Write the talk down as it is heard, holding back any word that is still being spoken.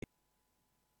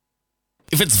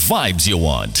If it's vibes you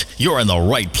want, you're in the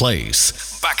right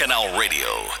place. Bacchanal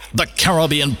Radio, the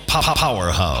Caribbean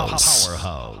powerhouse.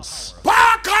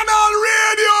 Bacchanal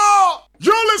Radio!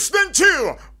 You're listening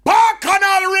to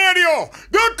Bacchanal Radio,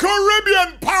 the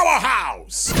Caribbean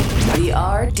powerhouse. The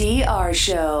RDR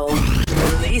Show.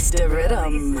 Release the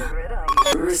rhythm.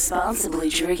 Responsibly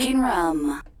drinking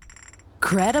rum.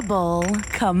 Credible,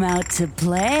 come out to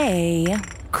play.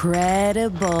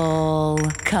 Credible,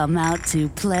 come out to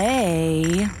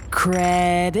play.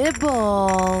 Credible,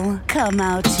 come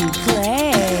out to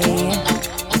play.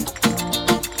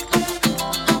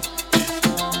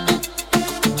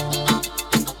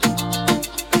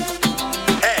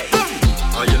 Hey,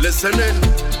 are you listening?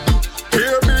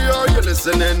 Hear me, are you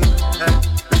listening? Hey,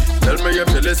 tell me if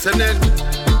you're listening.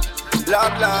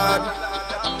 Lord.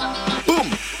 Boom,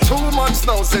 2 months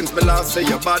now since me last see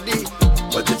your body.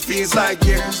 But it feels like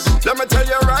years. Let me tell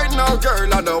you right now,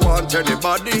 girl, I don't want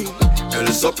anybody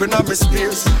else up in my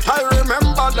space. I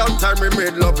remember that time we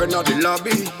made love in the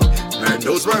lobby. Man,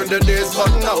 those weren't the days, but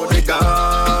now they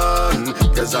gone.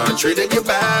 Cause I treated you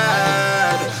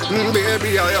bad.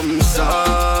 Baby, I am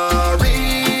sorry.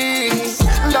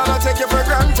 That I take you for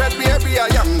granted, baby, I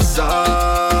am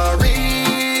sorry.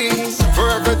 For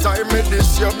every time I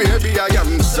diss you, baby, I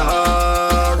am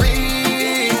sorry.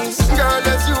 Girl,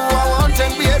 as you are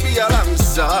wanting, baby, I'm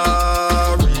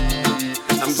sorry.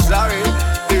 I'm sorry.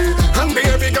 And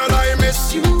baby girl, I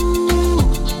miss you.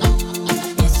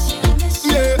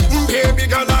 Yeah, baby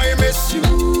girl, I miss you.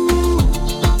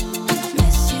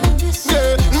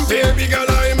 Yeah, baby girl,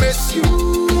 I miss you.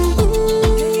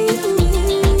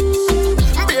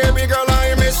 Baby girl,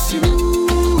 I miss you.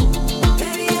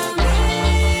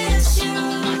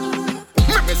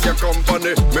 Your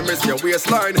company, me miss your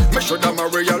waistline. Me shoulda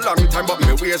marry you long time, but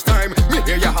me waste time. Me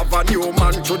hear you have a new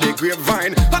man through the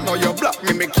grapevine. I know you block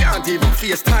me can't even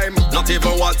FaceTime. Not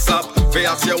even WhatsApp,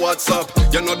 face your WhatsApp.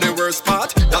 You know the worst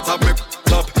part, that have me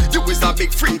up. You is a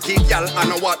big freaky gal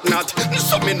and whatnot.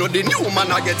 So me know the new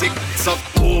man I get it. So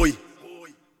boy,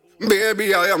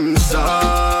 baby I am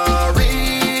sorry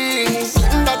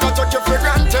that I took you for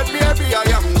granted. Baby I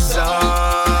am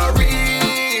sorry.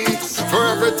 For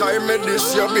every time I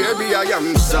diss you, baby, I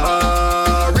am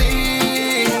sorry.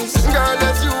 Girl,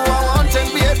 as you are wanting,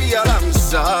 baby, I'm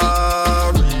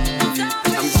sorry.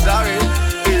 I'm sorry.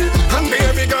 And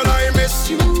baby, girl, I miss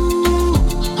you.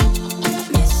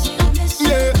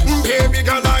 Yeah, baby,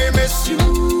 girl, I miss you.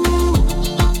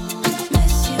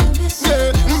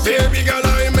 Yeah, baby, girl,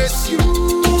 I miss you.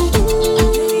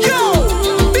 Yo,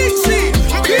 Big C,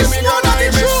 this one I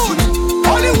miss you.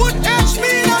 Hollywood H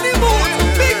me on the moon.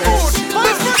 Big moon.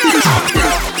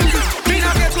 Me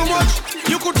not get too much.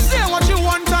 You could say what you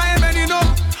want, time and enough.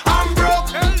 I'm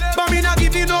broke, but me not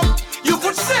giving up. You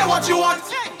could say what you want.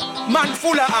 Man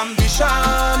full of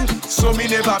ambition, so me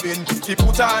never been. He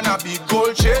put on a big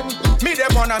gold chain. Me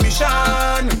dem on a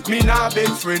mission. Me not big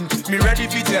friend. Me ready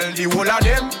to tell the whole of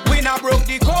them. We not broke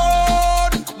the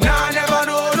code. Nah, never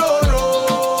no.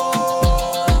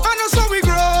 I know so we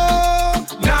grow.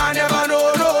 Nah, never no.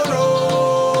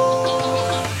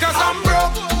 Cause I'm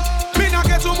broke. Me not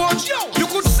get too much. You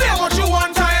could say what you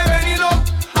want, I have any enough.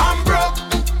 I'm broke,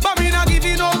 but me not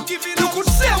giving up. You could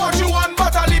say what you want,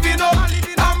 but I living up.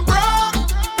 I'm broke.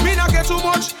 Me not get too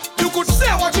much. You could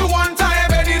say what you want, I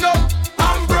have any enough.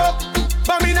 I'm broke,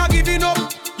 but me not giving up.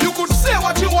 You could say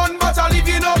what you want, but I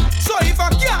living up. So if I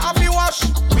can't have you wash,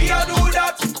 we a do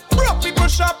that. Broke people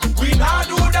shop, we not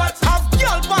do that. Have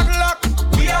girl bad luck,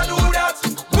 we a do that.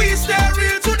 We stay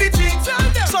real to the thing.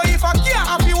 So if I can't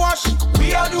have you wash,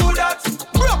 we a do that.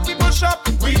 Broke people shop,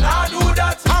 we not do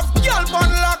that. Have girl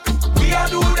bad luck, we a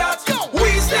do that.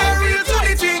 We stay real to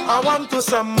the thing. I want to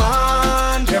some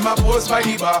man, them a pose by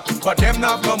the bar, but them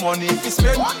not no money to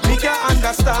spend. Me can't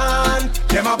understand.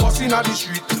 Them a boss in the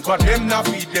street, but them not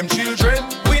feed them children.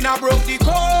 We not broke the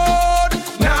code.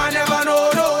 Nah, never no.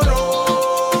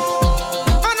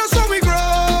 I know so we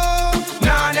grow.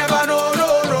 Nah, never no.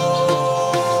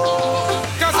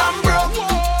 Cause I'm broke.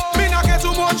 Me not get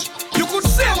too much. You could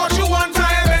say what you want, I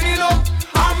have any enough.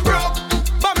 I'm broke,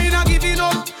 but me not giving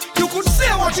up. You could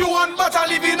say what you want, but I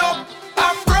living up.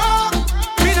 I'm broke.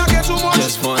 Me not get too much.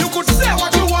 You could say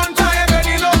what you want, I have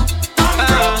any enough. I'm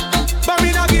broke, but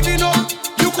me not giving up.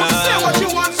 You could say what you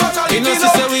want, but I living up. You know,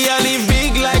 sister, we all live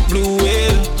big like blue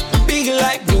whale. Big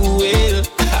like blue whale.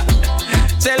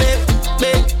 Tell it,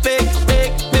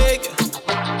 big.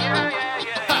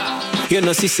 You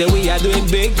know, sister, we are doing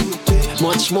big.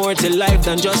 Much more to life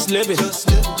than just living.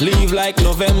 Leave like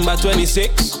November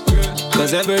 26.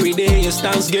 Cause every day is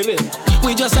Thanksgiving.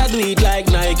 We just a do it like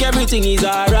Nike, everything is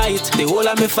alright. The whole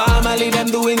of me family, them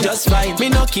doing just fine. Me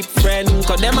no keep friend,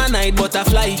 cause them a night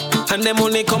butterfly. And them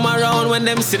only come around when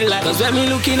them see the light. Cause when me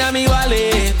looking at me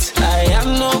wallet, I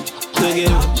am no to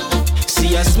give.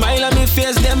 See a smile on me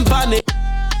face, them panic.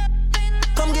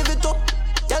 Come give it up,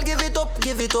 y'all give it up,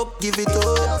 give it up, give it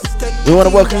up. We want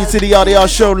to welcome you to the RDR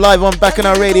show live on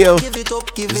Bacchanal Radio,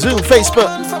 Zoom, Facebook.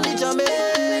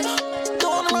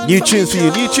 New tunes for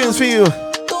you, new tunes for you.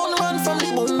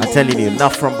 I'm telling you,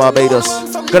 enough from Barbados.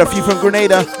 Got a few from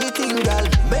Grenada.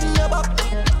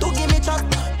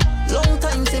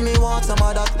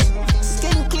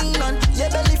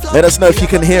 Let us know if you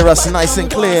can hear us nice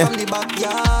and clear.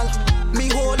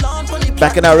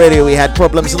 Bacchanal Radio, we had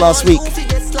problems last week.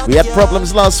 We had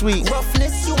problems on Zoom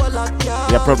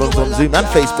and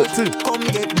Facebook too.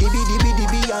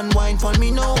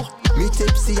 Me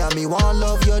tipsy and me want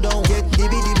love you don't get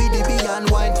dibby and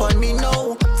wine for me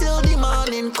now till the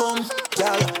morning come,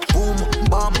 girl. Boom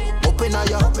bam up in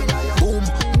ya, boom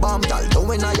bam girl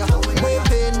down in ya. More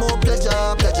pain, more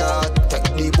pleasure.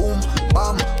 Take the boom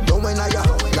bam down in ya,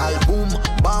 girl. Boom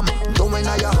bam down in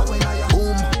ya,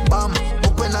 boom bam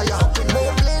up in ya.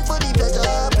 More pain for the pleasure,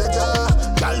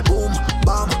 girl. Boom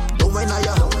bam down in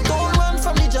ya. Don't run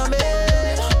from the jam,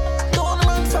 don't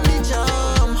run from the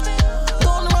jam.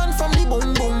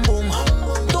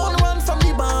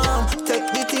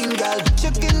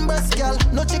 Chicken breast, girl,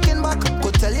 no chicken back.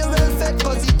 Could tell you well fed,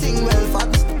 cause you think well fat.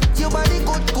 Your body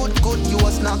good, you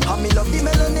a snack. And me love the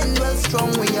melanin well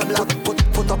strong when you're black.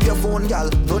 Put up your phone, girl,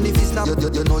 don't if it's snap.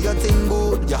 You know your thing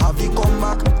good, you have to come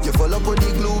back. You follow up with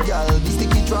the glue, girl, the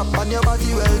sticky trap. And your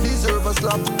body well deserve a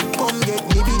slap. Come get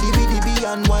dibby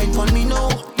and wine for me now.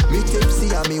 Me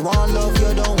tipsy and me want love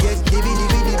you don't get dibby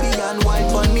and wine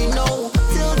for me now.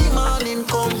 Till the morning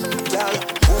come, girl.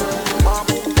 Boom, bam,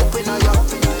 up in a yard.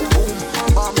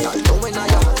 Bam, girl, don't win a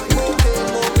ya. More pain,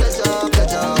 more pleasure.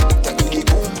 Take the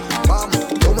boom, bam,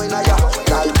 don't win a ya.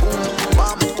 Girl, boom,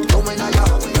 bam, don't win a ya.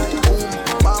 Boom,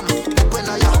 bam, up in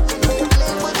a ya. More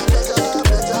pain for the pleasure.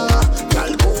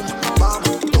 Girl, boom, bam,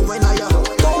 don't win a ya.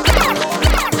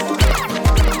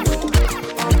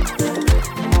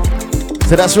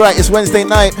 So that's right, it's Wednesday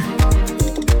night.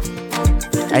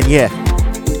 And yeah,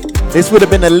 this would have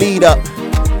been a lead up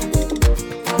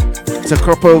to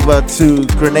crop over to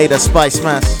Grenada Spice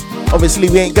Mass. Obviously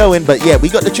we ain't going, but yeah, we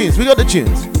got the tunes.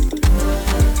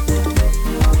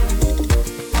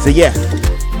 So yeah,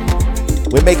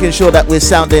 we're making sure that we're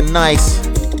sounding nice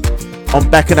on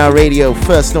Bacchanal Radio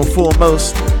first and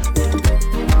foremost.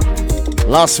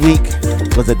 Last week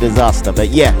was a disaster, but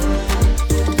yeah,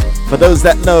 for those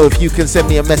that know, if you can send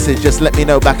me a message, just let me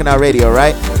know. Bacchanal Radio,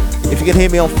 right? If you can hear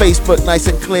me on Facebook nice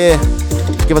and clear,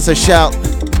 give us a shout.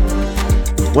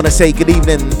 Want to say good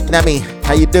evening, Nami,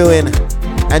 how you doing?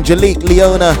 Angelique,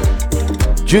 Leona,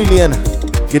 Julian,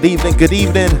 good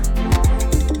evening.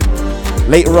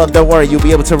 Later on, don't worry, you'll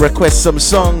be able to request some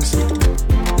songs.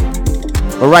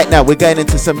 But right now, we're going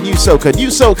into some new soca.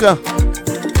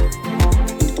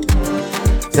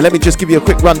 So let me just give you a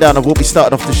quick rundown of what we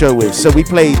started off the show with. So we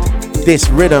played this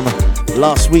rhythm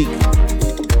last week.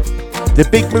 The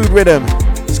Big Mood rhythm,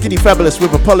 Skinny Fabulous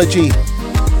with Apology.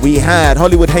 We had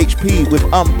Hollywood HP with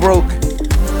Unbroke.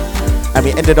 And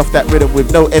we ended off that rhythm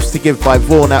with No F's to Give by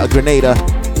Vaughn out of Grenada.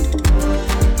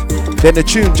 Then the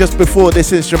tune just before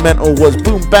this instrumental was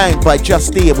Boom Bang by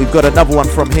Just D, and we've got another one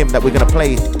from him that we're going to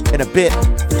play in a bit.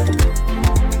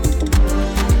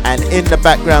 And in the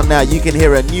background now, you can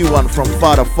hear a new one from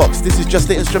Father Fox. This is just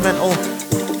the instrumental.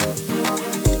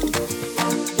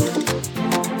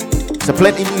 So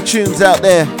plenty new tunes out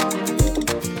there.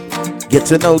 Get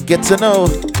to know.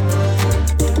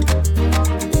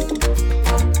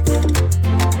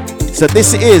 So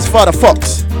this is Father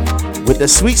Fox with The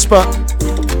Sweet Spot.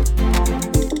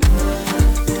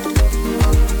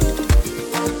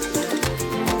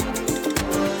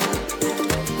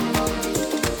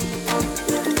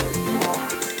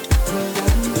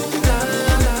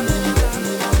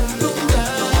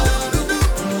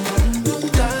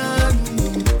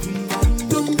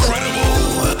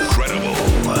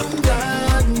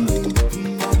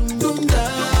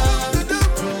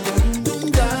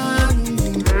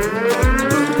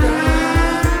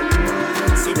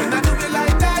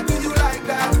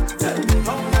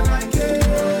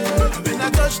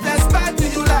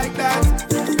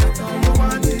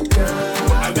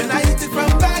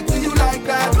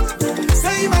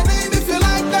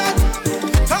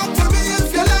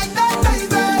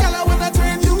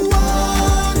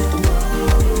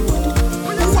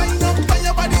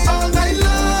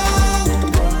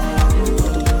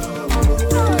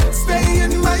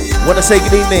 Say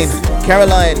good evening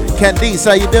Caroline, Candice,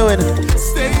 how you doing?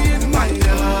 Stay in my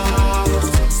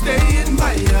arms, stay in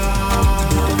my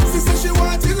arms. She said she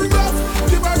wanted it rough,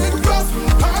 give her it rough.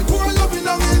 Hardcore loving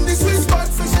down in this sweet spot.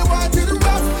 Said she wanted it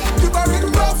rough, give her it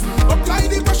rough. Apply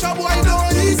the pressure, boy,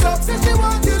 don't ease up. Said she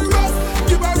wanted it rough,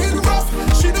 give her it rough.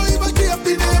 She don't even care if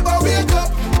the neighbor wake up.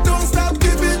 Don't stop,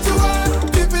 give it to her,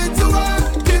 give it to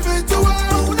her, give it to her.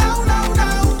 Oh, now, now,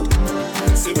 now.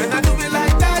 See when I do it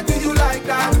like that, do you like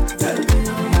that? Tell me.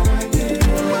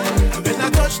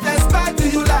 That's bad, do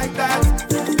you like that?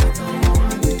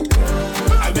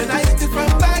 And when I hit it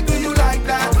from back, do you like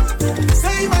that?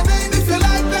 Say my name if you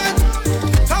like that.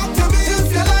 Talk to me if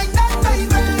you like that, baby.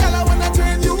 Girl, I wanna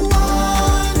turn you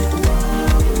on.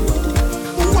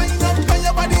 Wind up on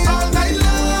your body all night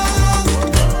long.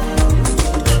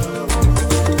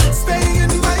 Stay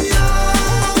in my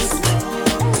arms.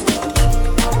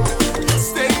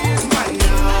 Stay in my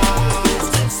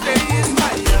arms. Stay in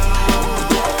my arms.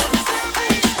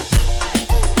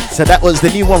 So that was the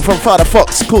new one from Father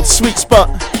Fox called Sweet Spot.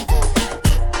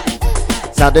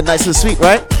 Sounded nice and sweet,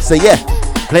 right? So yeah,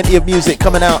 plenty of music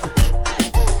coming out.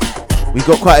 We've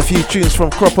got quite a few tunes from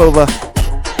Cropover.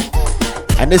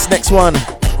 And this next one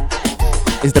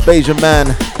is the Bajan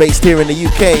man based here in the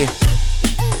UK.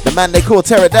 The man they call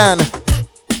Terra Dan.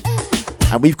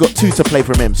 And we've got two to play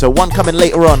from him. So one coming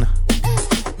later on.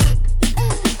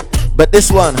 But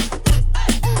this one,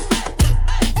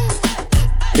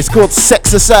 it's called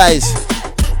Sexercise.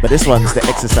 But this one's the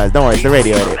exercise. Don't worry, it's the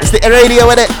radio edit. It's the radio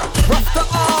edit.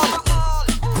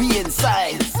 We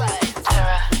inside.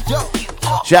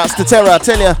 Shouts to Terra, I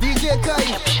tell ya.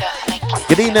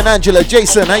 Good evening, Angela.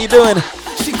 Jason, how you doing?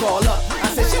 She call up, I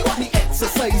said she want the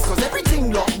exercise, cause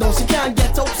everything locked down, she can't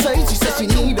get outside. She said she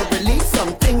need to release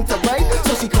something to write,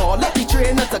 so she call up the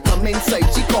trainer to come inside.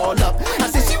 She call up, I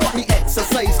said she want the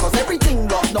exercise, cause everything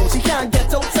locked down, she can't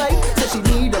get outside. So she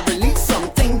need to release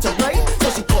something to write, so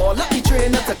she call up the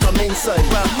trainer to come inside.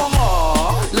 Well,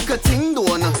 mama, look a thing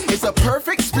doing, it's a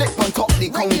perfect split on top the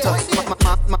counter.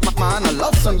 Man, I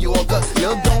love some yoga,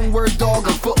 little downward dog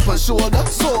and foot on shoulder.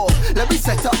 So let me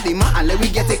set up the mat and let me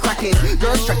get it cracking.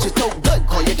 Girl, stretch it out good,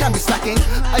 cause you can't be slacking.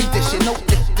 I dishing out,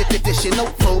 dishing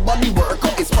out, full body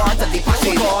workout is part of the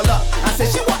passion. She call up, I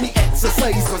said she want the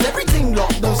exercise, cause everything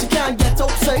locked down, she can't get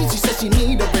outside. She said she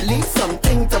need to release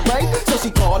something to write, so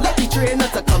she call up the trainer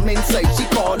to come inside. She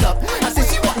call up, I said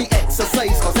she want the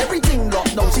exercise, cause everything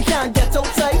locked down, she can't get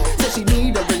outside. So she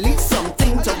need to release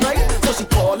something to write, so she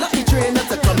call up the trainer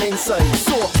to come inside.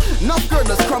 So enough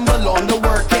girders crumble on the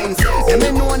workings. Let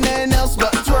me know nothing else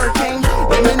but twerking.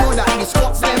 Let me know that the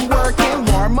squats them working.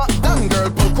 Warm up done, girl,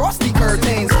 pull across the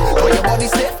curtains. Or your body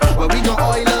stiff, well we gon'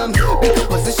 oil them. Pick a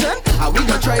position, and we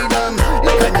gon' try them.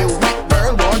 Like a new whip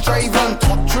girl, won't drive them.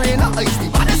 Top trainer, ice the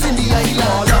baddest in the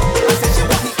island. I said she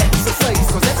want the exercise,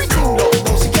 cause everything locked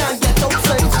down, she can't get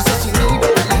outside. She said she need to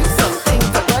release something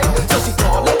to write, so she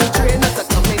call up the trainer to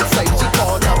come inside. She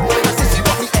call up, I said she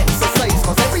want the exercise,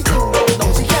 cause everything locked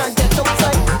down, she can't get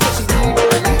outside. So she need to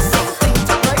release something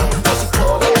to write, so she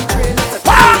call up the trainer to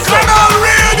come inside.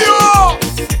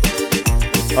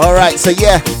 Alright, so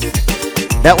yeah,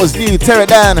 that was new Terra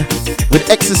Dan with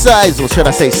Exercise, or should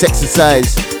I say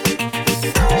Sexercise.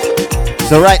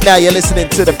 So right now you're listening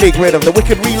to the big rhythm, the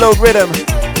Wicked Reload rhythm.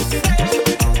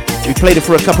 We played it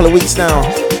for a couple of weeks now,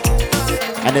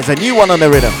 and there's a new one on the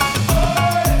rhythm.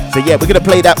 So yeah, we're gonna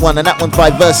play that one, and that one's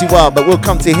by Versi Wild, but we'll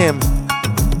come to him.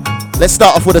 Let's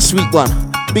start off with a sweet one.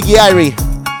 Biggie Irie.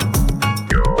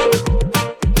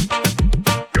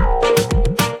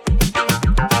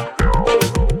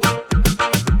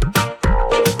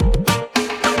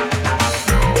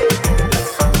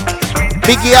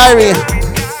 Biggie Irie.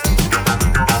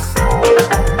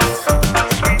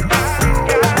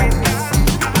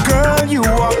 Girl, you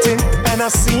walked in and I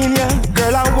seen ya.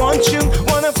 Girl, I want you,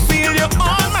 wanna feel you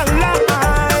all my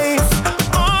life,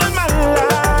 all my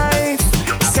life.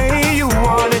 Say you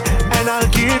want it and I'll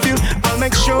give you. I'll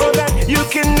make sure that you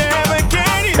can never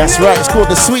get enough. That's right, it's called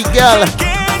The Sweet Girl.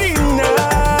 Get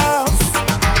enough.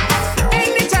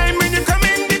 Anytime when you come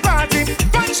in the party,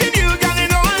 punching you, girl,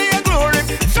 in all your glory.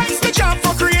 Thanks to job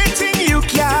for creating you,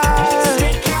 girl.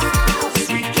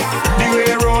 The way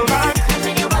you roll back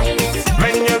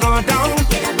when you go down,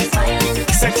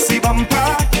 sexy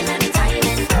bumper.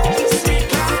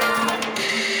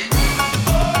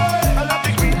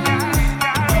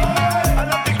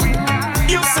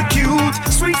 You're so cute,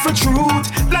 sweet for truth,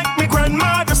 like me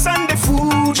grandmother Sunday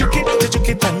food. Chuck it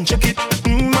and chuck it.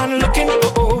 Man looking,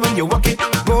 oh, when you walk it.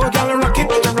 Go, girl, rock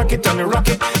it and rock it and rock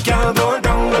it. Girl, go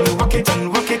down and walk it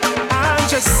and walk it. I'm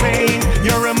just saying,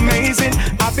 you're amazing.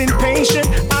 I've been patient,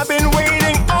 I've been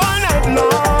waiting all night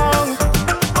long.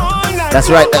 That's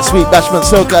right, that sweet bashment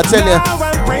soca, I tell ya.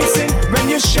 When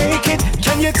you shake it,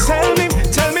 can you tell me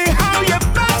how you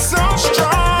back so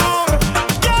strong?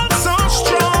 Girl, so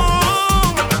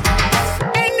strong.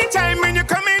 Anytime when you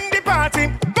come in the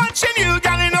party, watching you,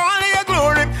 girl, in all your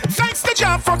glory. Thanks to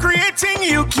Jah for creating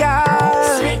you,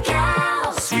 girl. Sweet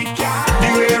girl, sweet girl. The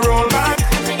way you roll back,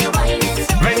 when you whine it,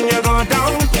 when you go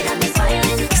down, you got me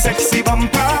smiling. Sexy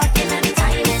bumper.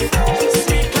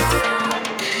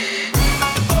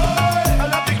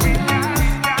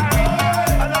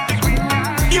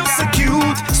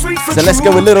 So let's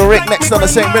go with Little Rick next on the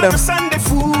same rhythm.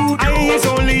 He's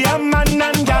only a man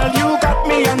and girl, you got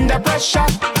me under pressure.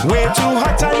 Way too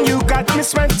hot and you got me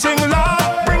sweating,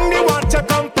 Lord. Bring the water,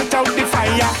 come put out the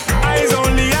fire. He's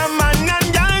only a man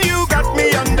and girl, you got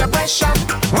me under pressure.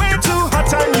 Way too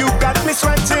hot and you got me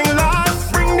sweating, Lord.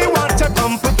 Bring the water,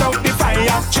 come put out the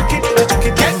fire. Check it,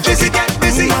 get busy, get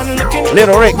busy.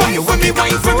 Little Rick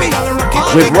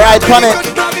with Ride on it.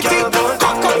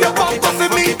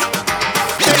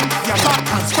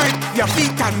 Your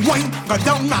feet and wine, go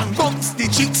down and bounce the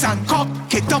cheeks and cock,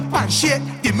 get up and shake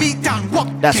the meat and walk.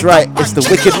 That's right, it's the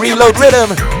Wicked Reload rhythm.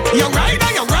 You're right,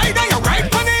 you're right, you're right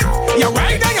on it. You're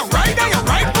right, you're right, you're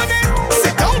right on it.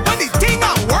 Sit down on the thing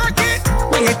and work it.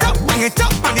 Bring it up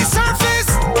on the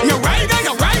surface. You're right,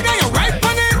 you're right, you're right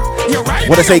on it. You're right.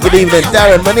 Want to say good evening,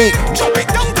 Darren, Monique.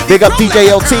 Big up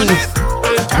DJ LT,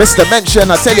 Mr.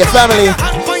 Mention, I tell your family.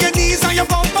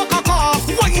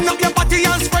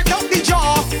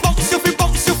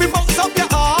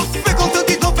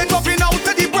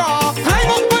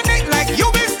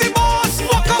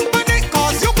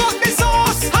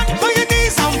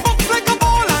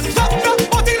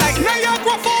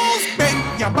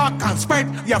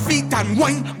 Your feet and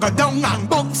wine, go down and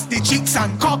bounce the cheeks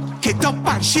and cock, get up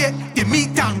and shake the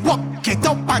meat and walk, get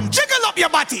up and jiggle up your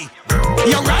body.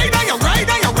 You're right, you're right,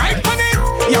 you're right on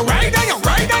it. You're right, you're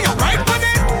right, you're right on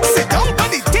it. Sit down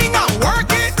on the thing and work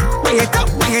it. Bring it up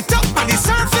on the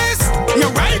surface.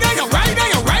 You're right, you're right,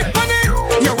 you're right on it.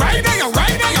 You're right, you're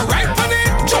right, you're right on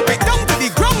it. Drop it down to the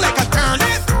ground like a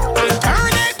turnip.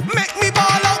 Turn it, make me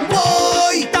ball up,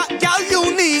 boy. That girl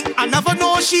unique, I never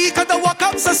know she could walk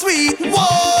up so sweet.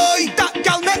 Boy, that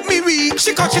girl make me weak.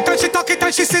 She talk it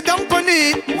and she sit down on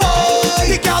it. Boy,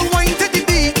 the girl wine to the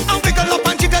beat and wiggle up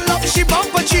and jiggle up. She bump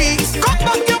her cheeks. Cut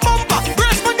back your bumper,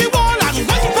 brace on the wall and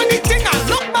wine for the thing and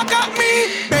look back at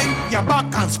me. Bend your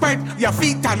back and spread your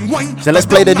feet and wine. So let's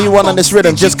play the new one on this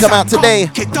rhythm. Just come out today.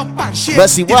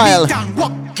 Mercy Wild.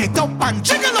 Get up and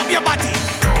jiggle up your body.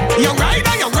 You're right,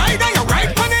 you're right, you're right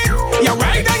on it. You're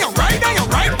right, you're right, you're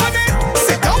right on it.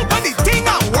 Sit down on the thing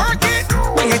and work it.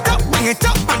 Bring it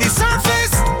up on the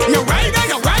surface. You're right,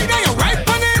 you're right, you're right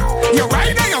on it. You're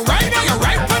right, you're right, you're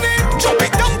right on it. Drop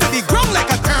it down to the ground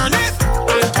like a turnip.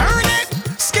 Turn it.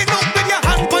 Skin up with your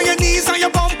hand on your knees and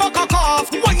your bumper cock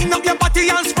off. Wind up your body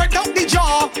and spread out the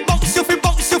jaw. Bounce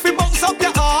up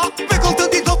your heart. Wiggle to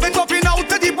the glove and dropping out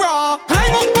to the bra.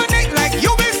 Climb up on it like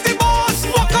you is the boss.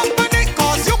 Walk up on it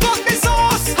cause you got the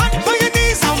sauce. Hand for your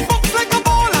knees and bounce like a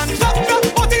ball and drop your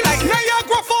body like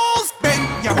Niagara Falls.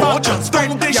 Bend your back and spread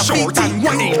your feet and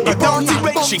wine. The dirty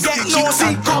way she get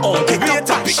nosy. Oh, get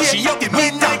up and shake the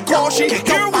midnight caution.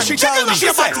 Hear what she tell me. She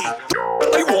said,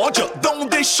 I want you down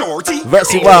this shorty.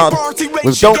 Mercy Wild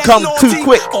with Don't Come Too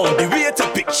Quick. On the way to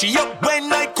pick she up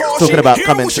when I call. Talking about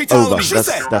coming over.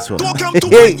 That's what. Don't come too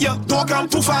quick, yeah. Don't come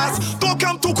too fast. Don't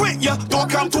come too quick, yeah. Don't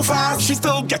come too fast. She's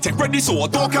still getting ready, so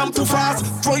don't come too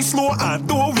fast. Try slow and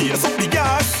don't raise up the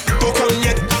gas. Don't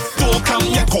come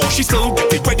yet, cause she's still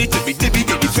getting ready to be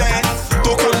dibby fat.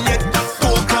 Don't come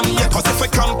yet, cause if I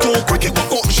come too quick, it will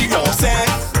go, she all said.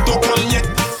 Don't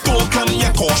come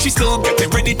yet, cause she's still getting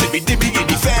ready to be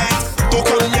dibby fat. Don't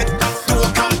come yet,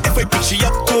 if I pick she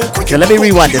up too quick. So let me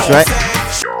rewind this, right?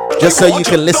 Just so you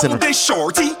can listen.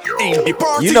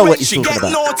 You know what he's talking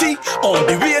about. On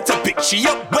the way to pick she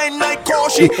up when I call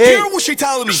she. Hear what she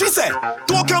tell me. She said,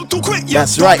 don't come too quick, yeah.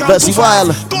 That's right, Mercy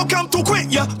Wild. Don't come too quick,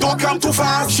 yeah. Don't come too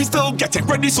fast. She's still getting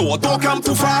ready, so don't come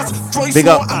too fast. Big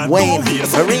up Wayne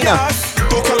Arena.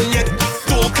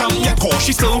 Don't come yet, cause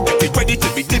she's still getting ready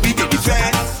to be dibby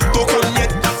fat. Don't come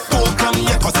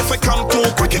yet, cause if I come too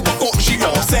quick, it will go, she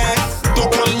all said.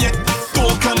 Don't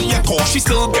come yet, cause she's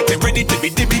still getting ready to be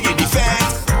dibby fat.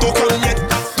 Don't come yet,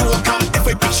 if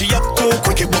I pick she up too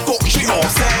quick, it will go, she all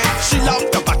said. She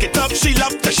loved to back it up, she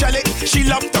loved to shell it, she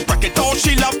loved to break it out,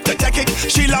 she loved to take it,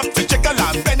 she loved to jiggle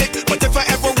and bend it. But if I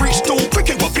ever reach too quick,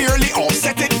 it will barely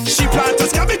offset it. She planned to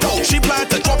scam it out, she planned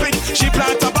to drop it, she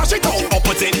planned to bash it out,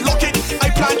 opposite lock it. I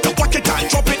planned to whack it and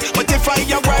drop it, but if I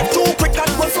arrive too quick, that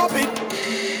will flop it.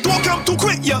 Don't come too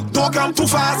quick, yeah. Don't come too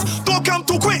fast. Don't come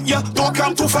too quick, yeah, don't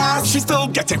come too fast. She still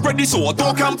getting ready, so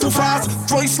don't come too fast.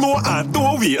 Try slow and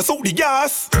don't waste out the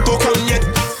gas. Don't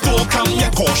come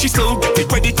yet, cause she still getting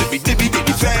ready to be dibby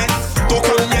fan. Don't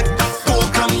come yet,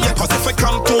 cause if I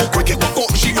come too quick, it will go,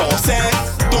 she all said.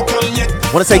 Don't come yet.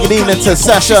 Wanna say good evening to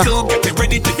Sasha.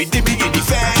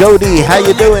 Jody, how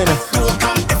you doing? Don't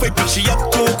come if I push she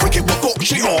up too quick, it will go,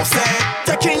 she all said.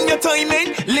 Taking your time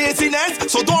in,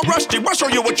 laziness, so don't rush or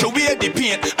you will show me the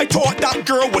pain. I thought that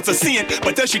girl was a saint,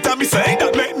 but then she tell me say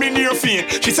that make me near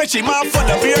faint. She said she man for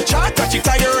the beer chat, that she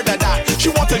tired of that. She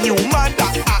want a new man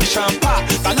that action pack.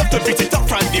 I love to beat it up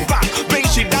from the back. When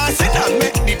she dancing and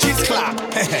make the cheese clap.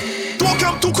 Don't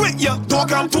come too quick, yeah, don't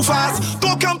come too fast.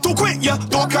 Don't come too quick, yeah,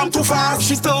 don't come too fast.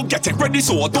 She still getting ready,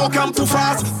 so don't come too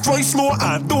fast. Try slow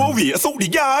and don't waste out the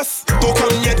gas. Don't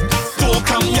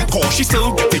come yet, cause she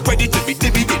still getting ready to be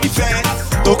dibby fan.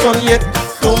 Don't come yet,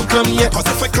 cause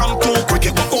if I come too quick,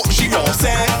 it will go, she all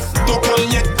said. Don't come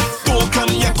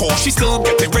yet, cause she still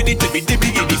getting ready to be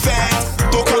dibby fan.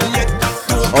 Don't come yet.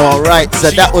 Alright,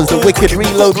 so that was the Wicked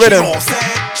Reload rhythm.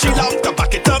 She loved to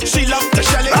back it up, she loved to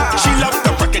shell it, she loved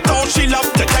to break it down, she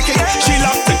loved to take it, she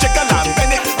loved to jiggle and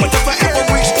bend it. But if I ever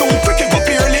reach too quick, it will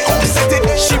barely offset it.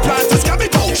 She plans to scam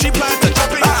it out, she plans to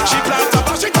drop it, she plans to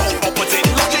bash it out, opposite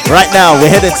lock it. Right now, we're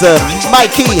headed to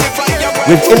Mikey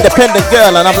with Independent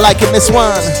Girl, and I'm liking this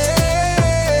one.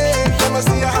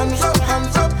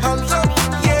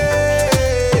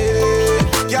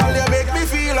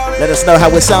 Let us know how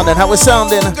we're sounding,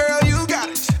 Girl, you got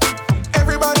it.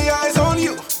 Everybody eyes on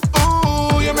you.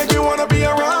 Ooh, you make me wanna be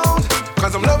around.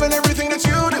 Cause I'm loving everything that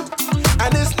you do.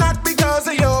 And it's not because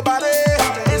of your body.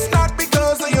 It's not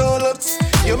because of your looks.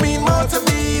 You mean more to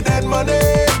me than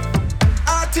money.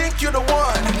 I think you're the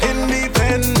one.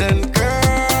 Independent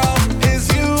girl. Is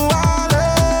you I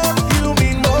love. You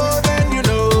mean more than you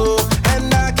know.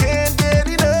 And I can't get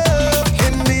enough.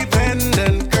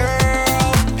 Independent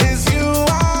girl. Is you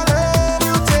I love.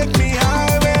 You take me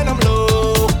high when I'm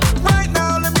low. Right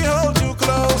now let me hold you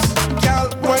close. Gal,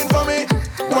 wine for me.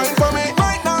 Wine for me.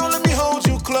 Right now let me hold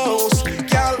you close.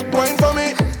 Gal, wine for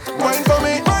me. Wine for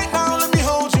me. Right now let me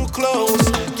hold you close.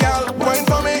 Gal, wine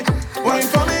for me. Wine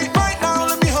for me. Right now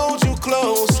let me hold you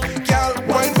close. Gal,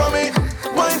 wine for me.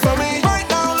 Wine for me. Right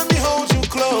now let me hold you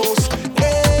close.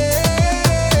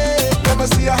 Hey, let me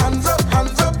see your hands up,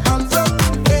 hands up, hands up.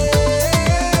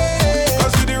 Hey,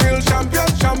 cause you the real champion,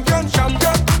 champion,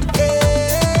 champion.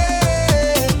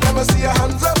 Hey, let me see your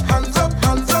hands up, hands up,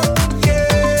 hands up.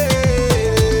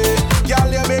 Yeah, girl,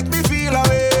 you make me feel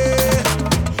away.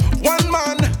 One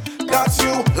man, that's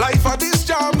you. Life of this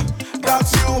jam,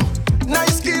 that's you.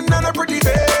 Nice skin and a pretty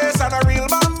face and a real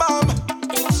bam bam.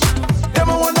 Them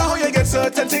I wonder how you get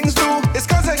certain things do. It's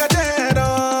cause I got your head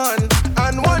on.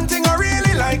 And one thing I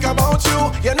really like about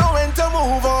you, you know when to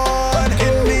move on.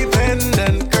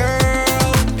 Independent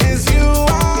girl, is you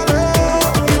I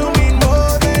love. You mean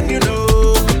more than you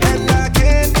know. And I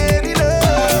can't get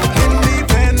enough.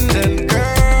 Independent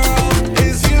girl,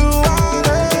 is you I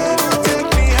love. You take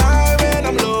me high when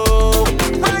I'm low.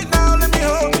 Right now let me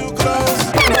hold you close.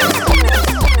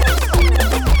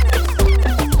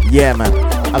 Yeah, man.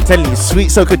 I'm telling you, sweet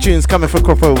soca tunes coming for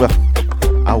Cropover.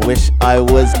 I wish I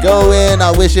was going,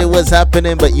 I wish it was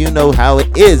happening, but you know how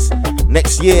it is.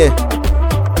 Next year,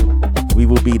 we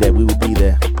will be there,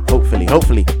 Hopefully.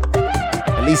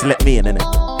 At least let me in,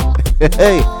 innit?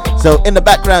 Hey, so in the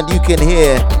background you can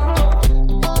hear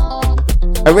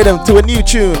a rhythm to a new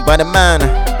tune by the man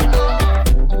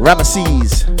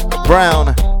Ramesses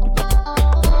Brown,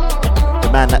 the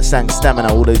man that sang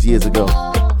Stamina all those years ago.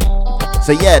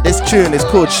 So yeah, this tune is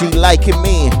called She Liking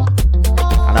Me,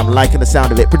 and I'm liking the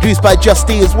sound of it. Produced by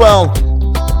Justy as well.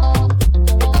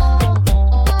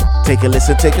 Take a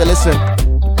listen.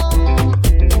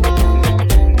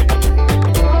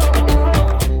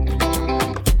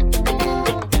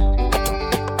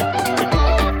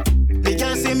 They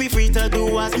can't say me free to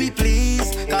do as me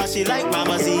please, cause she like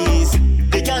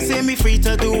Ramesses. They can't say me free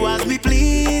to do as me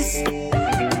please.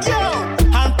 Yo,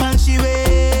 hand pan she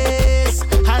waist,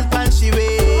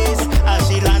 as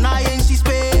she land I in she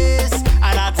space,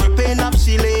 and I tripping up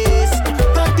she lace.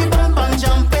 Got the bump and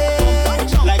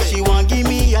jumping, like she want give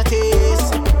me a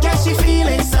taste. Guess she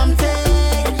feeling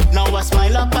something, now I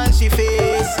smile up on she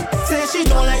face. Say she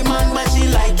don't like man but she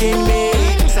liking me.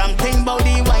 Something about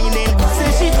the whining.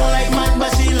 Say she don't like man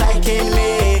but she liking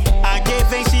me. I gave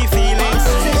her she feeling.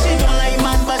 Say she don't like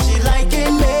man but she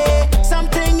liking me.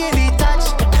 Something in the touch.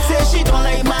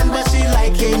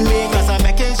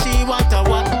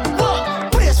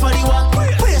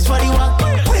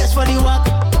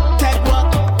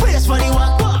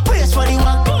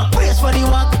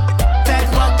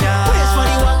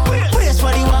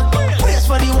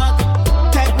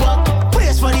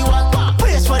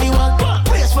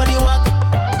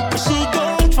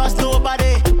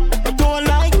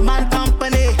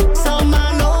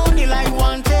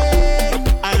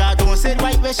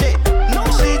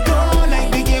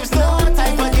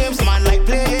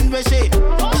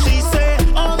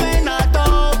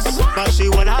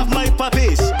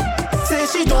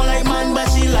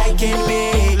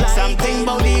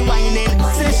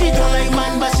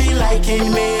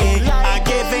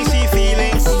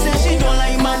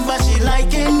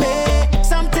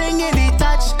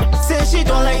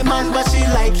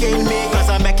 liking me. Cause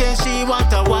I'm making she want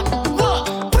to walk.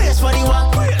 Brace for the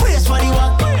walk, brace for the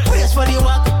walk, brace for the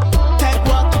walk. Take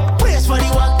walk, brace for the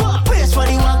walk, brace for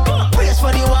the walk, brace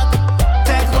for the walk.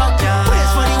 Take walk,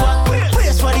 brace for the walk,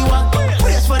 brace for the walk,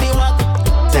 brace for the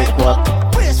walk. Take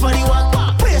walk, brace for the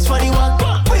walk, brace for the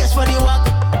walk, brace for the walk.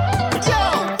 Yo,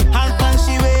 hand pan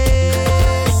she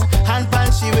waist, hand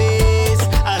pan she waist.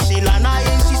 As she land her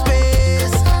in she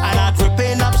space, and I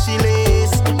gripping up she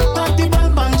lace. Got the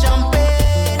bun bun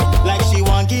jumping, like she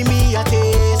want give me a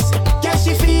taste. Yeah,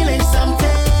 she feeling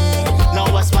something.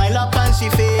 Now I smile up on she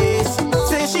face.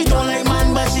 Say she don't like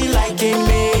man, but she liking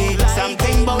me.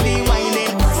 Something about the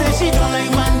whining. Say she don't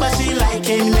like man, but she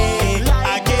liking me.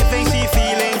 I giving she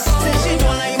feelings. Say she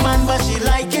don't like man, but she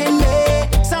liking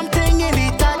me. Something in the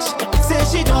touch. Say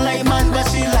she don't like man, but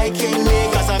she liking me.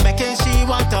 Cause I'm making she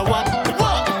want to walk.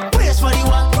 Brace for the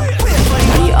walk, brace for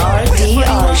the The walk.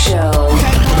 RDR Show.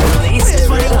 Release the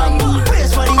rhythm.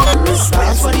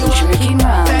 Responsibly drinking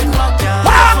rum.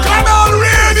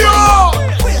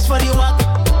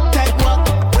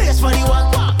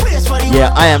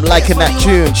 Yeah, I am liking that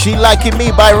tune. She Liking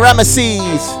Me by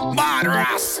Ramesses.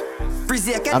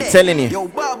 I'm telling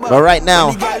you. But right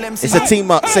now, it's a team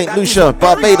up. St. Lucia,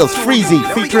 Barbados, Freezy,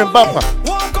 featuring Bumper.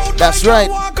 That's right.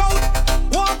 Walk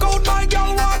out, my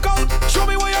girl, walk out. Show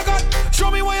me what you got, show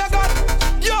me what you got.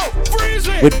 Yo,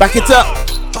 Freezy. We'd back it up.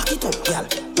 Back it up, girl.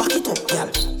 Back it up, girl.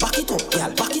 Back it up, girl.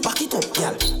 Back it up,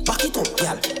 girl. Back it up,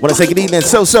 girl. Wanna say good evening,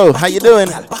 So, how you doing?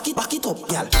 Back it up,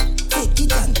 girl. Take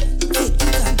it on, take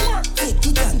it on, take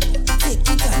it on, take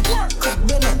it on. Crack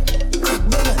Benon, crack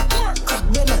Benon, crack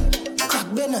Benon, crack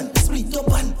Benon. Split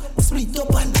up and, split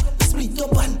up and, split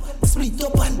up and, split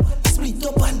up and, split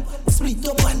up and, split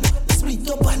up and, split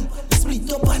up and,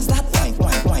 split up and. Start wine,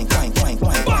 wine, wine, wine, wine,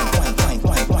 wine, wine, wine, wine,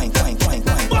 wine, wine, wine, wine,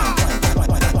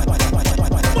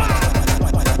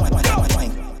 wine,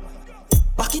 wine.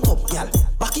 Back it up, girl.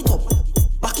 Back it up.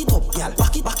 Back it up, girl.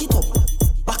 Back it up.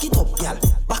 Back it up, girl.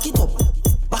 Back it up.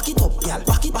 Back it up, girl.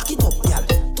 Back it up, girl.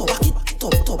 To back it, to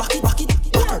back it, back it,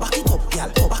 back it up, girl.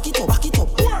 To back it up, back it up,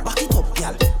 back it up,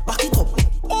 girl. Back it up.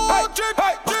 Oh, jig,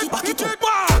 back it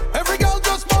up. Every girl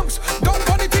just bounce. Don't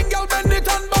funny thing, girl, bend it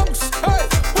and bounce. Hey,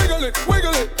 wiggle it,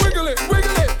 wiggle it, wiggle it,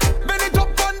 wiggle it. Bend it up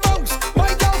and bounce.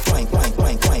 My girl, Wine, wine,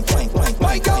 wine, wine, wine, wine,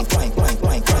 my girl, wine, wine,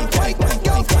 wine, wine, wine, wine, wine,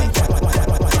 wine,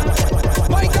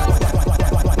 my girl.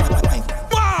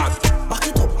 back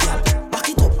it up, girl. Back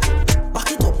it up.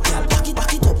 Back it up, girl. Back it up,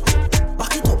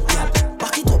 girl.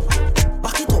 Back it up, girl.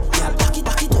 Back it up, girl.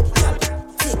 Back it up, girl.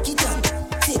 Take it on,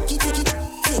 take it, take it,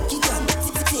 take it on,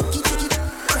 take it, take it.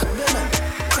 Crack Benon,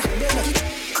 crack Benon,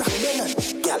 crack Benon,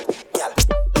 girl, girl.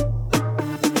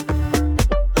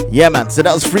 Yeah, man. So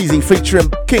that was Freezy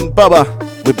featuring King Bubba.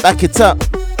 We back it up.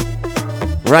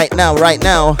 Right now,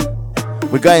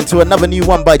 we're going to another new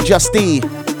one by Just E.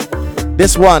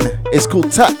 This one is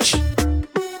called Touch.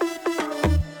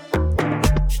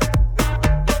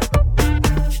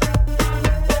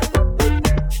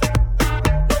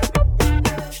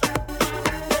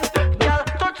 Girl,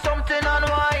 touch something and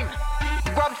wine.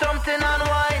 Grab something and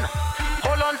wine.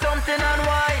 Hold on something and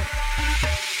wine.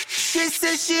 She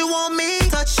says she want me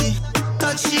touchy,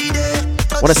 touchy there.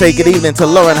 Wanna say good evening to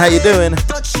Lauren. How you doing?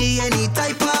 Touchy any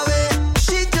type of way.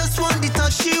 She just want the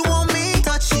touch. She want me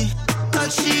touchy,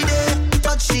 touchy there.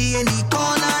 Touchy any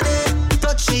corner there.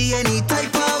 Touchy any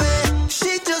type of way.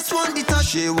 She just want the touch.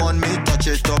 She want me touch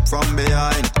it up from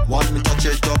behind. Want me touch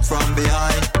it up from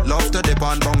behind. Love to dip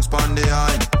and bounce pan the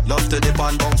eye. Love to dip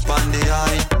and bounce pan the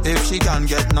eye. If she can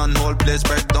get none, whole place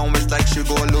break down. It's like she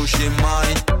go lose she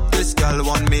mind. This girl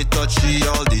want me touch she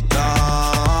all the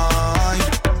time.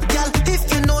 Girl,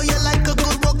 if you know you like a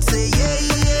good walk, say yeah,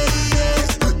 yeah, yeah.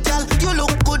 Girl, you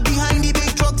look good behind the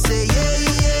big truck, say yeah,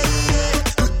 yeah, yeah.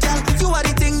 Girl, you are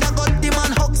the thing that got the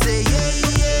man hook, say yeah,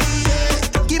 yeah,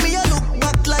 yeah. Give me a look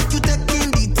back like you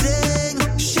taking the thing.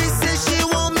 She says she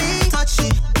want me touchy,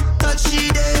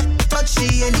 touchy there,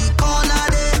 touchy any corner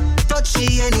there,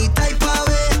 touchy any type of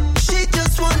way. She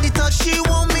just want the touch, she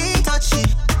want me touchy,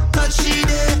 touchy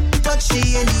there,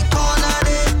 touchy any corner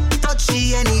there,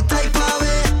 touchy any type of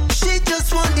way. She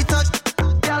just want the touch.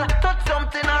 Girl, touch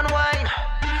something and wine.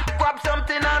 Grab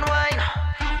something and wine.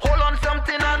 Hold on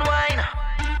something and wine.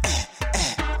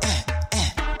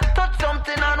 Touch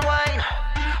something and wine.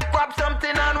 Grab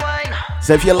something and wine.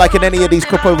 So if you're liking any of these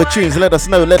crop over tunes, let us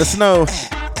know.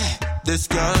 This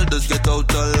girl does get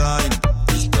out of line.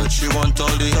 This touch she want all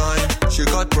the time. She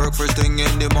got work first thing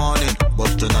in the morning,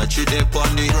 but tonight she dip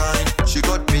on the grind. She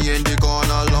got me in the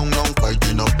corner long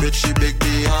fighting up bitch she big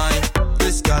behind.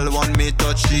 This girl want me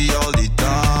touch she all the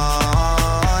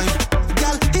time.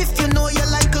 Girl, if you know you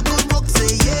like a good walk,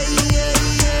 say yeah, yeah,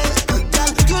 yeah.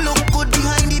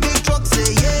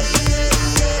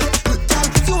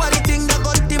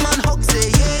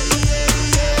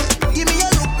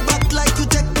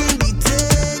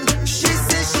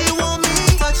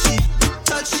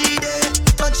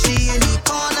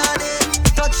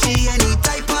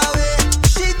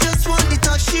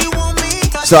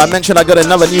 So I mentioned I got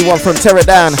another new one from Terra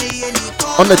Dan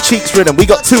on the Cheeks rhythm. We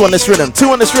got two on this rhythm.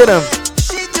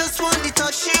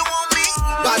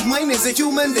 Bad mind is a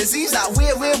human disease that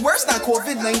way worse than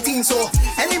COVID-19. So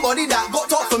anybody that got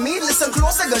talk for me, listen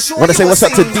closer, go show. Wanna say what's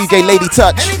up to DJ Lady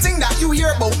Touch? Anything that you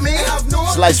hear about me, have no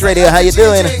Slice Radio, how you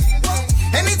doing?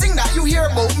 Anything that you hear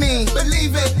about me,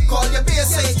 believe it, call your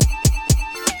basic.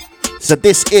 So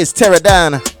this is Terra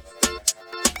Dan,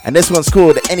 and this one's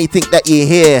called Anything That You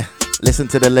Hear. Listen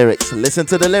to the lyrics.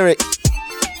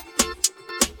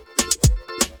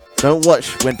 Don't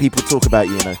watch when people talk about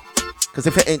you, because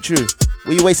if it ain't true,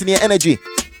 were you wasting your energy?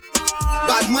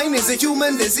 Bad mind is a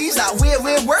human disease that way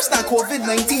worse than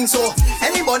COVID-19. So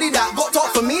anybody that got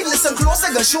talk for me, listen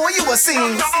closer, go show you a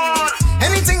scene.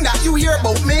 Anything that you hear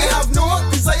about me, have no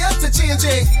desire to change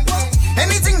it.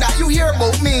 Anything that you hear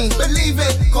about me, believe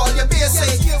it, call your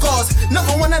basic. Cause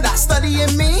number one of that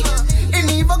studying me, ain't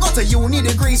even got a uni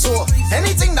degree. So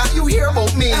anything that you hear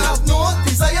about me, have no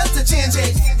desire to change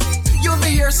it. You'll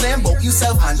be here saying about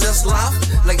yourself and just laugh.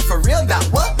 Like for real, that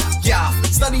what? Yeah,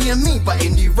 studying me, but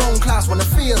in the wrong class when I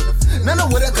feel. None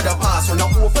of what I could have passed when I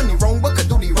open the wrong book, I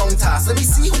do the wrong task. Let me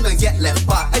see who gonna get left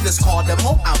back. I just called them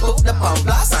out and put the bomb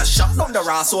blast and shut down the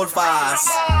ass all fast.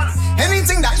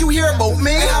 Anything that you hear about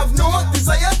me, have no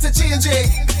desire to change it.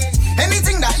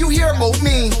 Anything that you hear about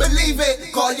me, believe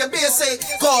it, call your basic.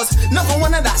 Cause number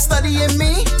one of that studying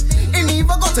me, ain't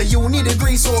even got a uni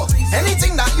degree. So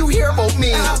anything that you hear about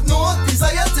me, I have no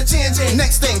desire to change it.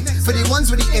 Next thing, for the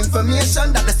ones with the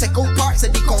information that the second parts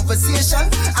of the conversation,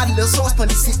 add a little sauce for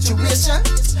the situation,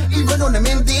 even on the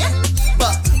main day.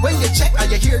 But when you check or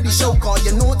you hear the show, call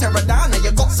you know Terra Dan, and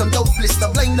you got some dope bliss to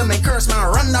blame them and curse,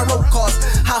 man, run the road. Cause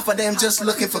half of them just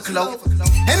looking for clout.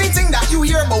 Anything that you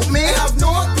hear about me, I have no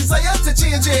desire to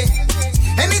change it.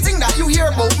 Anything that you hear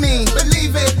about me,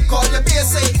 believe it, call your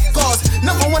basic. Cause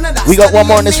number one of that. We got one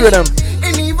more in this rhythm.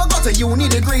 Ain't even got a uni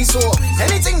degree. So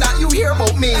anything that you hear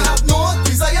about me, I have no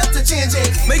desire to change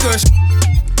it.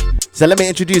 So let me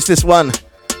introduce this one.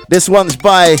 This one's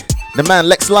by the man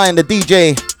Lex Lion, the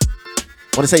DJ.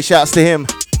 Want to say shouts to him.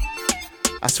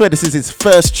 I swear this is his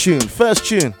first tune.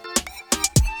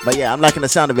 But yeah, I'm liking the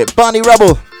sound of it. Barney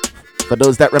Rubble. For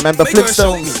those that remember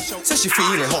Flintstones. Says she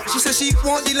feeling hot. She says she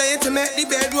want delay to make the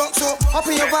bed rock. So up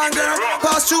in your van, girl,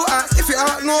 pass through us. If you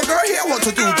aren't no girl here, what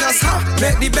to do? Just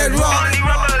make the bed rock.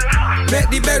 Make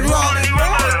the bed rock.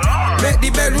 Make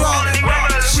the bed rock.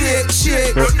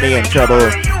 Shake. Put me in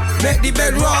trouble. Make the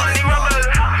bed rock.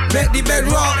 Make the bed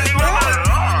rock.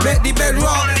 Make the bed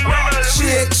rock.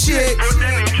 Shake.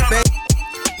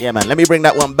 Yeah, man, let me bring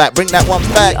that one back.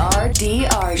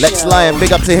 RDR Lex show. Lion,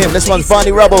 big up to him. This one's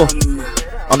Barney Rubble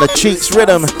on the Cheeks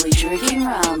rhythm. Drinking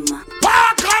rum.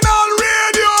 Bacchanal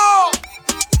Radio.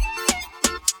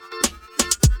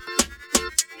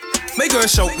 My girl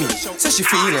shout me, says she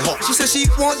feeling hot. She says she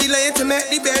want delay to make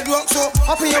the bed rock. So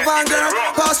up in your van, girl,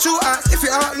 pass through us. If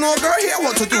you aren't no girl here,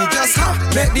 what to do? Just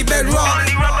make the bed rock.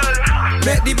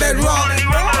 Make the bed rock.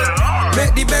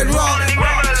 Make the bed rock.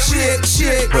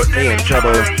 Shake. Put me in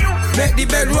trouble. Make the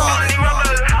bed rock.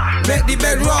 Make the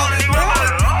bed rock.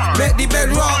 Make the bed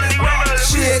rock.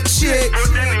 Shake.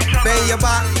 Bend your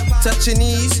back, touch your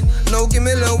knees. No, give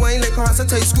me a little wine like parts of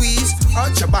tight squeeze.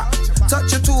 Arch your back,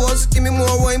 touch your toes. Give me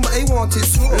more wine, but I want it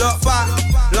slow. Look back,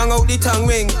 long out the tongue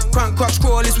ring. Crank, crack,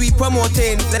 scroll is we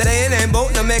promoting. Let it in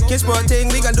boat, now make it sporting.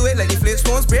 We can do it like the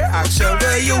Flintstones, bear action.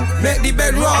 Girl, you make the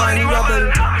bed rock. Barney Rubble.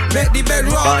 Make the bed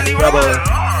rock. Barney Rubble.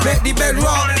 Make the bed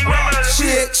rock.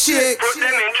 Shake.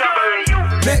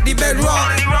 Make the bed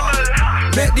rock.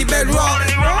 Make the bed rock.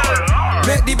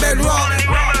 Make the bed rock.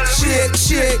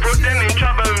 Shake.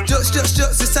 Just,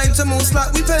 it's time to move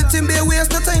slack. We painting bare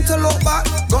waste, no time to look back.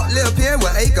 Got little pair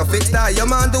where I can fix that. Your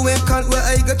man doing cunt where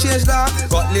I can change that.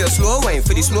 Got little slow wine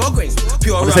for the slow grain.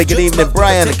 Pure I want to say good evening,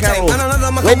 Brian, Carol,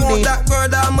 Wendy. That girl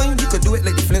that mind, you could do it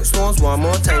like the Flintstones one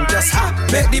more time. Just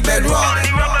make the bed rock.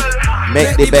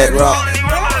 Make the bed rock.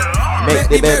 Make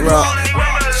the bed rock.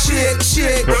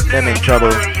 Shake. Put them in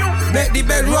trouble. Make the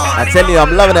bed rock. I tell you,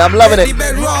 I'm loving it. Make the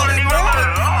bed rock.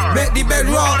 Make the bed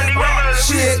rock.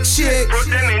 Shake.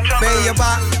 Bend your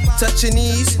back, touch your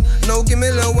knees. No, give me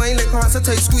a little wine like parts of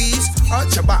tight squeeze.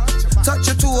 Arch your back, touch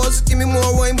your toes. Give me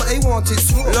more wine, but I want it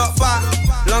slow. Look back,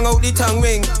 long out the tongue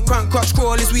ring. Crank, crack,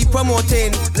 scroll is we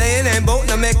promoting. Laying in boat,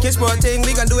 now make it sporting.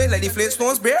 We can do it like the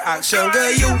Flintstones, bear action.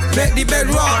 Girl, you make the bed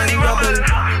rock.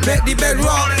 Make the bed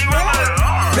rock.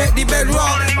 Make the bed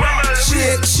rock.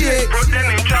 Shake.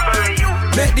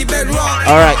 Make the bed rock.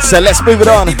 Alright, so let's move it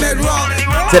on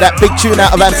to that big tune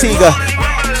out of Antigua.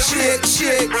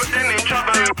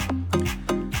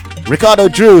 Ricardo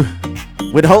Drew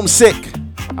with Homesick.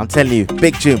 I'm telling you,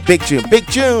 big tune, big tune, big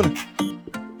tune.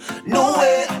 No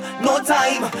way, no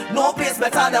time, no place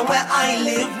better than where I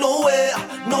live. No way,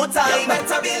 no time. You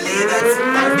better believe it.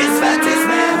 This vet is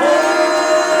my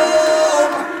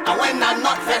home. And when I'm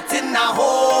not vetting, I'm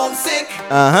homesick.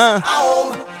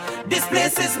 Home. This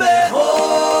place is my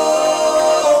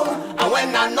home. And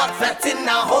when I'm not vetting,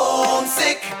 I'm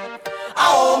homesick.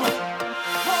 Home.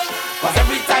 Cause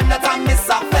every time that I miss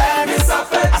a vet,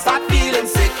 I start feeling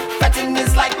sick. Vetting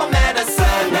is like my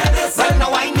medicine. Right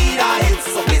now I need a hit,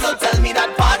 so please don't tell me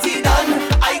that party done.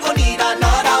 I gon' need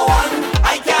another one.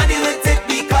 I can't deal with it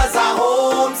because I'm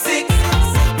homesick.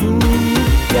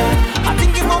 Yeah. I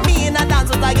think about me in a dance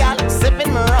with a gal,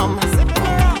 sipping my rum.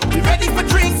 We ready for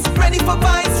drinks, ready for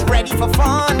vibes, ready for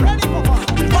fun.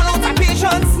 We run out of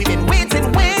patience, we've been waiting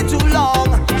way too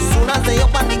long. As soon as they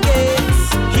open the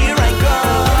gates, here I go.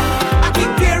 I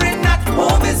keep hearing that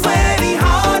home is where the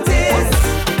heart is.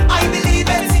 I believe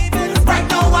it, right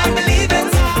now I believe it.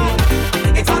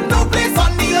 It's on no place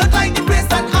on the earth like the place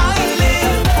that I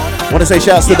live. Want to say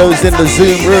shouts to those in the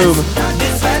Zoom room.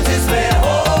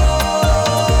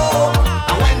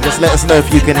 Just let us know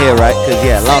if you can hear, right? Because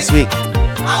yeah, last week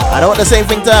I don't want the same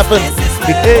thing to happen.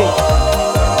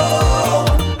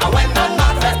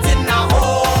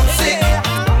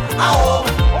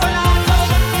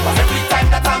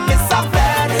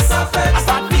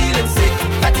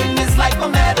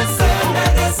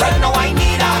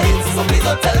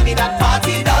 Tell me that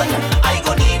party done. I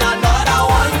gon' need another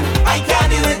one. I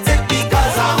can't do it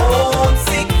because I'm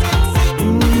homesick.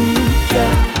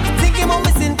 Thinking about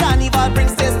missing carnival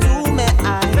brings tears to my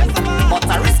eyes. But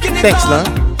I risking it. Thanks, man.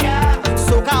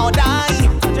 So can't die.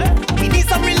 We need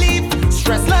some relief.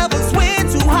 Stress levels way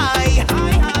too high.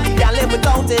 Can't live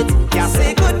without it. Can't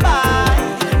say goodbye.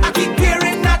 I keep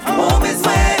hearing that home is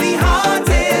where the heart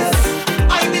is.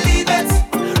 I believe it.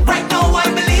 Right now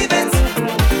I believe it.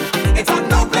 It's on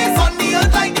no place on the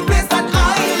earth like the place that I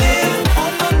live.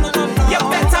 You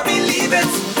better believe it.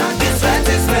 This vet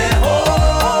is my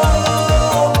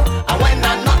home. And when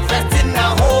I'm not vetting,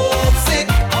 I'm homesick.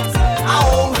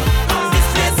 Home. This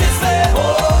place is my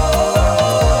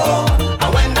home.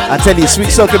 And when I'm I tell you, Sweet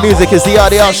Soca Music is the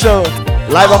RDR show.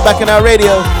 Live on Back in Our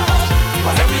Radio.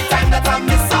 every time that I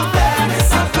miss a vet,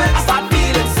 I start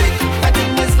feeling sick.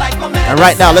 Vetting is like my medicine. And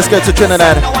right now, let's go to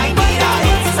Trinidad.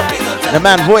 The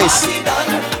man Voice.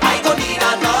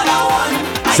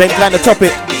 Same kind of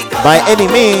topic, by any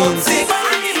means.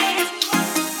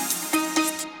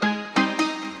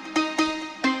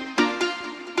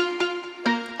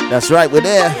 That's right, we're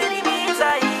there.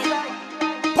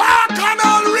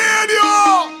 Bacchanal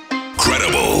Radio.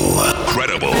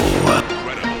 Credible.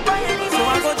 So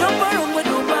I go jump around with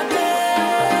no body.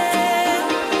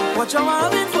 Watch how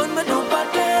I'm having fun with no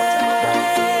body.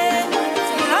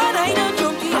 And I don't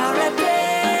junkie already.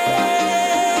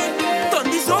 Turn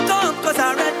this song up cause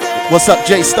I ready. What's up,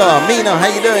 J Star? Mina, how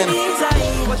you doing?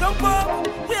 Go jump up,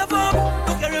 wave up.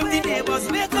 Don't care if the neighbors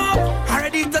wake up. I'm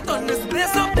ready to turn this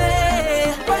place up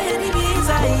there. By any means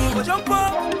I go jump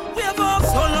up, wave up.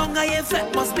 So long I ain't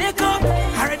fed must make up.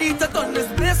 I'm ready to turn this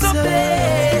place up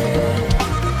there.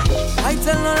 I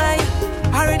tell no lie,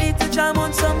 I'm ready to jam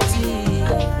on something.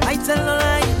 I tell no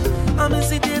lie, I'm in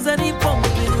cities and in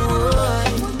pumping on.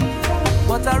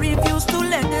 But I refuse to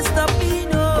let this stop me,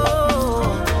 no.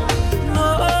 No,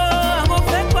 I'm a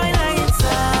fake by my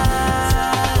inside.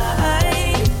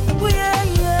 Yeah,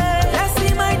 yeah. Let's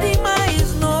see my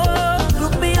demise, no.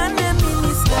 Look beyond them in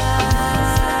the sky.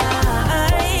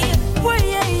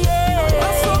 Yeah, yeah.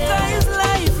 My soca is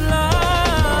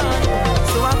lifelong.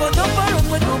 So I go jump around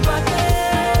with nobody.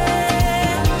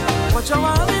 Watch how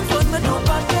I'm having fun with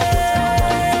nobody.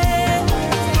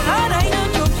 And I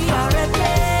don't junkie already.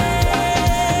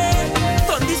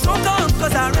 Turn this song on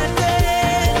cause I ready.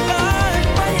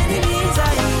 By any means I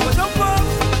go jump up,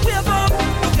 wave up.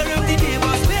 Don't care if the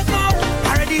neighbors wake up.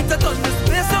 I'm ready to turn this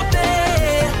place up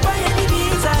there. By any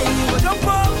means I go jump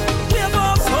up, wave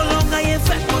up. So long I ain't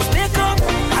fed must make up.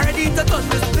 I'm ready to turn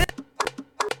this place.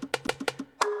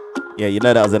 Yeah, you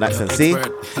know that was an accent. See?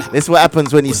 This is what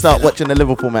happens when you start watching the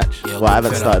Liverpool match. Well, I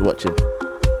haven't started watching.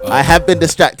 I have been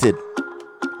distracted.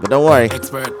 But don't worry.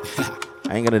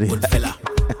 I ain't going to do that.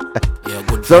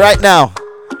 So right now,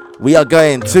 we are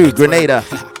going to Grenada.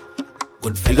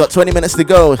 We got 20 minutes to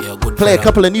go. Play a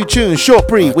couple of new tunes. Short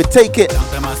Pre with Take It. Long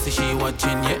time I see she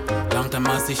watching, yeah. Long time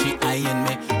I see she eyeing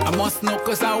me. I must know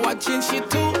cause I watching she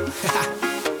too.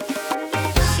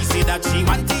 She said that she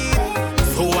want it,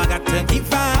 so I got to give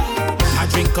her. I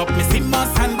drink up me Simmers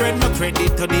and bread, not ready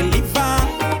to deliver.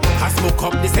 I smoke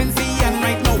up the Sensi and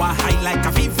right now I high like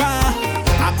a fever.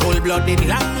 I cold-blooded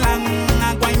lang,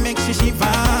 I go and make she shiver.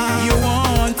 You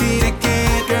want it, take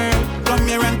it, girl. Come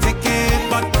here and take it,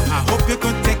 but I hope you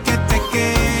could take it, take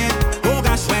it. Oh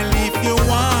gosh, well if you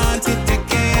want it,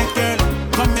 take it, girl.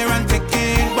 Come here and take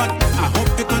it, but I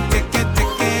hope you could take it,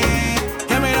 take it.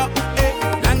 Give it up, eh?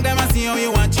 Long time I see how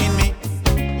you watching me,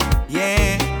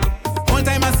 yeah. All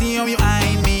time I see how you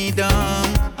eyeing me down,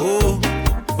 oh.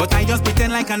 But I just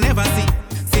pretend like I never see.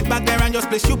 Sit back there and just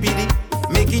play stupidity,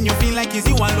 making you feel like it's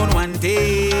you alone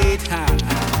wanted.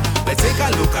 Let's take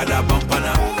a look at that bumper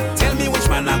now. Tell me which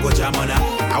man I go jam on her.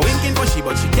 I winking for she,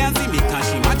 but she can't see me cause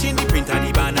she matching the print of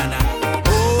the banana.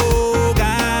 Oh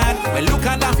God, well look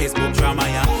at that Facebook drama,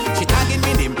 yeah. She tagging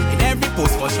me name in every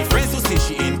post for she friends to see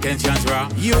she intentions raw.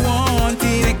 You want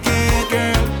it, take it,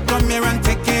 girl. Come here and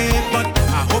take it, but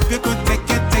I hope you could take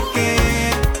it, take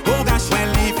it. Oh gosh,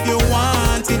 well if you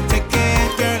want it, take it,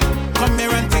 girl. Come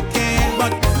here and take it,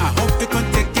 but I hope you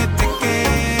could take it, take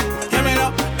it. Hear me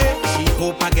up, eh? She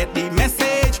hope I get the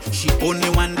message. She only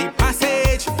want the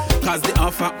passage, cause the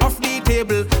offer off the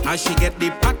table as she get the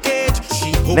package.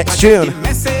 She hope Next I tune. get the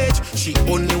message. She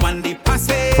only want the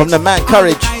passage. From the man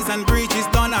Courage. And breaches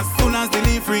done as soon as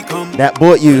delivery come. That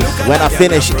bought you When I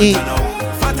Finish Eat.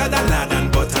 Fatter than lard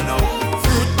and butter now.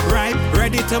 Fruit ripe,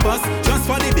 ready to bust, just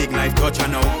for the big knife toucher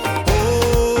now.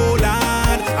 Oh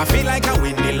Lord, I feel like I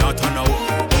win the lotto now.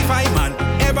 If I man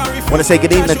ever refuse, Wanna say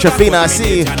good evening, Trafina, I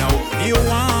see you. You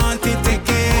want it, take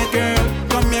it, girl.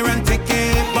 Come here and take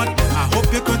it, but I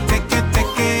hope you could take it, take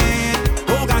it.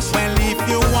 Oh gosh, well if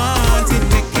you want it,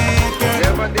 take it,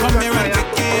 girl. Come here and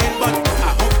take it, but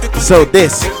I hope you could So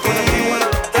take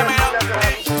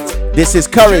this is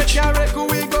Courage,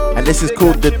 and this is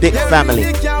called the Dick Family.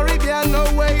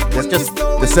 That's just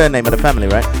the surname of the family,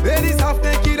 right?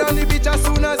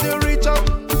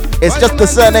 It's just the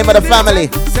surname of the family.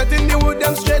 Setting the wood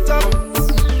them straight up.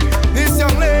 This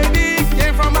young lady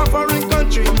came from a foreign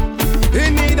country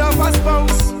in need of a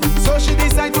spouse, so she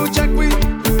decided to check with.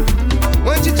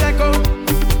 When she check out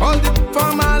all the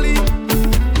family,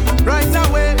 right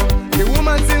away the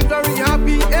woman seems very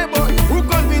happy. Hey boy, who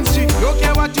convinced she? Don't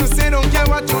care what you say, don't care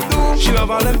what you do. She love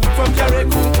all them from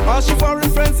Carriacou. All she foreign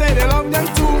friends say they love them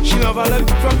too. She love all them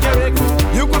from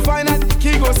Carriacou. You could find that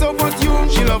Kigo so but you.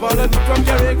 She love all them from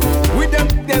Carriacou. With them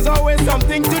there's always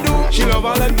something to do. She love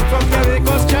all them from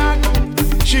Carriacou's Jack.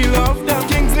 She love them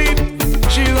Kingsley.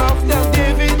 She love them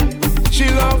David. She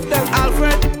love them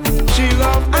Alfred. She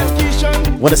love them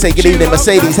Keishan. Wanna say good evening,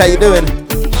 Mercedes, how you doing?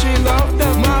 She love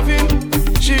them Marvin.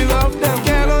 She love them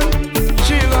Kellen.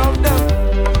 She love them.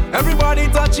 Everybody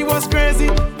thought she was crazy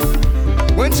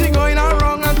when she going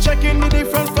around and checking the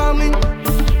different family.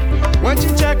 When she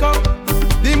check out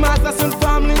the Masterson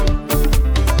family,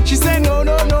 she say no,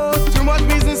 no, no, too much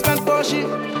business spent for she.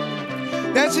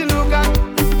 Then she look at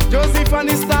Joseph and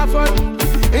the Stafford.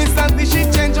 Instantly she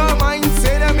change her mind,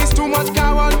 say them is too much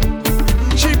coward.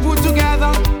 She put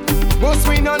together both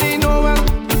we none in no well.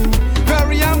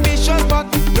 Very ambitious, but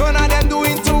none of them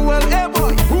doing too well. Hey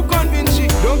boy, who convinced she?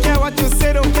 Don't care what you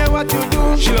say, don't care what you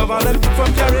do. She love all them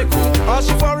from Carriacou. All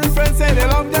she foreign friends say they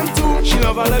love them too. She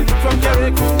love all them from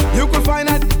Carriacou. You could find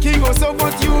that Kigo so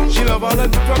but you. She love all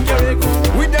them from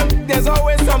Carriacou. With them there's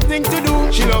always something to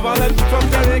do. She love all them from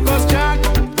Carriacou's Jack.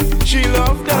 She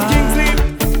love them Kingsley.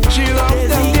 She love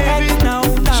them David.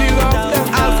 She love them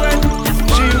Alfred.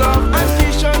 She love them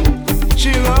Keishan.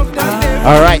 She love them David.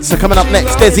 Alright, so coming up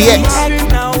next, Desi X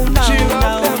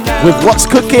with What's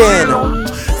Cooking.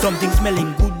 Something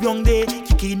smelling good young day,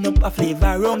 kicking up a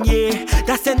flavor wrong, yeah.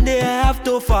 That's when they have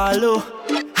to follow.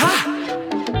 Ha!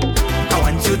 I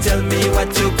want you to tell me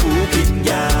what you cooking,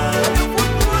 yeah.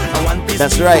 I want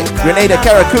That's right, Grenada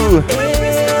Carriacou.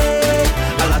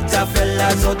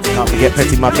 Can't forget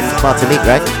Petit Martinique,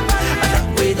 right?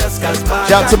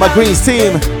 Shout out to my Greens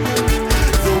team.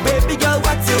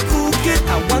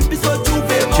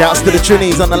 Shouts to the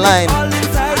Trinis on the line.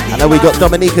 I know we got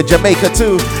Dominica, Jamaica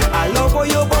too.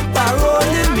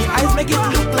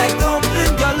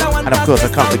 And of course I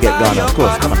can't forget Ghana, of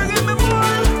course, come on.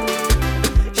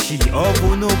 She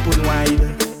open wide.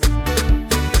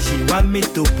 She want me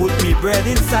to put me bread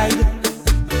inside.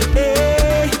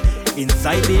 Hey,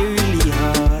 inside they really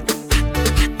hot.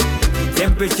 The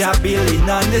temperature building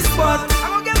on the spot.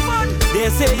 They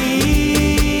say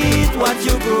eat what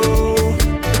you grow.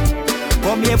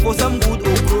 Come here for some good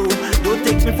okro. Don't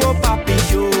take me for papi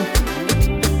show.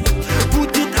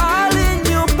 Put it all in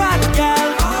your pot, girl.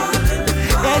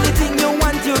 Anything you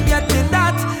want, you get in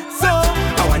that. So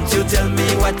I want you tell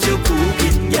me what you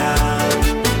cooking, girl.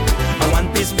 I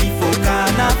want peace before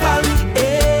carnival.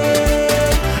 Hey,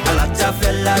 a lot of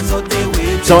fellas out there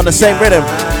waiting. So on the same rhythm,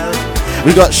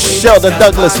 we got Sheldon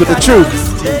Douglas with The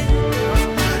Truth.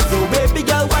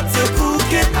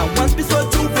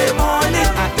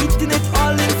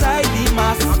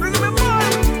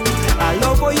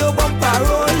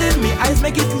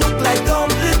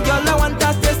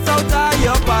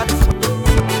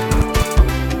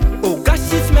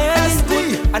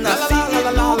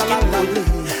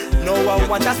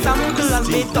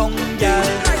 me tongue, girl.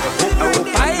 I hope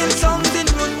I ain't something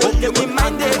good, but give me my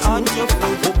day on your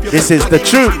foot. This is the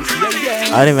truth.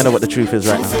 I don't even know what the truth is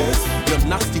right now. Your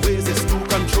nasty ways is too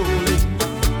controlling.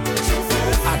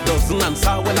 I doesn't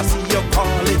answer when I see you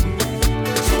calling.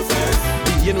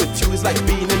 Being with you is like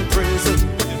being in prison.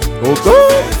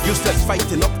 Okay. Useless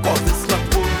fighting up cause it's not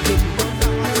working.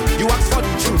 You ask for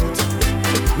the truth,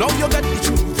 now you get the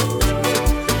truth.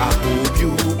 I hope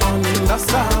you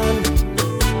understand.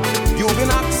 You've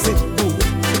been asking,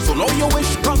 so now your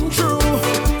wish come true.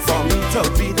 For me to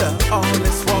be the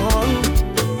honest one.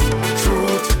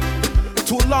 Truth.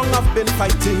 Too long I've been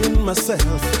fighting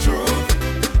myself.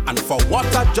 Truth. And for what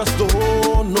I just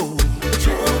don't know.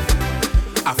 Truth.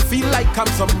 I feel like I'm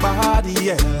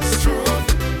somebody else. Truth.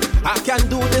 I can't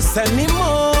do this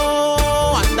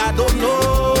anymore. And I don't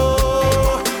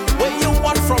know what you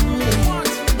want from me,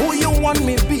 who you want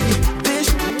me be. This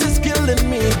shit is killing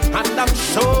me. And I'm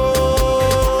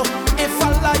sure if I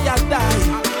lie I die.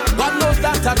 God knows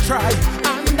that I try,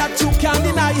 and that you can't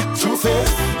deny. Truth is,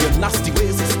 your nasty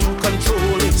ways is too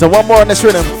controlling. So one more on this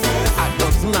rhythm. I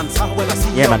doesn't answer when I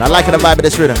see Yeah, man, I like the vibe of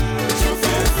this rhythm.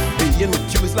 being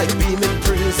with you is like being in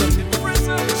prison.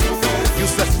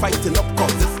 Useless fighting up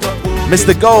cause it's not working.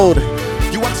 Mr. Gold.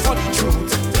 You ask for the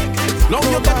truth, now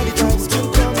you got the truth.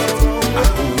 I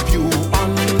hope you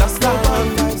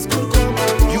understand.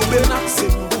 You've been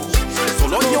asking, so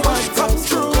now your wish comes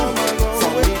true. For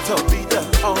me to be the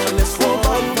honest one.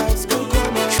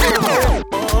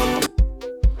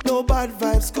 No bad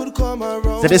vibes could come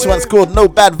around. So this one's called No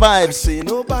Bad Vibes. Say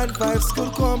no bad vibes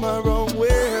could come around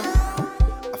where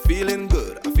I'm feeling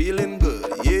good,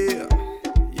 yeah.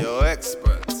 You're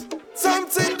expert.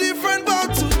 Something different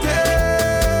about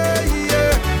today,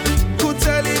 yeah. Could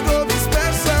tell it go be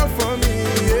special for me,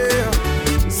 yeah.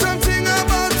 Something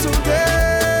about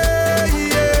today,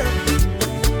 yeah.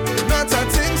 Not a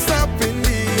thing stopping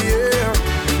me, yeah.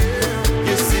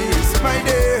 You see, it's my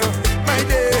day, my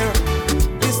day.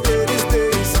 This day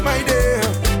is my day,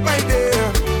 my day.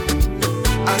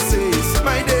 I say it's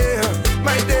my day,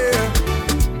 my day.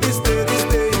 This day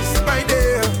is my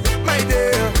day, my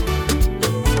day.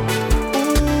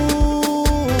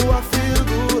 Ooh, I feel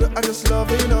good. I just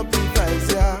loving up the vibes,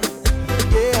 yeah,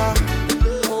 yeah.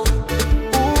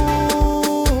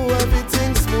 Ooh,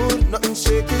 everything smooth, nothing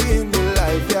shaky in the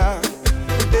life, yeah,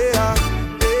 yeah,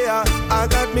 yeah. I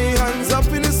got me hands up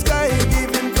in the sky,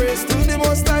 giving praise to the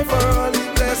Most High for all the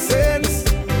blessings,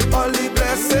 all the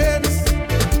blessings.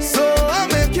 So I'm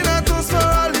making a toast for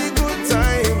all the good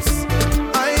times.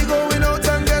 I going out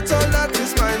and get all that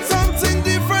is mine. Something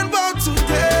different about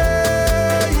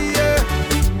today, yeah.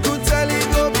 Could tell it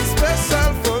go be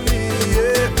special for me,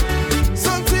 yeah.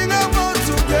 Something about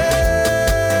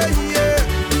today,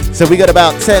 yeah. So we got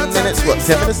about 10 minutes, what,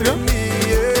 10 minutes ago?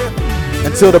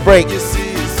 Until the break.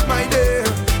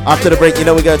 After the break, you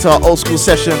know we go to our old school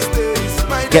session.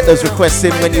 Get those requests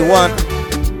in when you want.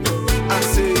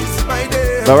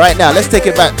 But right now, let's take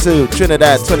it back to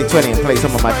Trinidad 2020 and play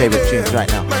some of my favorite tunes right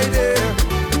now.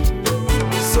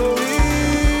 So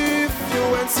if you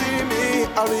won't see me,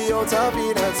 I'll be out of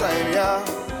in a time, yeah.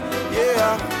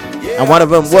 Yeah, yeah. And one of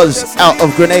them was out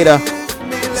of Grenada,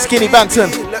 Skinny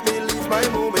Banton,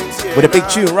 with a big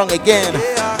tune, Wrong Again.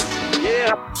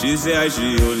 She say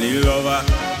she only lover,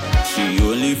 she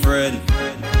only friend.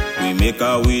 We make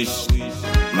a wish,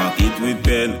 mark it with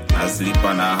pen. I sleep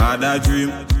and I had a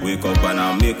dream, wake up and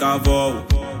I make a vow.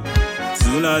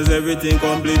 Soon as everything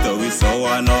complete, we saw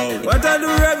one now. What I do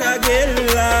wrong again,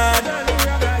 lad?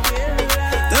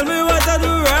 Tell me what I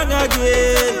do wrong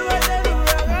again.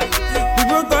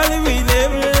 People calling me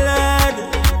name, lad.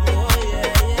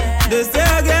 They say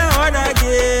again, what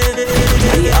again?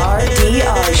 The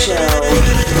RDR Show.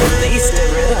 Release the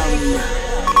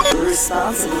rhythm.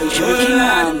 Responsibly drinking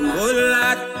on.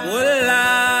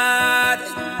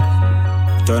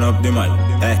 Turn up the mic.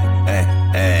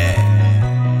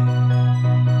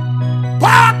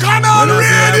 Back on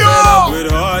radio!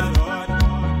 With heart.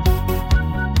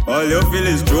 All you feel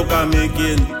is joke I'm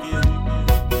making.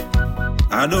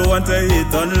 I don't want to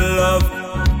hate on love,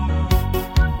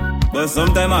 but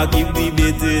sometimes I keep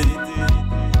debating.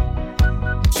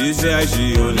 She say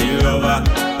she only lover,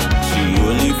 she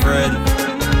only friend.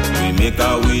 We make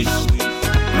a wish,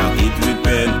 now eat with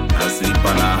pen. I sleep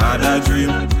and I had a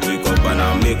dream, wake up and I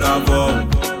make a vow.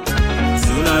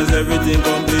 Soon as everything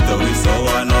complete, we saw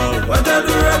one now. What I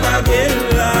do wrong again,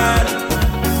 lad?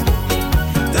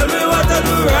 Tell me what I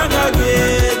do wrong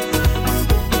again.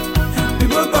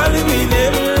 People calling me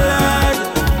name, lad.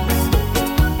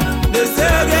 They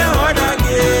say again, what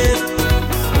again?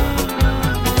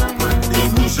 The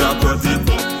bush a cut it,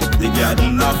 the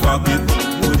garden a fuck it.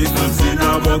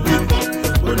 fucking.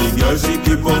 But the girl she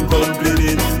keep on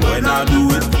complaining. When I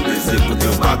do it, they say put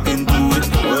your back into it.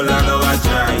 All I know I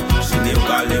try. She name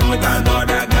calling with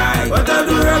another guy. But I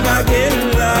do wrong again,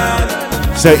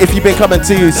 lad. So if you've been coming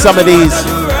to some of these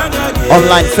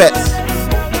online fests,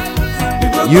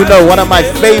 you know one of my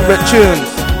favorite tunes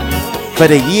for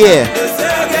the year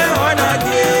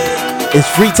is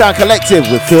Freetown Collective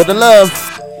with Feel the Love.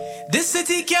 This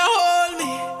city can't hold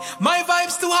me, my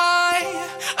vibe's too high,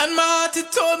 and my heart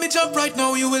it told me jump right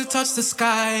now, you will touch the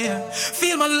sky.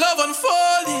 Feel my love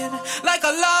unfolding like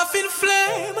a laughing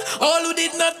flame. All who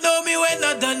did not know me when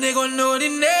not done, they gon' know the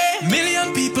name.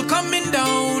 Million people coming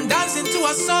down, dancing to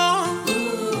a song.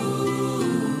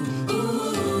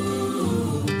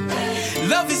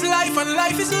 Love is life and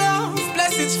life is love,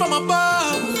 blessings from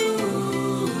above.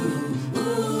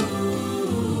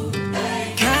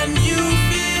 Can you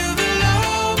feel the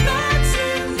love that's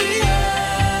in the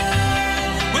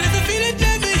air? Well, if you feel it,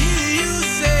 let me hear you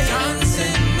say,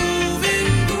 dancing, moving,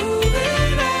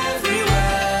 grooving everywhere.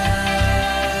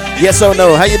 Yes or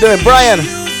no? How you doing, Brian?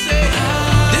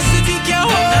 This city can't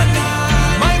hold me,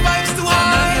 my vibe's too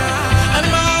high, and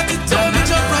my heart it told me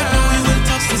jump right now, you will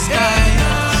touch the sky.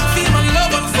 Feel my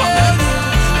love unfolding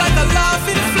like a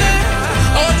laughing flame.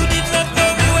 All who did not know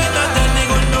me when not done, they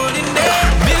gon' know the name.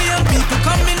 Million people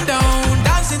coming down,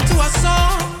 dancing to a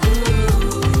song.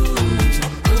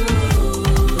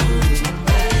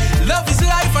 Love is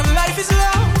life and life is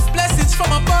love, blessings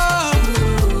from above.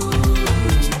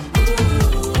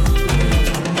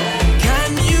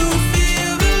 Can you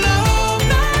feel the love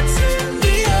that's in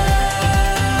the air?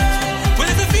 Well,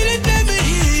 if you feel it, let me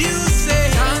hear you say,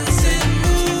 dancing,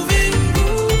 moving,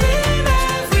 grooving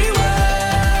everywhere.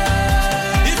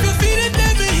 If you feel it,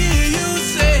 let me hear you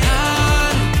say,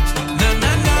 na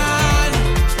na na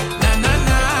na na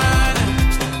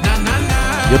na na na.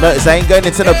 You'll notice I ain't going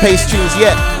into no pace tunes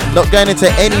yet. Not going into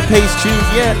any pace tunes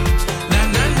yet.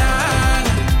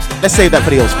 Let's save that for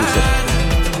the old school stuff.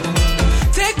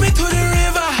 Take me to the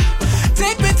river,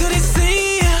 take me to the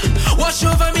sea. Wash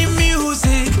over me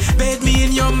music, bathe me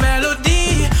in your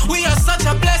melody. We are such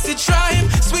a blessed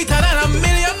tribe, sweeter than a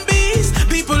million bees.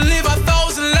 People live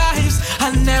 1,000 lives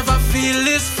and never feel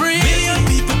this free. Million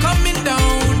people coming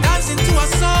down, dancing to a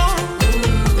song.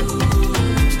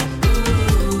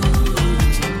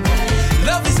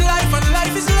 Love is life and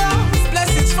life is love,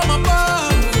 blessings from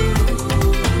above.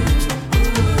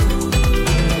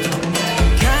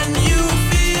 Can you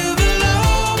feel the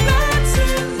love that's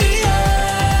in the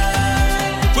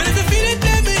air? Well, if you feel it,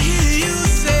 let me hear you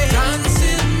say,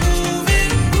 dancing,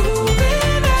 moving,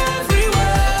 grooving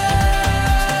everywhere.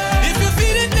 If you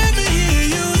feel it, let me hear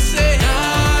you say, na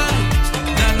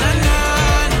na na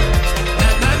na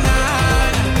na na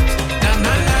na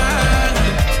na na,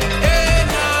 eh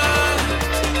na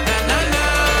na na na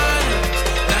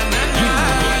na na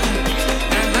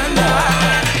na.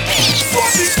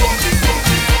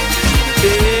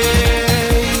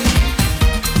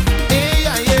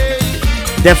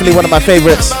 Definitely one of my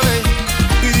favorites.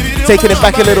 Taking it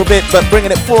back a little bit, but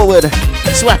bringing it forward.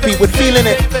 Swappy with Feeling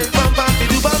It.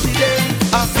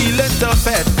 I feel it the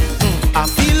fed, I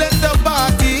feel it the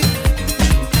party.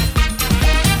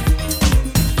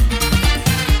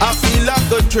 I feel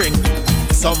like a drink,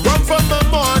 some rum from the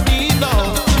morning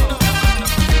now.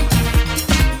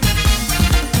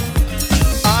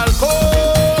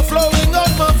 Alcohol flowing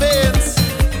out my veins,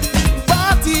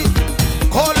 party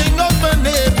calling out my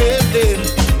name,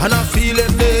 and I'm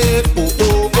feeling it, oh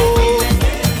oh oh.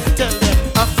 Tell them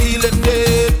I'm feeling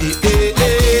it,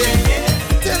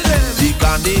 Tell them the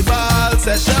carnival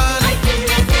session,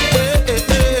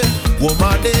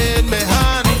 woman in my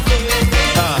hand,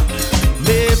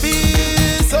 maybe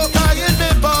so in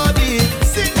my body,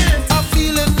 sing it, I'm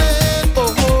feeling it,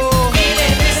 oh oh.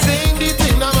 Sing the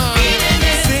thing, man,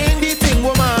 sing the thing,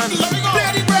 woman.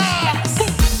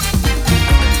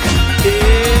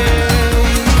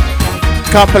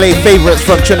 Can't play favorites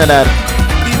from Trinidad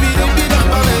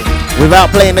without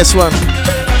playing this one.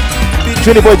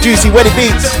 Trinity Boy Juicy, Weddy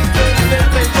Beats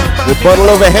with Bottle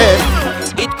Overhead.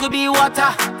 It could be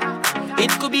water,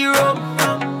 it could be rum,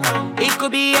 it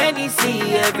could be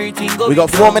anything, everything goes. We got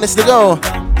 4 minutes to go.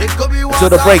 So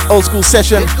the break, old school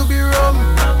session.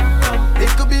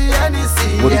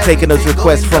 We'll be taking those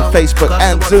requests from Facebook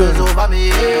and Zoom.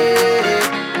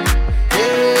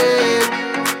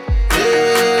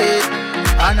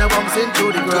 And I bumps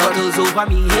into the ground. Bottles over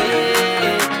me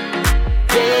head,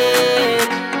 head,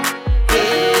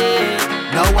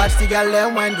 head. Now watch the girl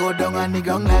them wine go down on the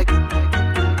ground like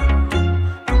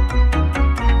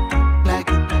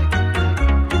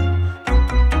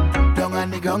down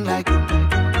on the ground like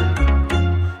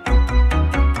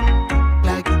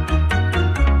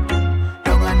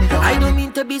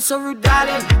to be so rude,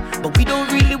 darling, but we don't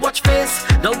really watch face.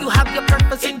 Now you have your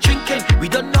purpose in drinking. We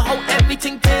don't know how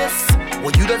everything tastes. Well,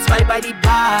 you don't spy by the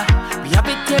bar, we have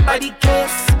it here by the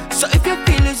case. So if you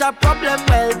feel is a problem,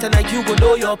 well, tonight you go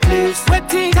know your place.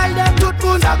 Waiting, tell them to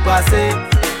moon passe.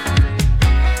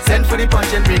 Send for the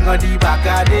punch and bring on the back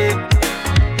of it.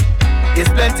 There's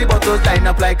plenty bottles lined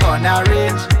up like on a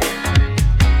range.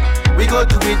 We go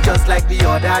do it just like the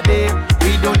other day.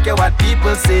 We don't care what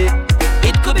people say.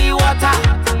 It could be water,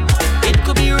 it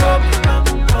could be rum,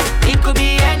 it could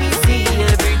be anything,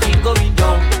 everything going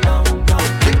down.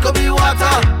 It could be water,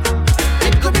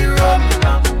 it could be rum,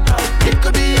 it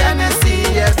could be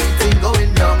anything, everything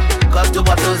going down. Cause the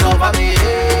bottles over me,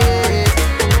 hey,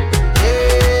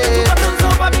 hey. The bottles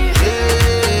over me,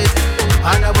 hey.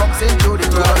 And I'm boxing through the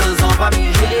bottles over me,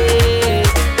 hey,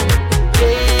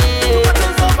 hey. The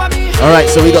bottles over me, hey. Alright,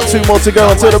 so we got 2 more to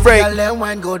go until the break.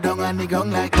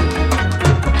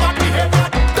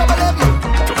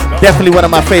 Definitely one of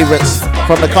my favorites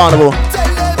from the carnival.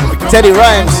 Teddy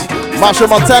Rhymes, Marshall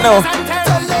Montano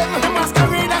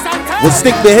with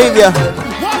Stick Behavior.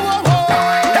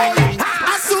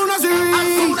 As soon as we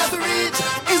reach,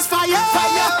 it's fire.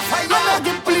 I beg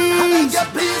you please.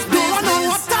 Don't want no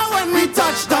water when we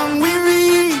touch down. We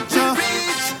reach,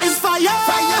 it's fire. I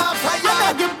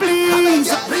beg you please.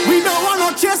 We don't want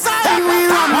no chaser. We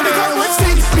run. When we come with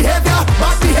stink behavior,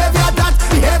 bad behavior, that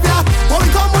behavior. When we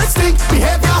come with stink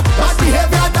behavior, bad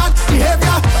behavior, that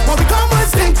behavior. When we come with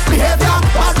stink behavior,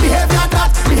 bad behavior, that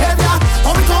behavior.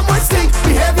 When we come with stink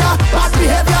behavior, bad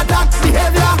behavior, that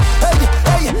behavior.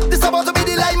 Hey, this about to be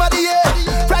the lime of the year.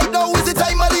 Right now is the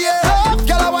time of the year.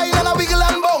 Girl a wine and a wiggle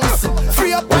and bounce.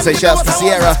 Free up. Say shouts to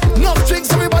Sierra. Enough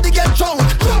drinks, everybody get drunk.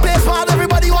 Play hard,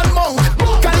 everybody want monk.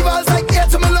 Carnival's like air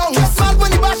to my lungs. Mad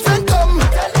when the bash friend come.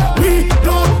 We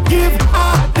don't give a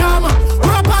damn.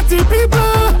 We're a party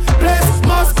people. Place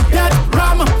must get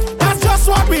ram. That's just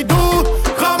what we do.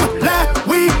 Come, let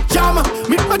we jam.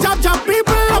 Meet my jam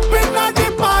people up in the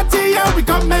party. Yeah, we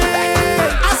come in.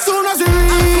 As soon as we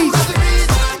reach,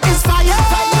 it's fire.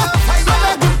 I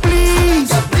beg you please.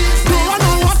 Don't want no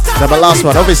water. Now my last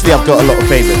one, obviously I've got a lot of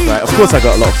favorites, right? Of course I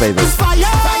got a lot of favorites.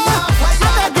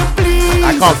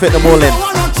 I can't fit them all in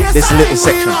this little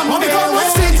section.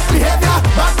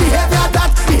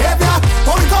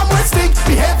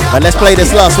 But let's play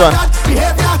this last one.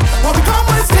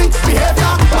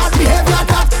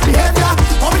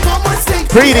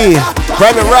 Pretty,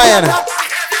 Private Ryan,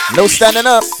 no standing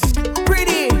up.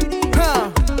 Pretty,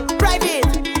 Private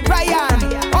Ryan,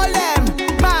 all them,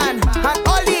 man, and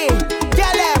all the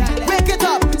girl them. Wake it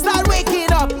up, start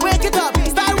waking up, wake it up,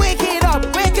 start waking up,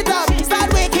 wake it up,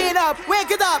 start waking up,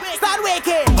 wake it up, start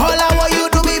waking. All I want you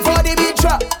to be for the beat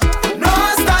drop. No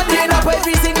standing up,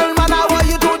 every single man I want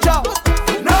you to jump.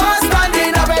 No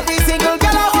standing up, every single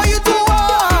girl I want you to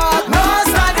walk. No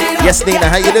standing up. Yes, Nina,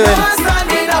 how you doing? No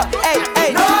standing up, hey,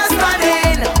 hey, no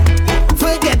standing.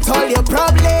 Forget all your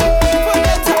problems.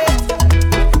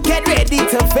 Get ready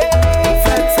to face.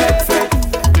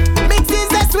 Mixes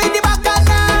the sweet the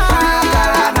bacana.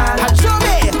 And show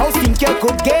me how think you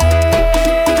could get.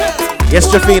 Yes,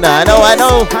 Jafina, I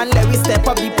know. And let me step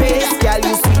up the pace. Girl,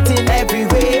 you sweet in every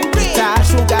way. Guitar,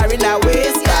 sugar in a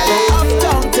waist. Girl,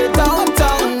 uptown to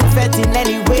downtown. Fed in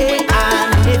any way.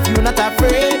 And if you're not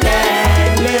afraid,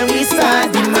 then let me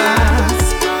start the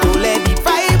mass. Don't let the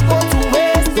vibe go to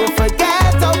waste. Don't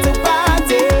forget how to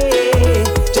party.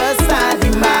 Just start the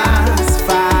mass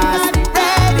fast. Be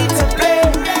ready to play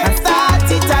and start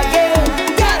it again.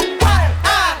 Get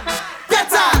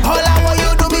better. All I want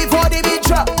you to be for the beat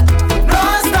drop. No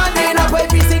standing up,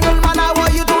 every single man I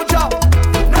want you to drop.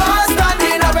 No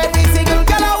standing up, every single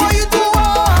girl I want you to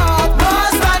walk. No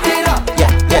standing up,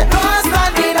 yeah. No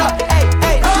standing up,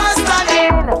 hey, no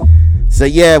standing up. So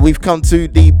yeah, we've come to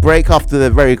the break after the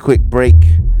very quick break.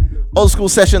 Old school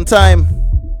session time.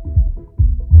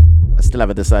 I still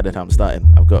haven't decided how I'm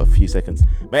starting. I've got a few seconds.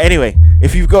 But anyway,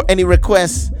 if you've got any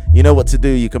requests, you know what to do.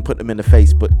 You can put them in the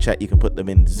Facebook chat. You can put them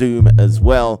in Zoom as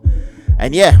well.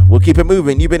 And yeah, we'll keep it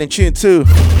moving. You've been in tune to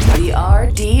The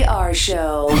RDR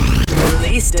Show.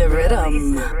 Release the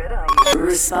rhythm.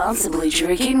 Responsibly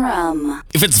drinking rum.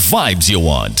 If it's vibes you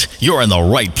want, you're in the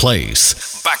right place.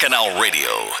 Bacchanal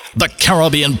Radio, the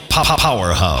Caribbean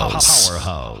powerhouse.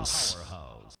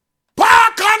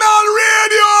 Bacchanal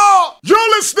Radio! You're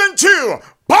listening to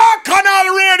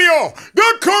Bacchanal Radio,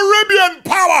 the Caribbean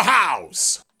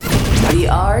powerhouse. The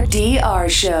RDR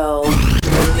Show.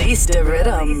 Release the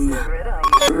rhythm.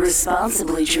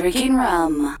 Responsibly drinking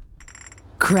rum.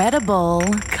 Credible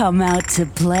come out to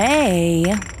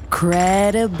play.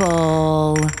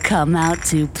 Credible, come out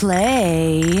to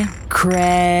play.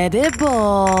 Credible,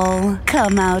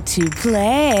 come out to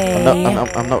play.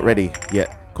 I'm not ready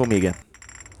yet. Call me again.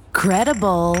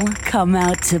 Credible, come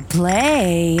out to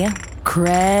play.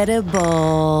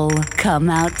 Credible, come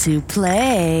out to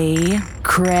play.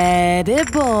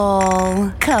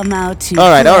 Credible, come out to play.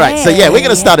 All right. So yeah, we're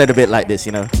gonna start it a bit like this,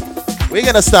 you know. We're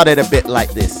gonna start it a bit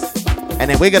like this, and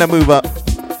then we're gonna move up.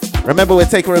 Remember, we're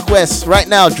taking requests right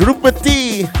now.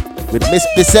 Drupati with Miss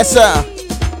Bissessa.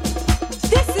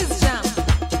 This is jam.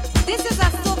 This is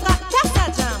a soca tassa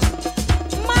jam.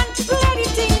 Man, play the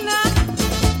thing now.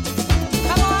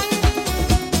 Come on.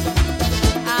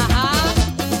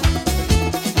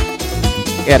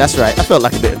 Yeah, that's right. I felt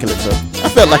like a bit of calypso.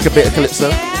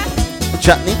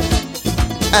 Chutney.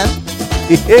 And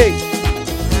hey.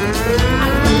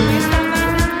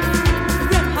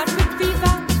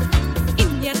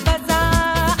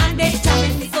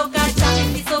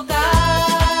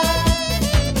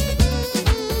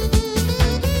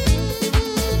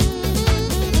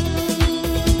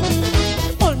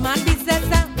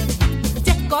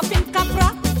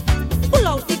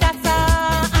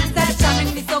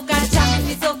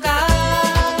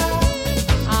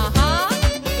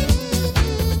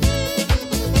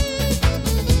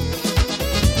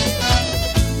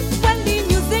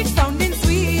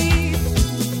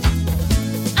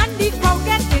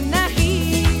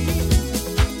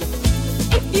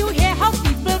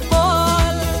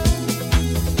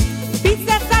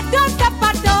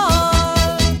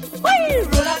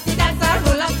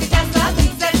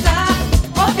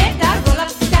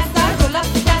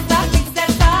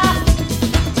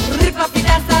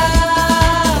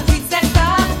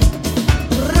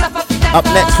 Up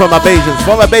next from Bajans.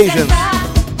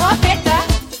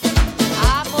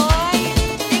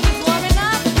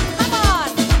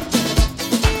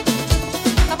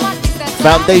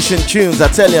 Foundation tunes, I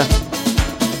tell ya.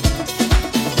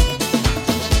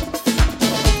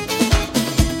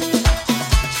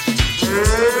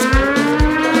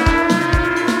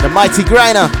 The Mighty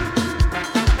Griner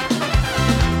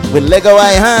with Lego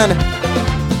I Hand.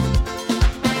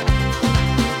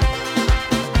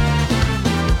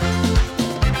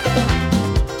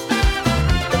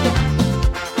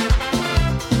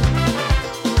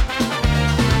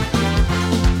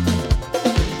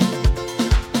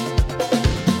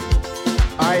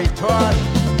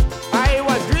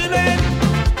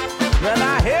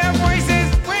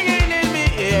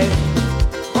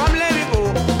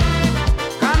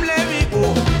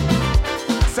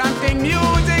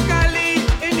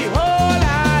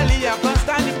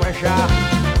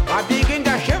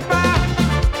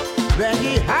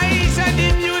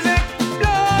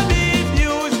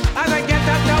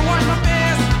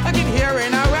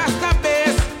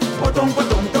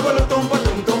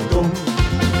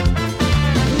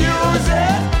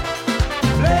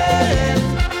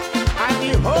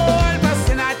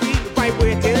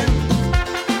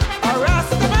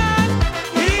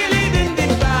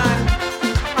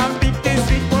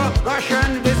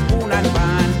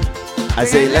 I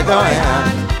say let go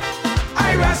hand.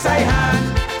 I rest I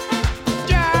hand.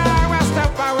 Jah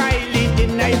Rastafari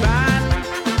leading I band.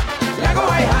 Let go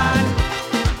I hand.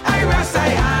 I rest I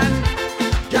hand.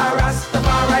 Jah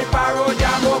Rastafari paro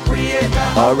Jamo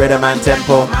creator. All rhythm and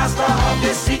tempo. Master of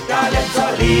the sick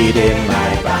collector leading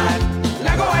my band.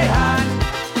 Let go I hand.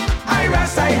 I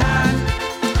rest I hand.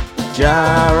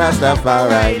 Jah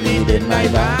Rastafari leading my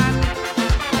band.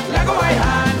 Let go I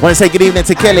hand. Want to say good evening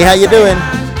to Kelly. How you doing?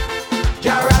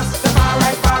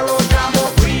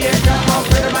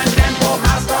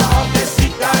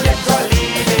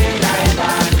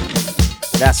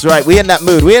 That's right, we in that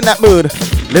mood.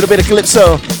 Little bit of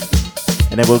calypso,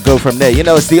 and then we'll go from there. You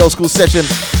know, it's the old school session.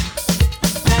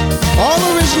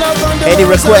 Any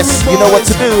requests, you know what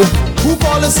to do.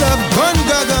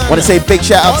 Want to say big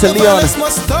shout out to Leon.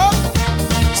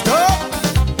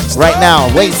 Right now,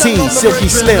 Wayne T, Silky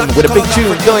Slim with a big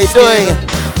tune. Doi doi.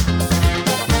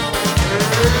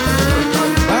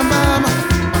 Bam bam.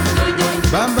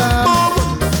 Bam bam.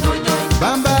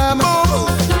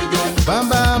 Bam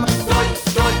bam.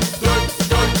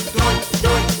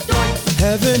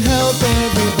 Heaven help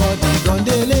everybody,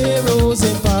 Gondele Rose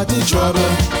in party trouble.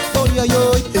 Oh yo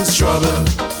yo, it's trouble.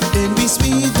 In the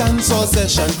sweet and soul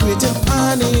session, creating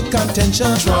panic and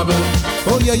tension. Trouble.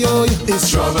 Oh yo yo, it's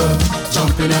trouble.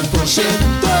 Jumping and pushing.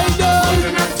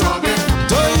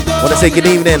 Want to say good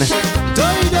evening,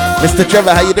 Mr.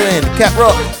 Trevor. How you doing? Cat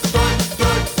Rock.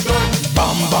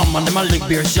 Bam bam on them a leg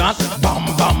beer shot. Bam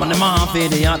bam on them a half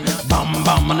idiot. Bam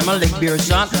bam on them a leg beer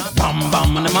shot. Bam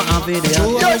bam on them a half idiot.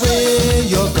 Throw away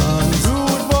your guns,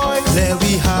 rude boys. let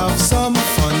we have some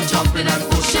fun. Jumping and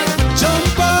pushing,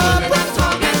 Jump up,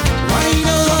 wind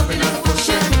up, jumping and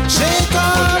pushing, shake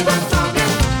up.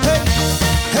 Hey,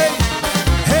 hey,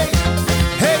 hey,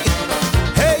 hey,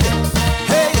 hey,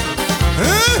 hey.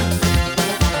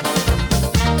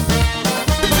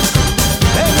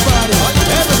 Everybody,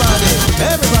 everybody,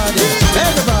 everybody,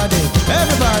 everybody,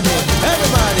 everybody,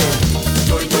 everybody.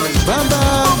 Bam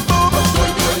bam,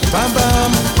 bam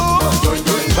bam,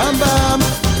 bam bam,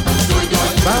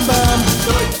 bam bam.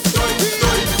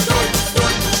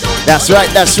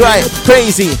 That's right,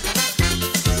 crazy.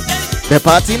 The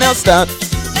party now start.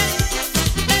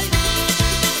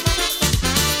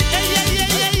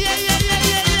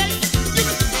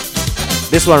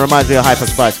 This one reminds me of Hyper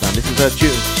Spice, man. This is her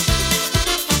tune.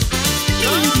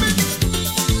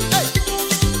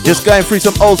 Just going through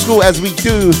some old school as we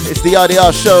do. It's the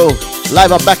RDR show,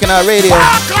 live on Bacchanal Radio.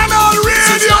 Bacchanal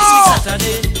Radio!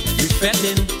 Saturday, we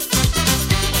fetting,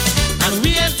 and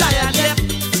we ain't tired yet,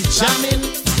 we jamming.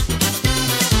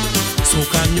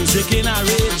 Soca music in a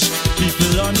rage,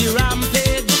 people on the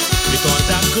rampage. Because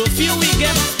that curfew we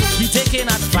get, we taking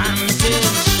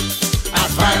advantage.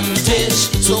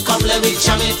 advantage. So come let me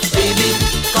jam it, baby.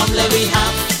 Come let me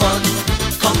have fun.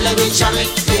 Come let me jam it,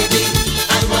 baby.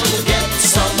 I want to get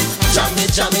some. Jam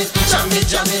it, jam it, jam it,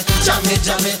 jam it, jam it,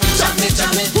 jam it, jam it,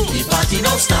 jam it. The party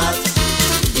now start.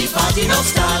 The party now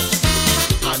start.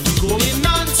 And we going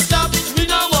non-stop, we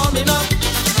not warming up.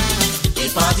 The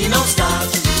party now start.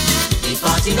 The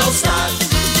party now start.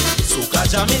 Soca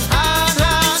jamming hard,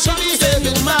 hard, so we say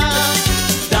you mad.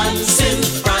 Dancing,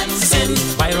 prancing,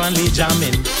 violently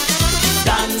jamming.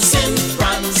 Dancing,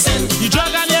 prancing, you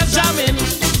drug and you're jamming.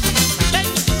 Hey,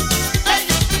 hey,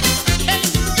 hey.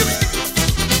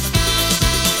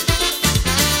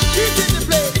 Keep in the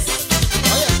place.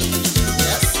 Oh yeah,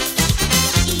 yes.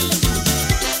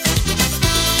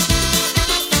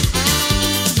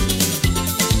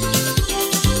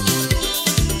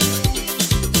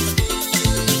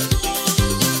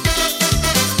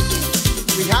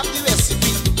 We have the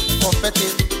recipe for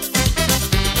fetting.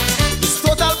 It's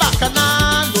total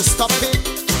bacchanal, no stopping.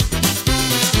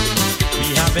 We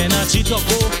have energy to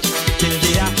go till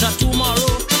the after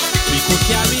tomorrow. We could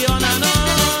carry on and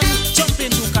on. Jump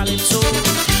into Calypso.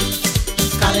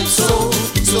 Calypso.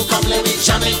 So come let me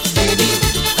jam it, baby.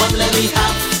 Come let me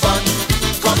have fun.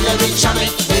 Come let me jam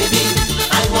it, baby.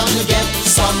 I want to get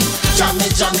some. Jam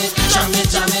it, jam it, jam it,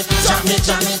 jam it, jam it,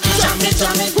 jam it, jam it,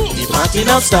 jam it. The party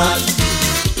now start.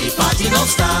 The party now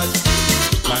start.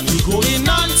 And we going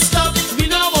non-stop, we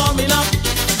not warming up.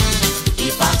 The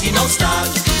party now start.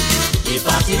 The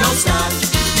party now start.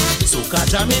 Soca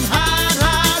jamming hard,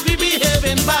 hard, we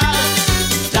behaving bad.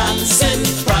 Dancing,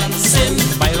 prancing,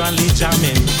 violently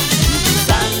jamming.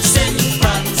 Dancing,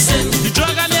 prancing, you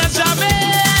drug and you're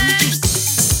jamming.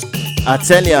 I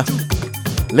tell ya,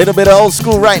 little bit of old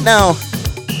school right now.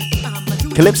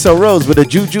 Calypso Rose with a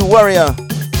Juju Warrior.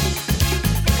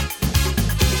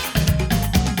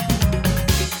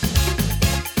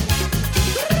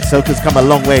 Soca's come a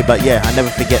long way, but yeah, I never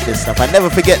forget this stuff. I never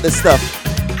forget this stuff.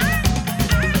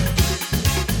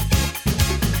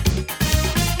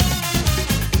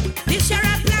 This year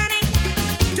I'm planning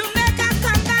to make a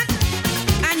comeback,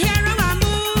 and here I'm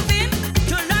moving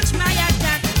to launch my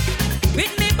attack.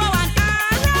 With me bow and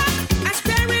arrow, a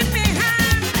spear in me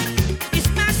hand. It's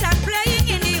master playing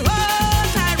in the whole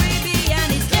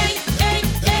Caribbean. It's hey, hey,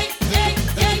 hey, hey,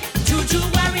 hey, Juju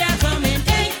Warrior coming,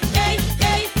 hey, hey,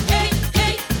 hey, hey,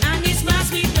 hey, and it's mass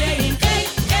we playing, hey,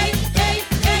 hey, hey,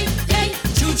 hey, hey,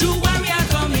 Juju Warrior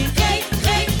coming, hey,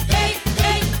 hey, hey,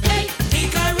 hey, hey, the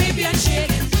Caribbean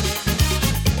shaking.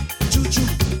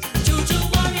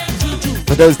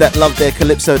 For those that love their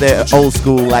Calypso, their old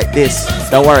school like this,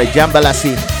 don't worry,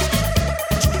 Jambalassi,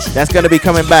 that's going to be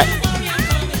coming back.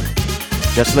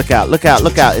 Just look out, look out,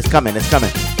 look out, it's coming, it's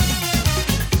coming.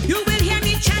 You will hear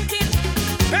me chanting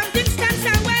from distance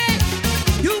away.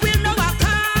 You will know I'm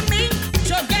coming,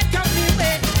 so get up me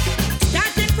way.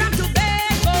 Starting from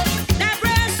Tobago,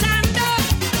 Nebraska,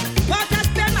 Port of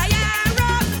Spain,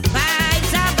 Mayaro,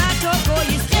 vibes about to go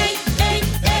is hey, hey,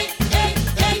 hey, hey,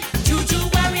 hey, Juju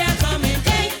Warrior coming,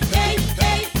 hey, hey,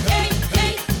 hey, hey,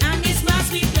 hey, and this must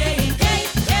be playing, hey,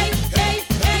 hey, hey,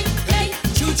 hey, hey,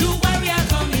 Juju Warrior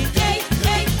coming, hey,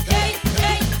 hey, hey,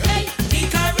 hey, hey, the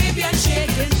Caribbean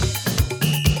shaking.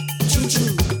 Juju,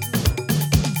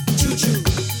 Juju,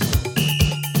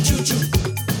 Juju,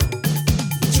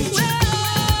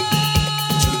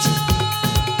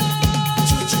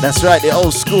 That's right, the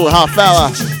old school half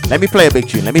hour. Let me play a big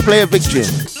tune, let me play a big tune.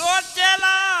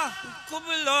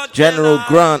 General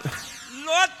Grant,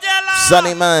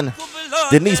 Sunny Man,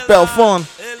 Denise Belfon.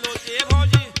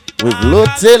 with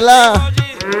Lotella.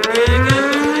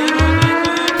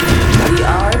 The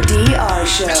RDR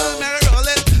Show.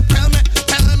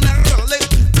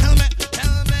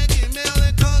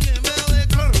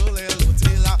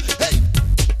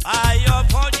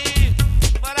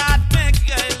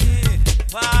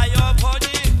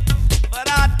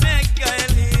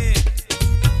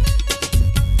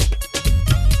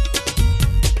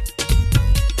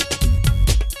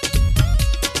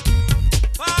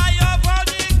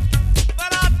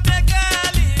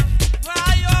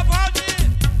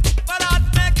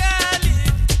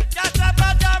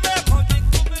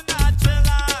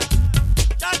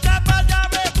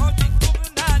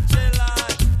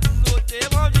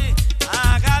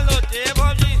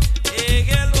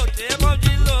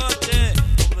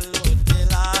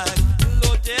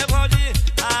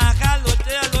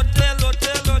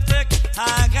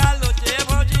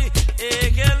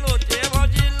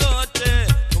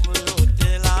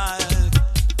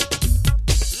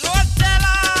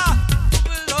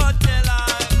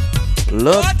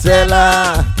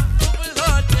 Lotella.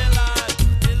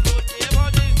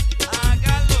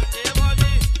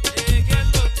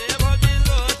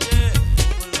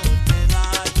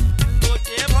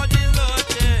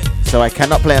 So I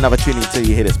cannot play another tune until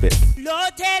you hear this bit.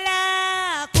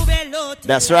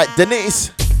 That's right,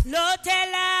 Denise.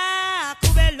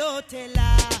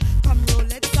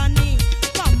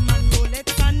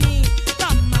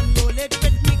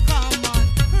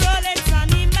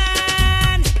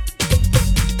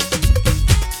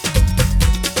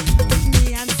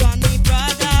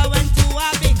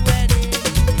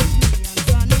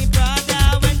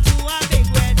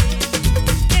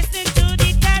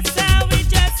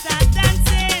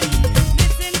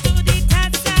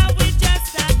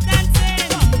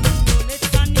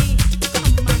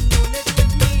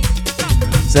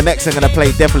 So next I'm going to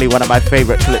play definitely one of my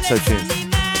favorite Calypso tunes.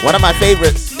 One of my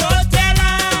favorites.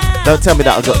 Don't tell me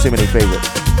that I've got too many favorites.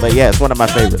 But yeah, it's one of my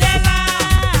favorites.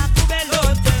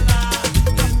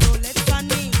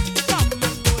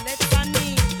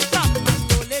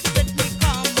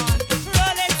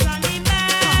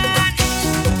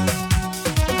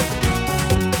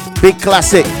 Big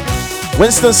classic.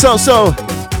 Winston So-So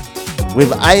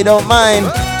with I Don't Mind.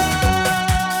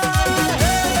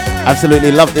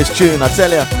 Absolutely love this tune, I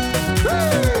tell ya.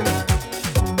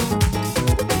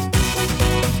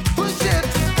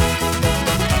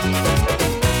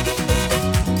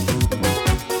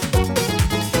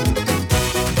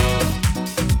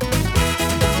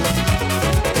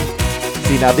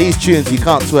 See, now these tunes you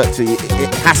can't twerk to.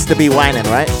 It has to be whining,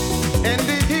 right?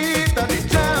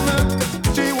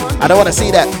 I don't want to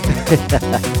see that.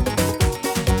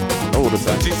 All the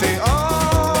time.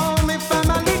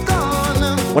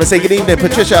 I want to say good evening,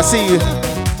 Patricia. I see you.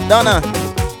 Donna.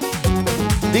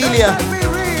 Delia.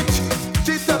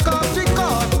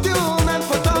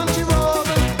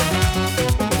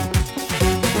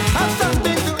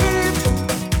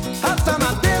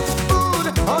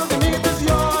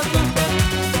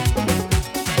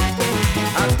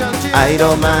 I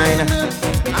don't mind.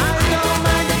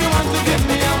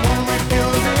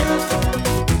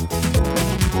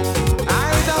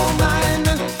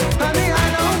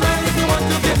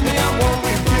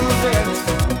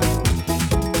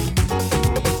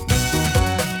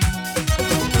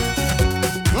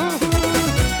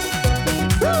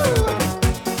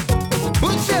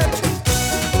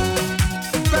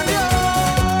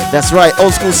 That's right,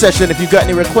 old school session. If you got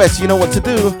any requests, you know what to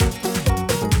do.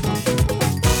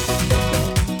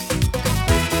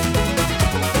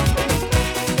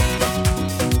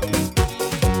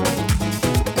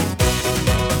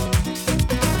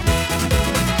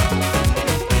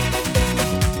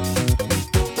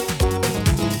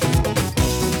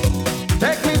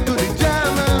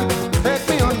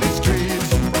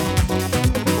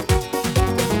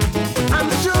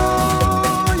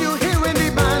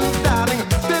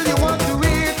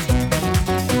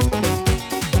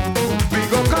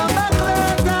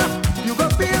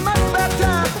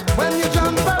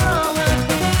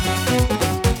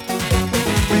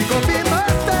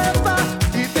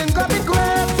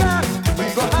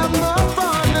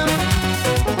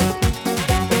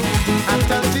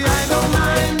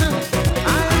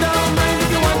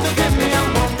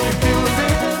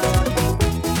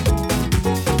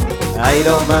 I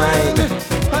don't mind.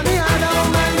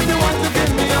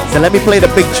 So let me play the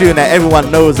big tune that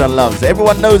everyone knows and loves.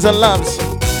 Everyone knows and loves.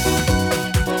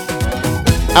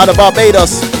 Out of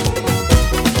Barbados,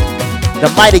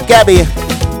 the mighty Gabby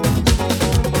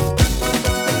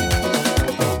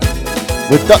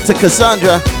with Dr.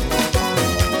 Cassandra.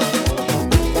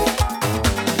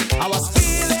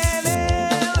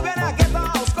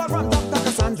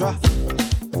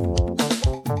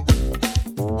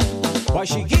 Why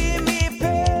she give me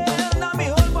pain? Now me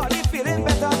whole body feeling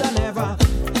better than ever.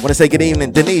 Want to say good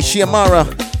evening, Denise Shiamara.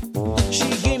 She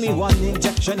gave me one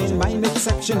injection in my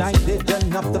midsection. I didn't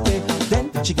have to pay.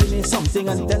 Then she gave me something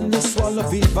and tell me swallow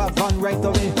Viva Van right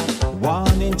away.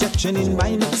 One injection in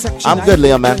my midsection. I'm good,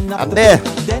 Leon, man. I'm there.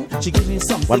 Then she gave me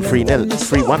something. 1-3-0,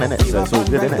 3-1 in it, so it's all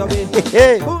good, isn't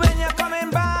it? When you're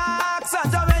coming back,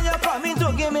 Santa, when you're coming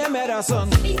to give me a medicine.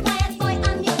 Be quiet, boy,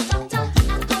 I'm your doctor.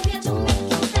 I'm coming to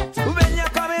make you better. When you're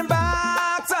coming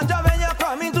back, Santa, when you're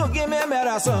coming to give me a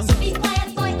medicine. Be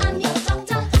quiet, boy, I'm your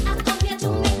doctor. I'm coming to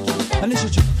make you better. And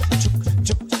she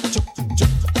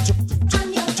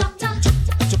I'm your doctor.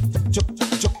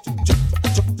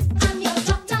 I'm your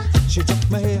doctor. She took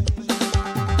my hair.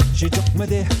 She took my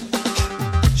there.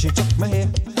 She took my hair.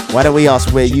 Why don't we ask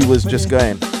where you was just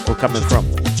going or coming from?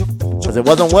 Because it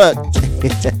wasn't work.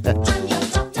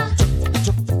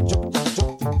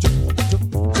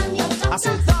 I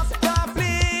said, doctor,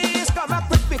 please come up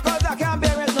quick because I can't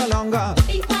bear it no longer.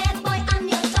 Be quiet, boy, I'm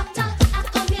your doctor.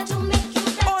 I've come here to make you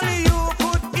better. Only you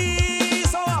could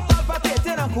ease our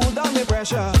palpitating and cool down the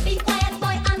pressure. Be quiet,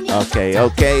 boy, I'm your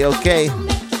Okay.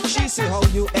 She say how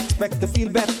you expect to feel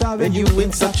better when you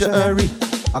in such a hurry.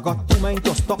 I got to mind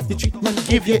to stop the treatment,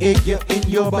 give you a gear in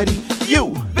your body. You!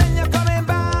 When you're coming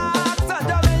back,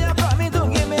 Santa, when you're coming to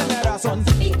give me a medicine.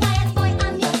 Be quiet, boy,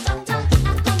 I'm your doctor.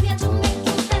 I've come here to make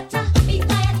you better. Be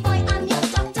quiet, boy, I'm your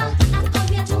doctor. I've come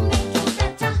here to make you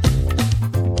better.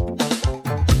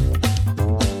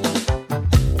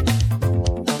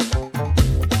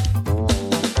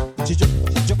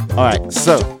 Alright,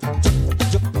 so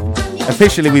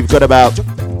officially we've got about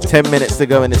 10 minutes to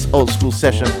go in this old school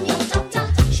session.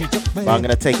 But I'm going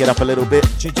to take it up a little bit.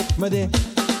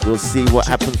 We'll see what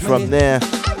happens from there.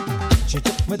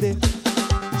 I'm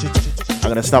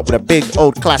going to start with a big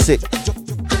old classic.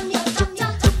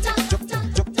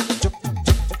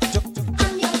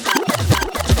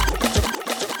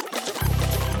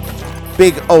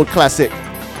 Big old classic.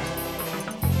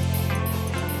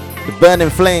 The Burning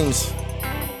Flames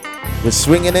with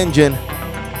Swinging Engine.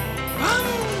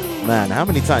 Man, how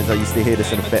many times I used to hear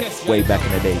this in effect way back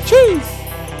in the day. Cheese!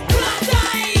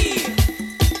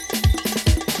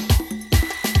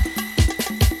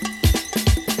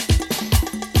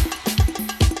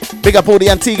 Big up all the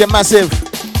Antigua Massive.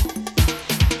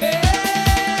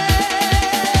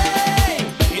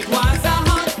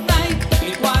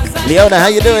 Leona, how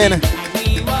you doing?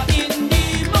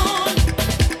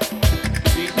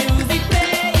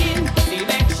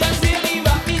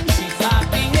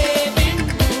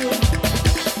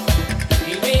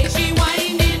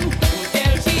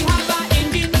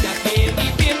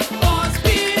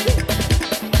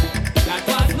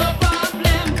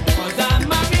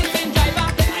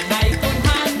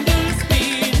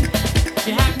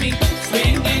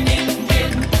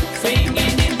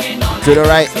 To the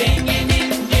right,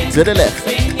 to the left,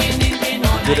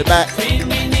 to the back,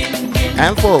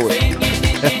 and forward.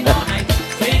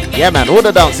 Yeah, man, all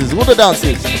the dances, all the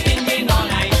dances.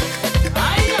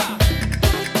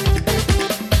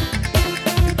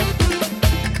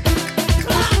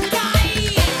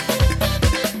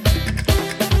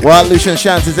 Wild Lucian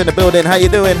Shantz is in the building. How you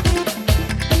doing?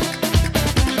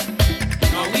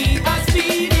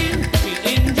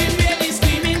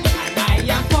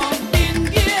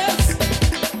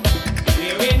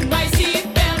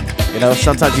 You know,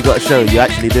 sometimes you got to show you're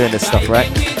actually doing this stuff,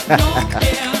 right?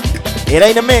 It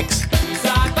ain't a mix.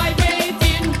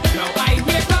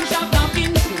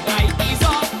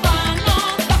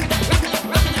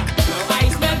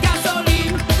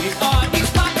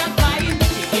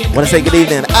 Want to say good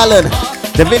evening, Alan,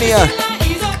 Davinia.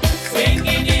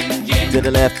 To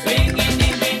the left,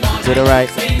 to the right,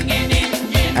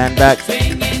 and back.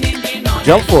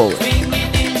 Jump forward.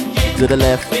 To the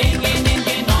left,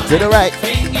 to the right.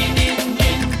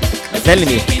 I'm telling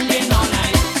you.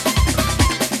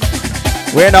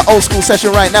 We're in our old school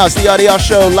session right now. It's the RDR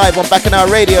show live on Bacchanal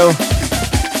Radio.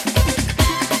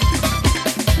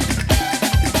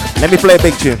 Let me play a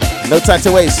big tune. No time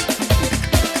to waste.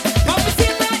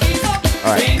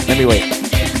 Alright, let me wait.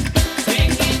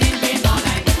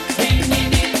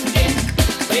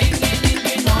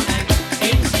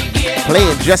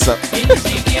 Playing dress up.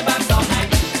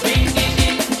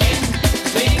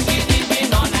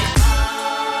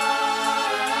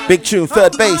 Big tune,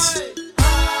 third bass.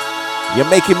 You're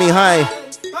making me high.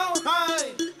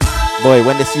 Boy,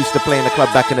 when this used to play in the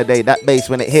club back in the day, that bass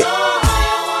when it hit,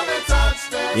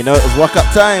 you know, it was walk up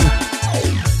time.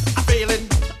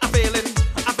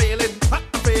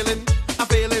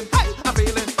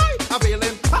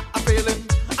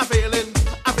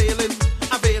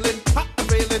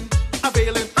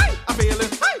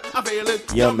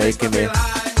 You're making me.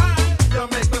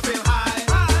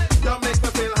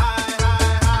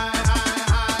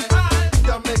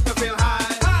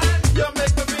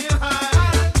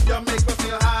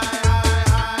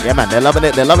 Yeah, man, they're loving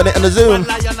it. They're loving it in the Zoom.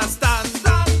 Well, I understand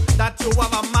that you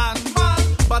have a man,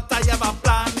 but I have a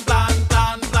plan.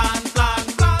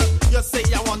 You say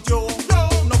I want you,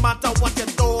 no matter what you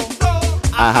do.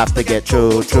 I have to get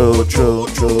true. You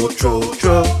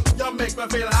make me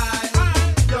feel high.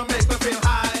 You make me feel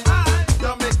high.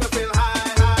 You make me feel high.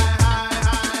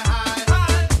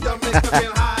 You make me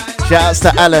feel high. Shout outs to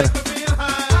Alan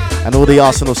and all the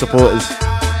Arsenal supporters.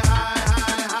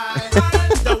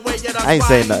 I ain't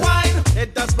saying that.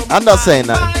 I'm not saying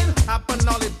that.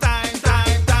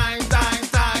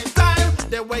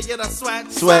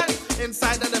 Sweat.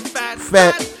 Inside of the fat.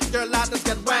 Your ladders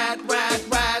get wet.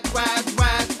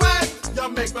 You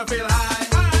make me feel high.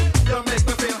 You make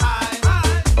me feel high.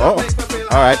 Oh,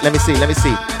 all right. Let me see. You make me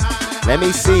feel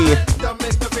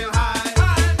high.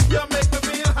 You make me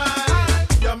feel high.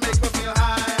 You make me feel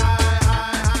high.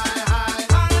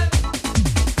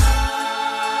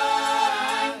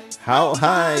 How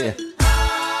high?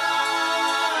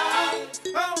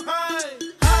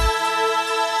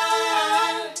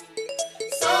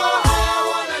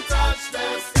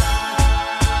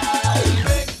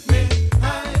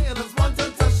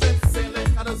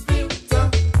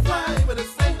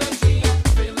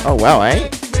 Oh wow, eh?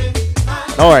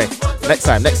 Don't worry. Next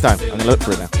time. I'm gonna look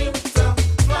for it now.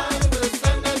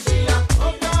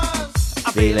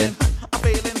 Feeling.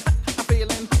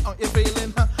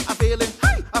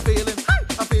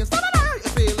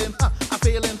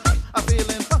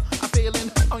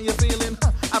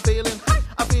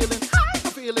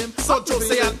 So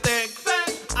juicy and thick,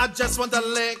 I just want a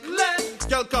lick.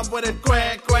 Girl, come with it,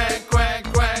 quack.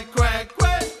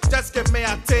 Just give me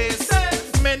a taste.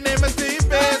 My name is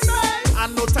D-Bass. I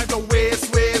no time to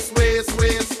waste. You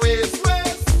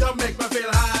make me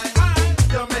feel high.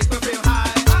 You make me feel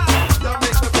high. You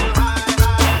make me feel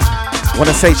high. Want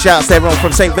to say shout outs to everyone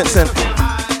from St. Vincent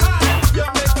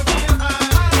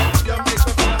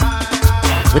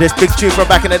with this big tune from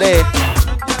back in the day.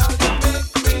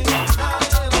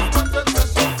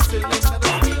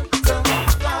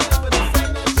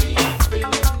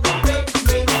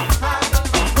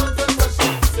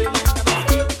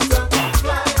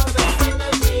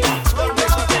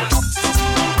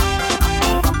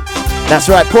 That's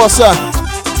right, Porsa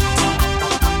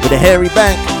with a hairy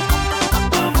bank.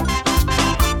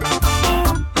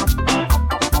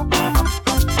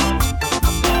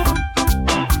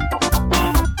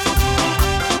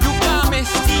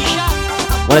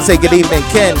 Want to say good evening,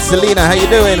 Ken, Selena, how you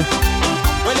doing?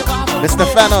 Mr.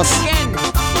 Thanos.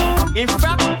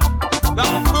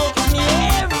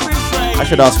 I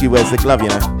should ask you where's the glove, you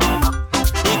know.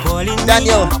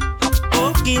 Daniel.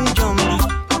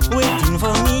 Waiting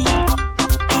for me.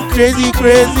 Crazy.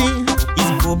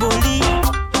 It's Boboli,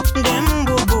 them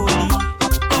Boboli.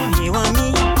 Come here with me,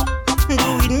 do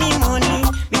with me money.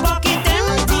 Me pocket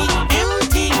empty.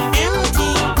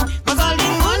 Cause all the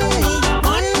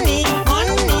money.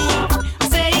 I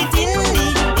say it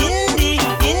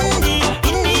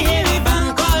in the hairy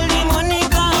bank, all the money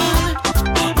gone.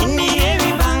 In the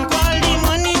hairy bank, all the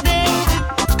money there.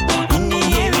 In the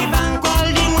hairy bank, all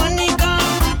the money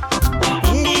gone.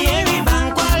 In the hairy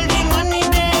bank, all the money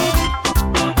there.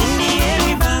 In the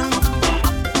hairy bank.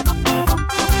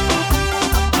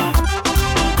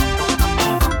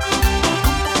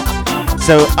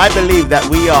 So I believe that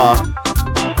we are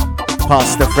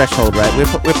past the threshold, right?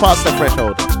 We're past the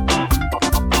threshold.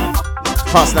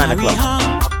 Past 9 o'clock.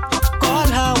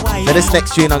 So this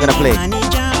next tune I'm gonna play, I'm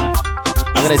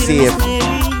gonna see if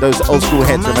those old school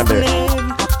heads remember it.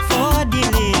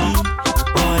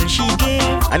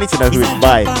 I need to know who it's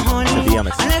by, to be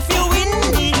honest. And if you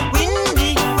windy,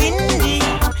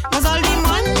 cause all the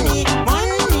money.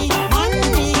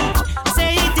 I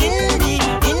say it in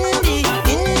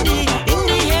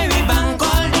the hairy bank,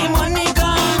 all the money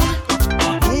gone.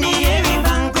 In the hairy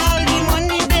bank, all the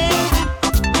money there.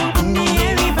 In the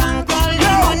hairy bank, all the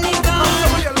money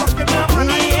gone. In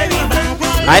the hairy bank,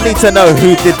 all the I need to know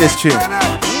who did this tune.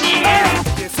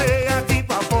 They say I keep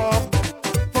a fork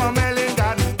from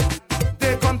Ellingham.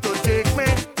 They come to take me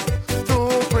to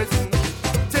prison.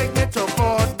 Take me to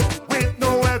court with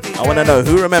no evidence. I want to know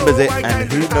who remembers it and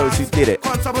who knows who did it.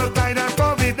 Constable Clyde and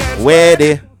Providence. Where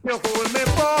did? You hold me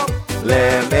for.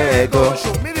 Let me go.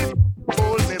 Show me the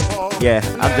hold me for. Yeah,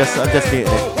 I'm just muting it.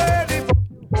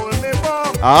 Hold me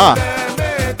for. Ah, Let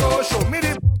me go. Show me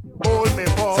the hold me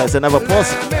for. so it's another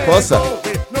Porsa.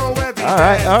 All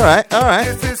right.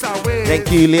 This is a way.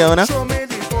 Thank you, Leona. Show me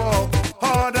the ball.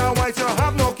 Otherwise you have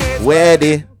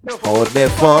Ready, hold me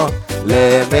for,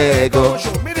 let me go.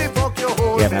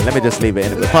 Yeah, man, let me just leave it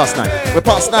in. We're past 9. We're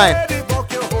past 9.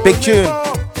 Big tune.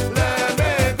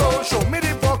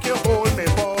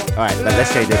 Alright, but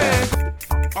let's change it now.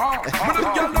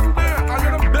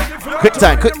 Quick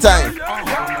time.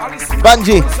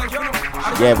 Bungie.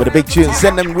 Yeah, with a big tune.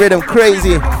 Send them rhythm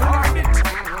crazy.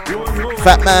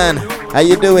 Fat man, how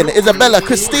you doing? Isabella,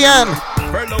 Christian.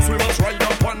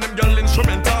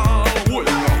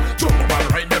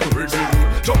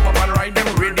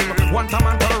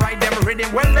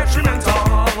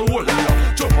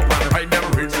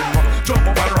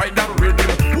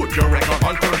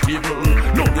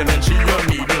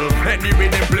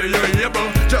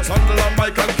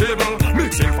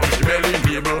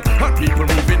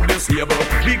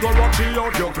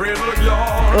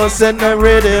 Oh, send the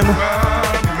rhythm.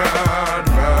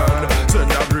 Send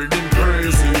that rhythm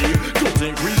crazy. Don't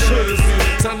think we crazy.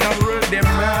 Send that rhythm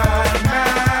mad.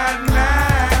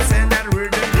 Send that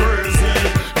rhythm crazy.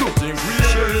 Don't think we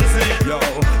crazy. Yo,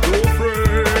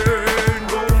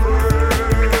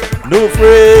 No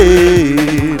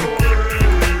afraid.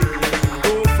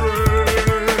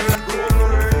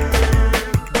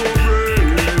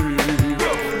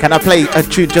 Can I play a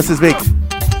tune just as big?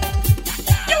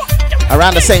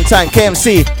 Around the same time,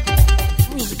 KMC.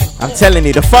 I'm telling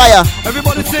you, the fire.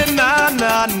 everybody say na.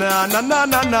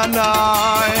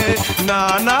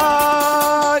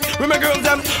 With my girls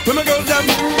them.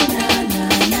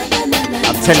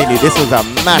 I'm telling you, this was a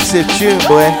massive tune,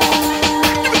 boy.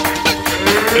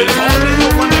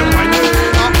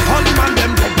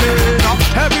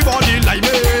 Everybody like me,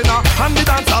 and the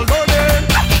dance all burning.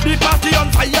 The party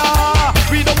on fire.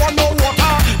 We don't want no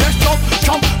water. Let's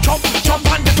jump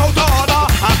and get out of order.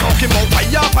 I'm talking about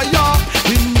fire.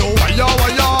 In no wire.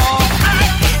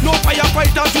 No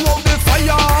firefighter to out the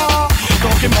fire.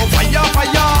 Talking about fire.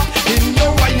 In no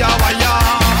wire.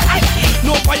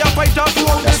 No firefighter to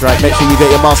out the fire. That's right, make sure you get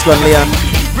your mask on, Leon.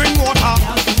 Bring water.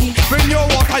 Bring your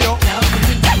water, yo.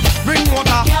 Bring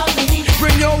water.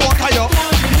 Bring your water, yo.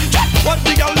 What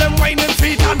the girl them whining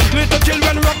feet and little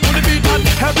children rock to the beat and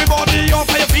everybody off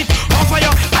your feet, on fire.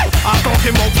 I'm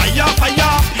talking about fire.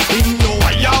 In no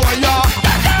wire.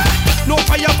 No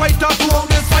firefighter to hold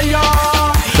this fire.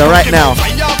 So right now,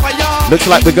 looks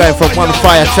like we're going from one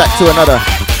fire track to another.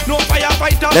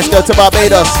 Let's go to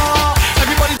Barbados.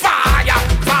 Everybody fire.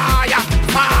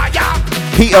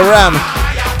 Peter Ram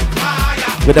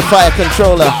with the fire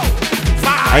controller.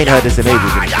 I ain't heard this in ages.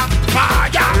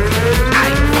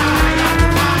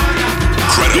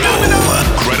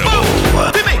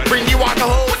 Bring the water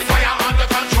hose. Fire under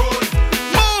control.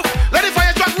 Move. Let the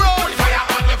fire truck roll. Fire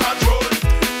under control.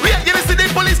 We ain't gonna see the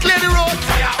police clear the road.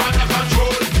 Fire under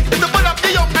control. It's the burn up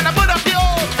the young and the burn up the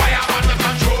old. Fire under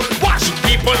control. Watch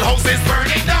people houses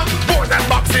burning down. Boards and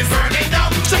boxes burning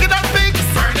down. Chicken and pigs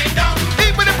burning down.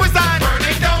 Even the prison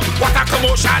burning down. What a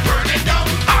commotion burning down.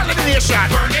 All of the nation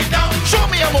burning down. Show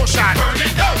me emotion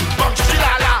burning down. Bum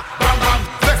chilala. Bum bum.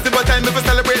 Festival time if we're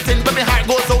celebrating, but my heart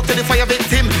goes out to the fire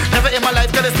victim. Never in my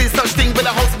life gonna see such thing with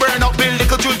a house burn out, build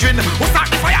little children who start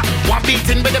the fire. One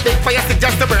beating with a big fire stick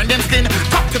just to burn them skin.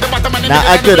 Top to the bottom and Now,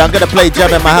 I'm good. I'm gonna play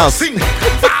Jam in my house. Fire.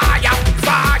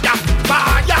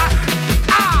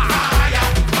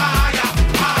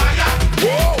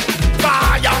 Whoa.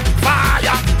 Fire.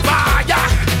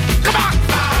 Come on.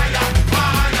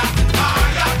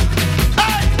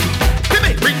 Hey. Give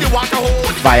me. Bring the water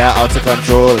hose. Fire out of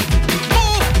control.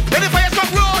 Let the fire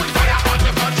truck roll. Fire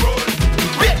under control.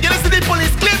 Wait, you see the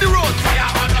police clear the road. Fire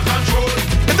under control.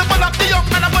 It's the burn up the young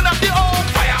and the burn up the old.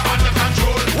 Fire under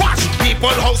control. Watch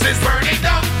people houses burning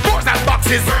down. Doors and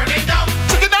boxes burning down.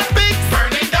 Chicken and pigs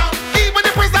burning down. Even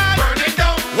the prison burning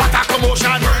down. What a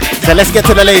commotion burning down. So let's get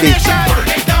to the ladies.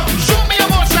 Burning down. Show me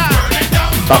emotion burning down.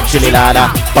 Bum chili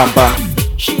lada, bum bum.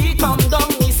 She come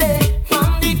down, me say,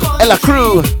 from the country. Ella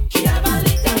Crew.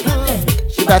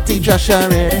 She got teacher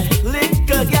Sherry.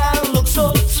 Little girl look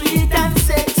so sweet and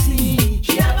sexy.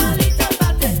 She have a little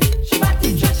body. She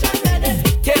body just ready.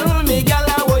 Tell me, girl,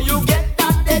 where you get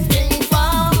that thing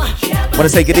from? Want to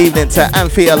say good evening to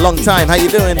Amphi, a long time. How you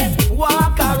doing?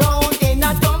 Walk around in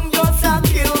a tongue just a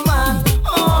kill man.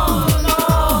 Oh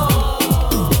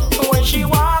no. When she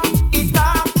walk, it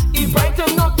dark, it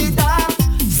brighten up the dark.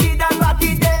 See that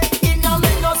body there in a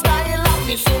window style. Let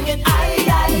me sing it. Aye.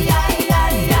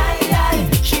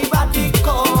 She body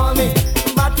call me,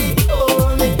 body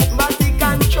hold me, body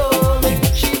control me.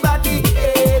 She body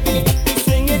heavy, me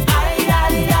sing it. Aye.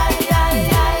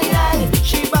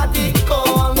 She body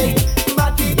call me,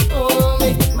 body hold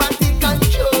me, body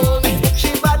control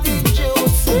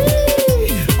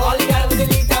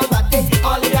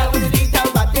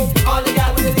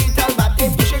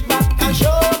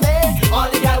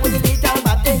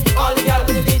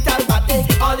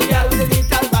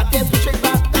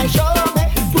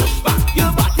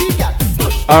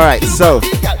Alright, so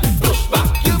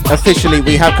officially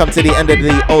we have come to the end of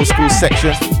the old school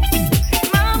section.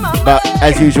 But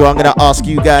as usual, I'm gonna ask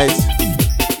you guys,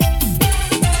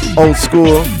 old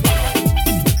school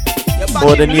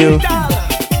or the new?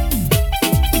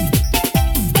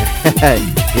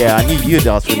 Yeah, I knew you'd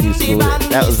ask for new school.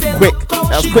 That was quick.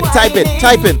 That was quick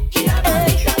typing.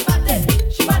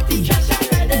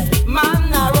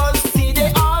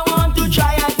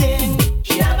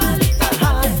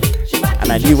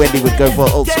 And I knew Wendy would go for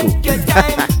old school.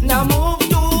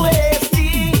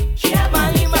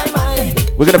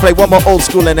 We're gonna play one more old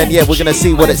school and then we're gonna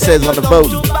see what it says on the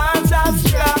vote.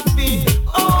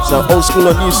 So old school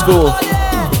or new school?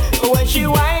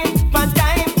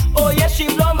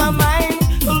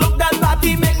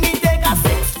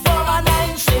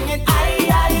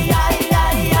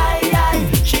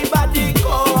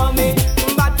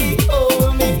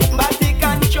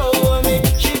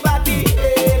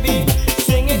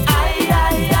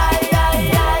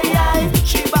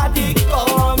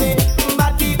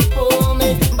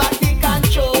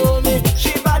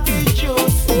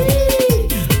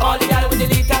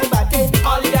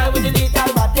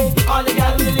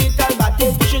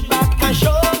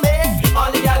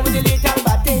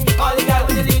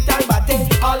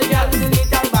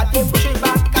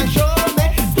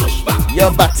 Your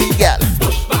body, girl.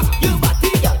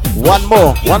 One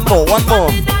more.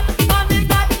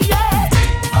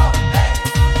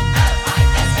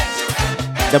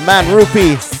 The man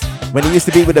Rupee, when he used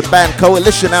to be with the band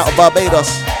Coalition out of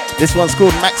Barbados. This one's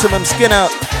called Maximum Skin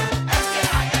Out.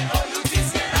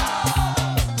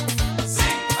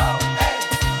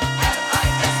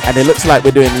 And it looks like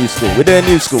we're doing new school.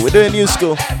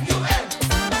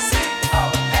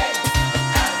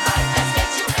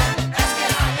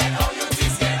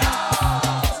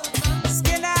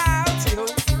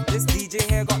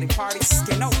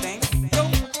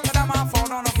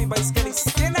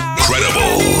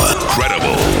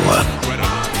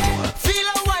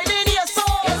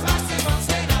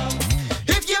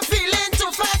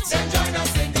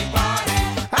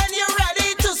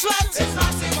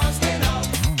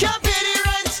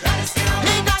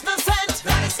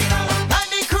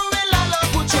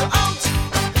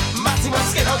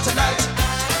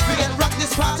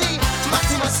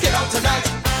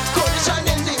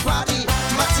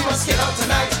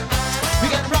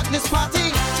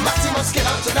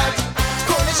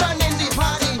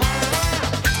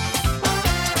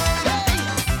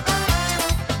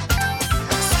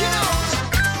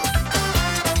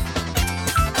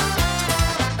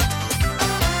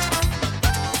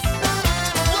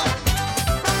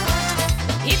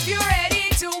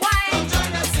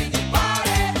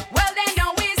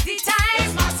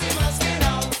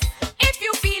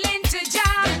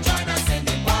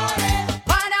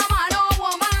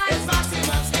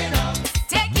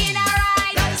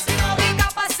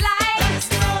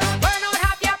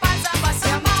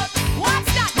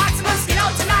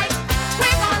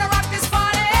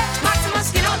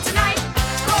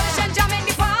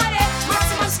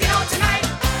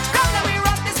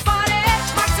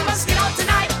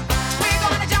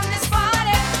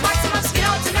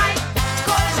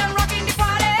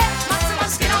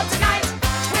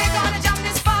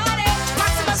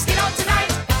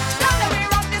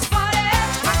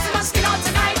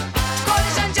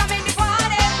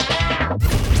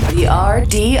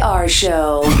 RDR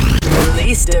Show.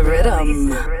 Release the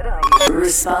rhythm.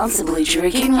 Responsibly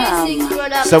drinking rum.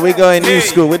 So we're going new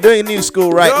school. We're doing new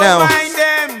school right now.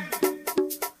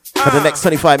 For the next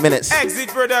 25 minutes. Exit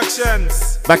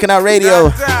Productions. Back in our radio.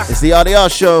 It's the RDR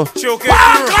Show.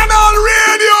 Bacchanal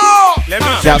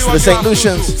Radio. Shouts to the St.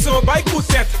 Lucians. So by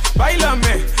Kutet, by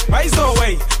Lame, by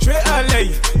Zoe, Tre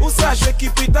Ale, Usa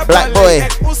Sheki Pita Black Boy.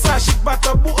 Usa Shik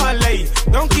Batabu Ale,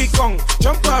 Donkey Kong,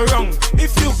 jump around.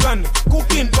 If you can,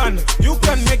 cooking pan, you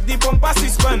can make the bumper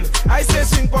spin. I say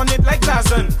swing on it like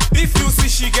Tarzan. If you see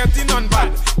she getting on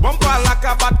bad, bumper like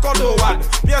a bad Kodowad.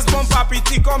 Yes, bumper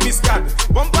pity come miscad.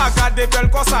 Bumper got the bell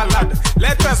cause salad.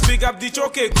 Let us big up the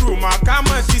choke crew. Ma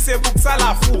kama tise book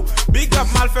salafu. Big up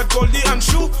Malfred Goldie and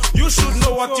Shoe. You should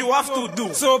know what you have to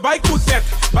do. So by Kutet,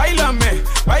 by Lame,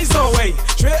 by Zoe,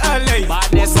 Tre Ale,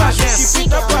 Usa Shiki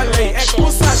Pita Pale,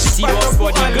 Usa Shiki Pita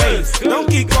Pale,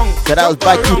 Donkey Kong. So that was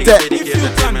by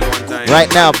Kutet.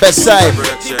 Right now, best side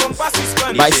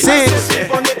by Sid.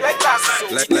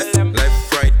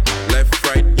 Left,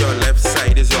 right, your left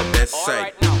side is your best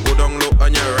side. Go down low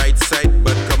on your right side,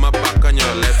 but come up back on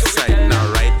your left side.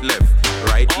 Now right, left.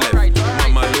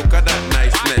 Mama, look at that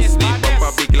niceness. The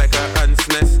bumper big like a ant's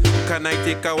nest. Can I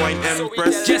take a wine,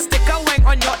 Empress? Just take a wine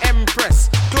on your Empress.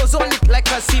 Clothes on it like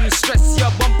a seamstress.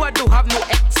 Your bumper do have no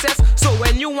excess, so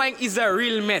when you wine is a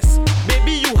real mess.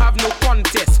 Baby, you have no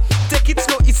contest. Take it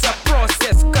slow, it's a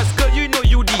process. Cause girl, you know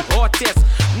you the hottest.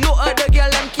 No other girl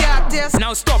them can't test.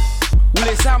 Now stop.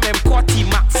 Ule Sam and Corty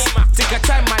Max. Take a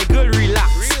time, my girl,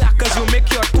 relax. Cause you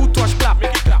make your toothwash clap.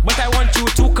 But I want you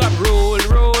to come roll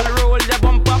the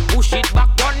bumper, push it back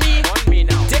on me.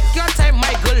 Take your time,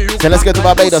 my girl. Look So let's go to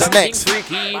back, Barbados do something next.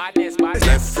 freaky.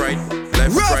 Left,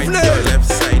 right, your left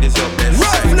side is your best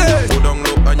side. Go down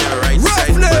low on your right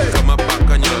side, come up back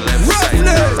on your left side.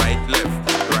 Right, left.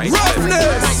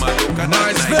 Mama look at that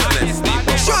nice left.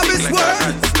 Travis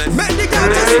word, make the girl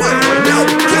just work. No,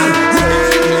 girl,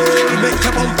 make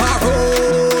your bumper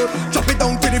roll, drop it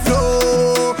down to the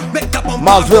floor. Make the bumper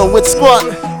Marsville with squat.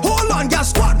 Hold on, girl,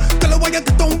 squat. Tell her why you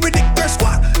get down with it, girl,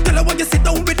 squat. Tell her why you sit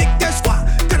down with it, girl, squat.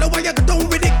 Tell her why you get down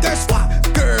with it, girl, squat.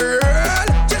 Girl,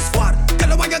 just squat. Tell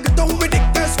her why you get down with it,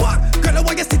 girl, squat. Tell her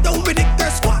why you sit down with it,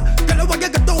 girl, squat. Tell her why you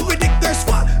get down with it, girl,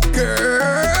 squat.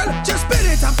 Girl, just spin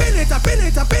it and pin it and pin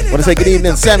it and pin it. Want to say good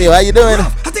evening, Samuel? How you doing? I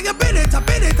think I pin it.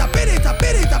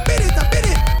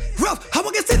 Rough, how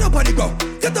I get sit up body go?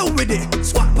 Get down with it.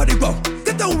 Squat body go.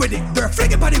 Get down with it. Girl,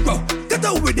 flick it body go. Get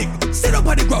down with it. Sit up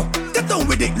body go. Get down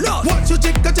with it. Lord, watch you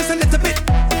jiggle just a little bit.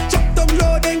 Drop down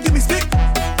low, then give me split.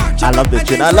 I love this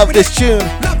tune. I love this tune.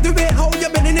 Love the way how you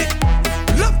bending it.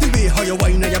 Love the way how you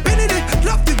whine and you bending it.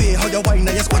 Love the way how you whine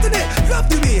and you squatting it. Love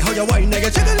the way how you whine and you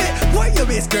jiggle it. Why you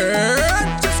waist, girl?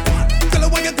 Just squat. Tell her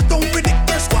why you get down with it,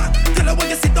 girl, squat. Tell her why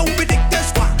you sit down with it, girl,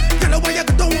 squat. Tell her why you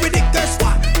get down with it, girl,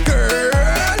 squat.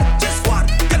 Girl, just squat.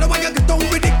 Tell her why you get down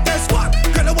with it, girl, squat.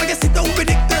 Tell her why you sit down with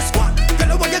it, girl, squat. Tell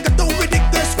her why you get down with it,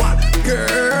 girl, squat.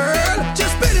 Girl,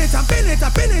 just pin it and pin it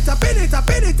and pin it and pin it and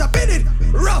pin it and pin it.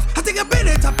 Rough, I think I pin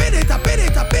it and pin it and pin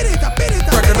it and pin it and pin it.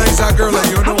 Recognize that girl and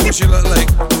you know what she look like.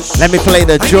 Let me play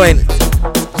the joint.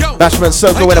 Bashman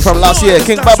Circle winner from last year,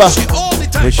 King Baba.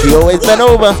 And she always been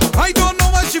over. I don't know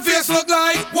what she face look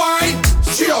like. Why?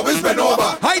 She always been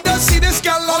over. I just see this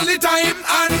girl all the time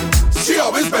and she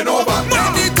always been over.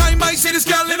 Anytime I see this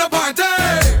girl in a party,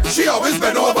 she always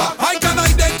been over. I can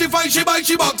identify she by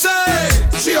she boxy.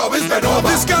 She always been over.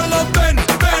 This girl love bend.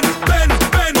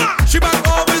 She back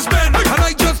always bend. And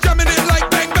I just jamming it like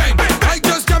bang bang. I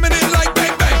just jamming it like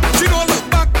bang bang. She don't look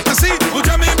back to see who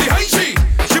jamming behind she.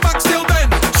 She back still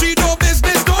bend. She no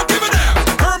business, don't give a damn.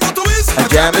 Her motto is A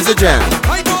jam is a jam.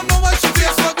 I don't know what she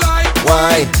face look like.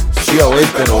 Why? She always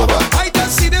been over. I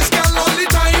just see this girl all the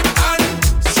time and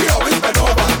she always been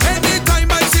over.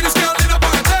 Anytime I see this girl in a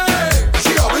party,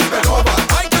 she always been over.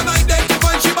 I can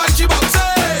identify she by she boxy.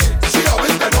 She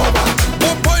always been over.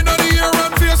 One point of the year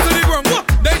and face to the ground.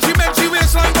 Then she make she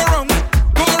waistline go around.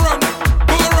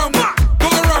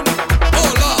 Oh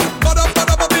Lord,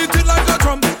 but beat it like a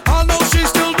drum. I know she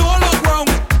still don't look wrong.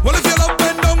 Well if you love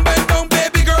bend down,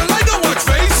 baby girl, I don't watch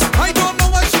face. I don't know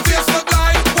what she face look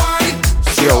like. Why?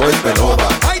 She always been over.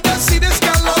 I just see this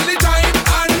girl all the time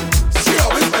and she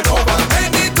always been over.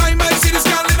 Anytime I see this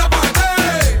girl in a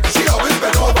party, she always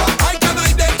been over. I can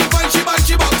identify she by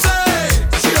she boxy.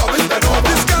 She always been over.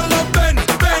 This girl love bend.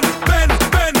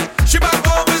 She back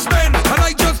always bend. And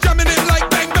I just jamming it like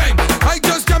bang bang. I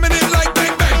just jamming it like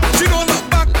bang bang. She don't look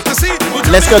back to see.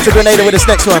 Let's go to Grenada with this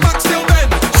next one.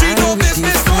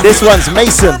 This one's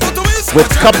Mason with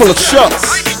Couple of Shots.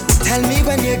 Tell me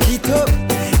when you get up.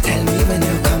 Tell me when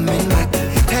you're coming back.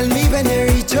 Tell me when you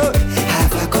reach up.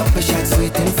 Have a couple shots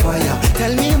waiting for you.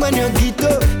 Tell me when you get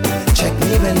up. Check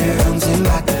me when you're bouncing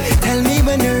back. Tell me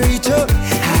when you reach up.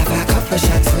 Have a couple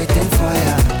shots waiting for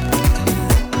you.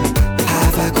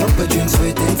 Have a couple drinks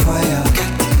waiting for you.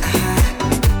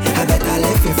 I bet I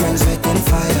left your friends waiting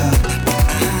for you.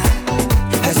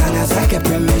 As long as I get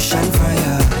permission for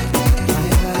you.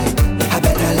 I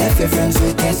bet I left your friends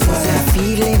waiting for you.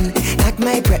 Feeling like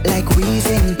my breath like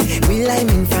wheezing. We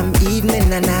liming from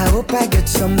evening and I hope I get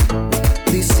some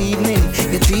this evening.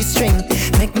 Your 3-string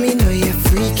make me know you're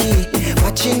freaky.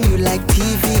 Watching you like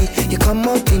TV. You come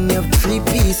out in your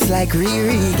 3-piece like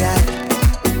Riri got.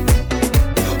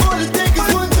 All it takes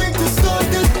is one drink to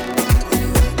start it.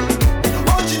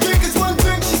 All you drink is one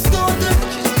drink, she started.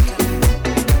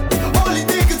 All it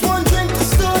takes is one drink to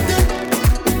start it.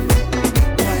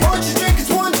 All you drink is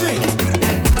one drink.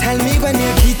 Tell me when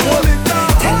you get up.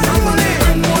 Tell me when you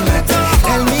come on back.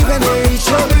 Tell me when you reach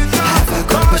up. Have a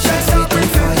couple shots waiting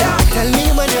for you. Tell me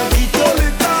when you get up.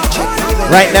 Check me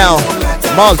when Right now,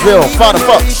 Marsville, Father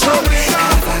Fox.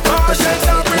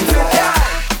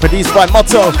 Produced by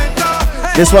Motto.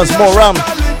 This one's more rum.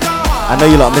 I know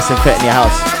you lot are missing Fet in your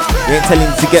house. You ain't telling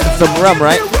him to get some rum,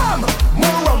 right?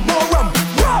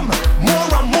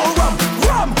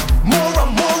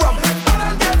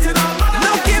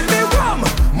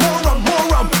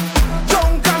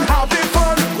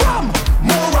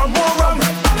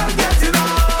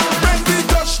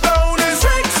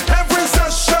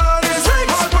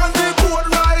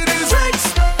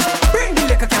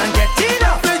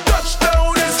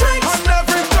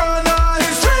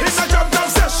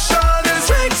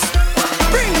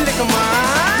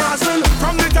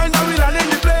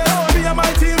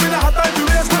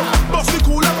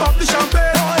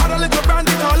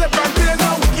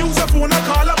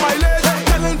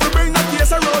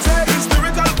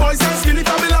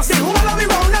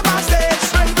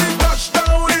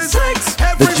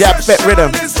 Jab Fet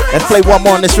rhythm. Let's play one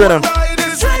more on this rhythm.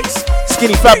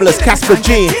 Skinny Fabulous, Casper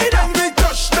G.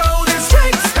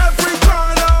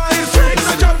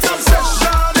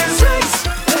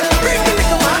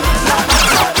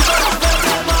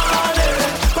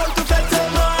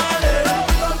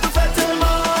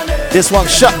 This one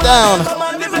shut down.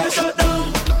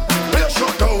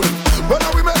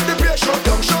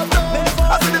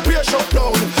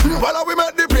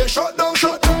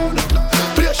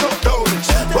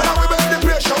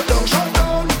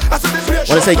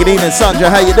 Want to say good evening, Sandra.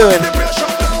 How you doing?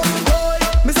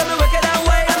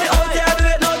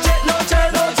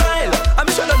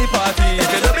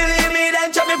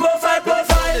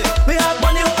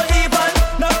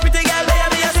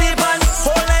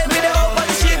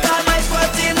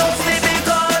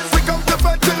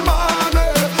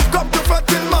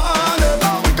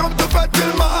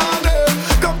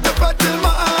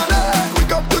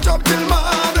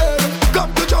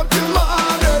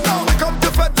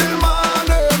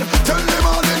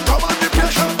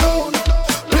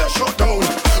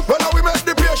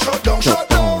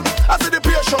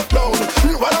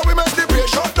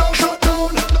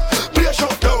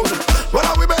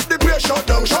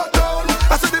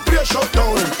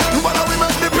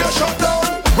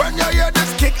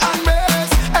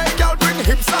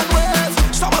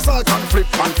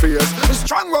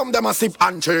 Sip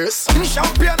and chase.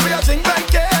 Champagne we a drink like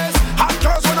case. Hot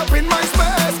girls run up in my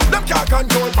space. Them can't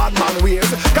control bad man ways.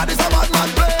 God is a bad man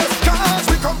place. Cause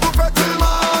we come to fet till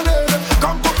morning.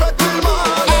 Come to fet till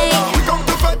morning. We come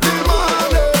to fet till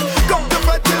morning. Come to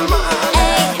fet till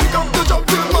morning. We come to jump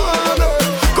till morning.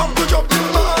 Come to jump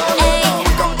till morning.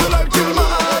 We come to life till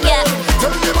morning.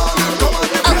 Till the morning come on.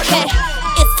 Okay,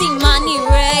 it's Imani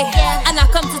Ray, and I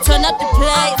come to turn up the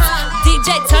place.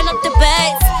 DJ turn up the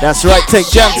bass. That's right, take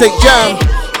jam, take jam.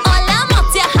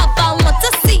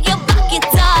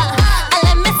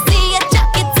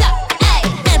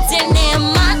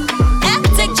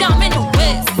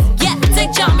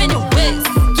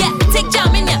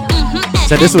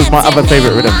 So this was my other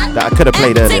favorite rhythm that I could have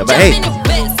played earlier, but hey.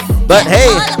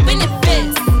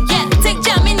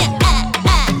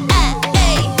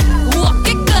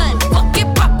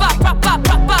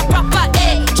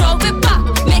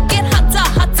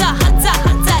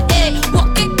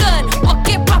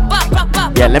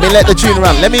 Yeah, let me let the tune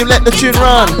run. Let me let the tune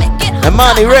run.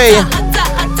 Imani Ray.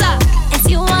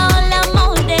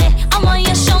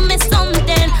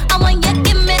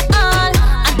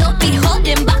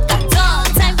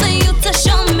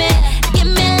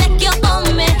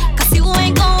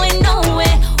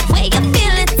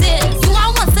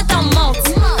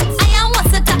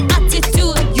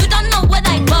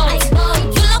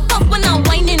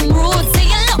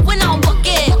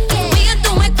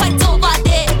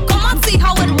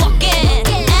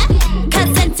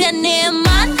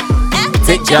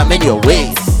 Jam in your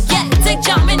waist. Yeah, take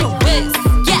jam in your waist.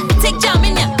 Yeah, take jam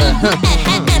in your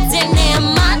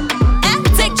man.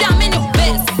 Take jam in your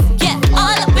waist. Yeah,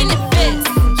 all up in your face.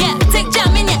 Yeah, take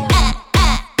jam in your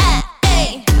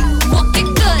walk it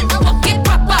good, walk it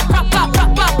proper.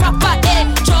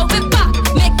 Throw it back,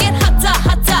 make it hotter.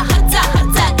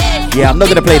 Yeah, I'm not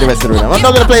gonna play the rest of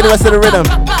the rhythm.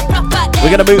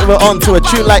 We're gonna move on to a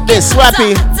tune like this,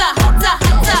 Swappy.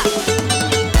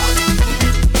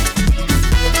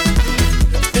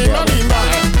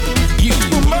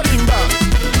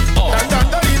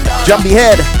 Jumpy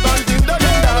head.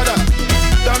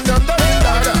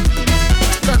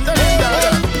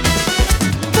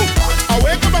 I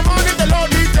wake up in the morning, the Lord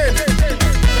beating.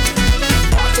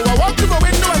 So I walk to my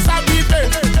window and start beating.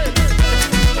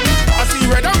 I see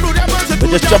red and blue,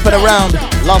 We're just jumping around.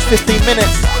 Last 15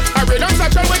 minutes. I read on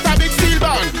section with a big steel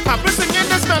band. I've been singing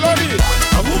this melody.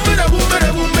 A boom, a boom,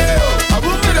 a boom, a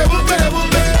boom, a boom, a boom, a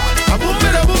boom, a boom,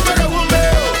 a boom, a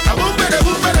boom, a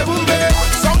boom, a boom.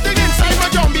 Something inside my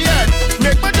jumpy head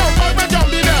make my jump out my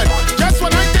jumpy dead. Just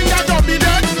when I think that jumpy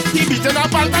dead, he beating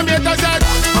up all the meters head.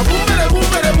 A boom, a boom,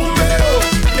 a boom,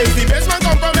 it's the best man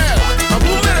come from hell. A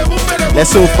boom, a boom, a boom.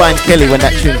 Let's all find Kelly when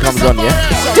that tune comes on, yeah?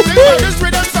 Something about this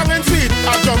rhythm song and sweet.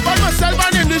 I jump on myself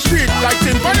and in the street like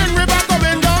tin pan and river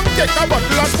coming down. Take a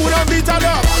bottle of spoon and beat it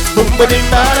up. Boom ba ding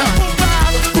bada,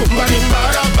 boom ba ding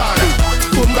bada bada,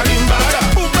 boom ba ding bada,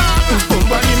 boom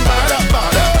ba ding bada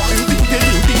bada. Ding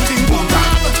ding ding ding boom ba,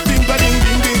 ding ba ding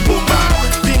ding ding boom ba,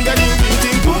 ding ga ding ding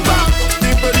ding boom ba,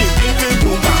 ding ba ding ding ding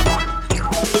boom ba.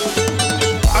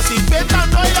 I see faith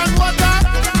and oil and water.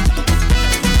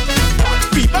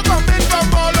 People coming from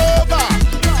all over.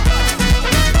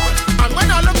 And when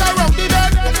I look around the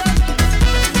bed,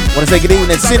 Want to say good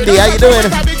evening, Cindy. How you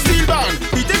doing?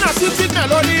 beating a sweet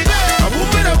melody. A boom,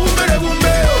 a boom, a boom,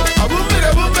 a boom,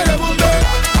 a boom,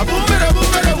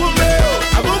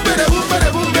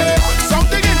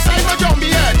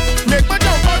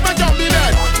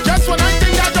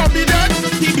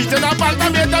 a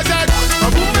palmameta said, a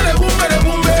boom, bere, boom, bere,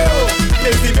 boom, beo.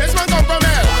 If the basement come from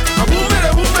hell, a boom, bere,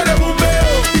 boom,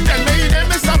 beo. He tell me he name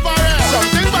Mr. Farrell.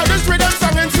 Something about this rhythm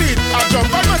song and sweet. I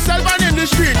jump on myself and in the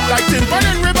street, like tin pan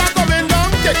and river coming down.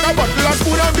 Take a bottle of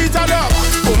spoon and beat it up.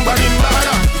 Boom, badim,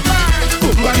 bada.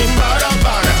 Boom, badim, bada,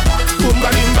 bada. Boom,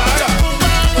 badim, bada.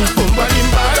 Boom, badim,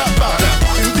 bada, bada.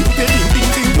 Ding, ding, ding, ding,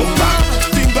 ding, boom, ba.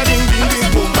 Ding, ba, ding, ding, ding,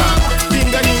 boom, ba. Ding,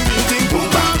 ba, ding, ding, ding, boom,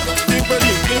 ba. Ding, ba,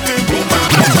 ding, ding, ding, boom, ba.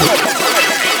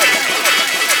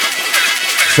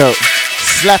 So,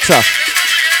 Slatter,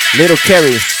 Little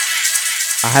Kerry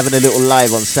are having a little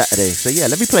live on Saturday. So yeah,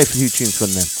 let me play a few tunes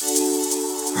from them.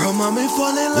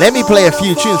 Let me play a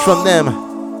few tunes from them.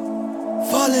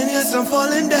 Falling, yes, I'm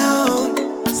falling down.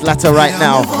 Slatter right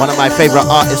now, one of my favorite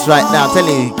artists right now. I'm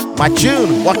telling you, my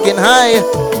tune, Walking High.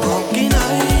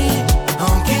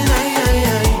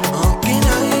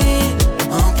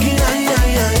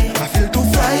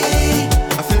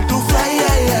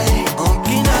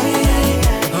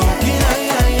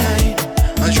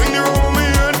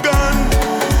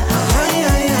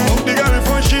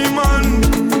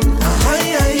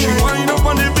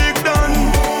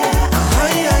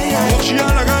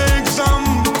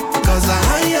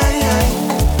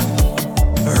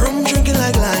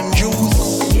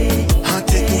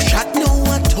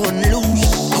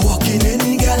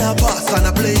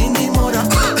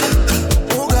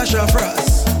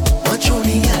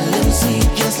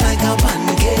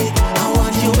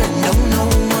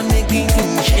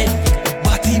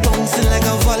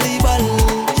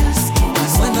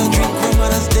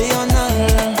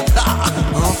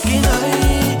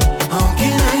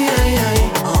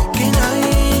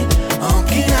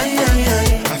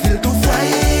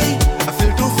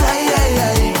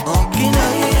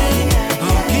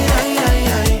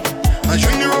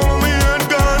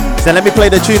 So let me play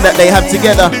the tune that they have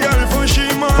together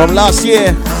from last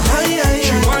year.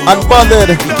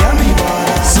 Unbothered,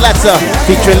 Slatter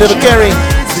featuring Little Kerry.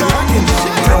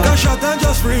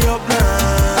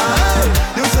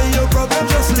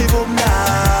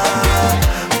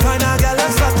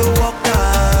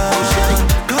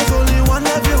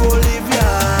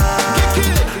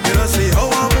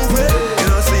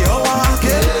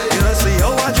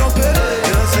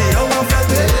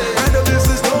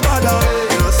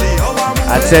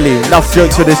 I tell you, enough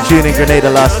jokes for this tune in Grenada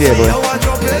last year, boy.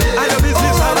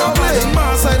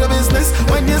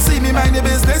 When you see me mind your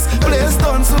business, play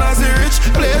stun soon as you rich,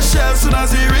 play shell soon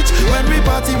as you rich. When we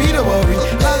party, we don't worry.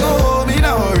 I go home in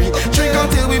a hurry. Drink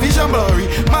until we vision blurry.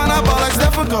 Man, I ball like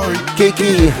Stephen Curry.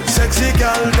 Kiki. Sexy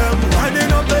girl, them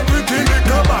winding up everything with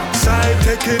the backside,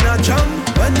 taking a jump.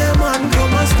 When them man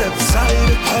come a step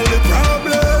side, all the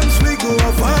problems we go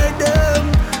avoid them.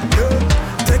 Yeah.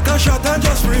 Take a shot and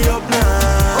just free up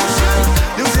now.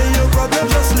 You say your problem,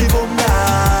 just leave them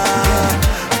now.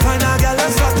 Find a girl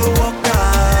and start to walk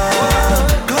now.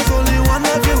 Cause only one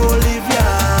of you will leave ya.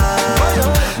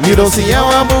 You don't see how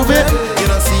I move it? You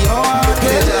don't see how I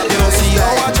get. You don't see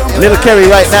how I jump. Little Kerry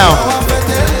right now.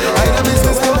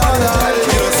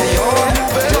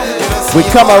 We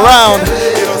come around.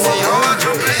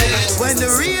 When the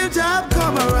real job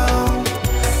come around,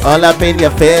 All up in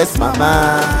your face,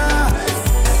 mama.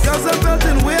 cause I felt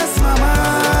in waste, mama.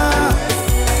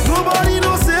 Nobody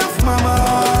no safe, mama.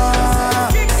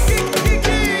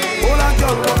 All a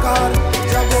girl work hard,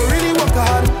 job go really work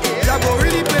hard, job go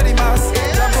really play the mass,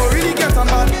 job go really get a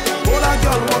man. All a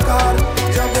girl work hard,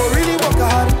 job go really work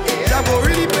hard, job go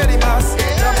really play the mass,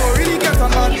 job go really get a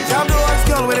man. Job no ask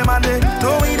girl with a man day,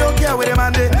 no we don't care with a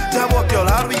man day. Job work girl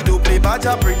hard we do play bad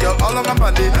job bring girl all on my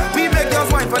band day. We make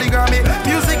girls wine for the Grammy,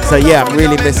 music. So yeah, I'm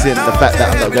really missing the fact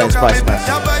that I'm not going Spice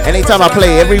Smash. Anytime I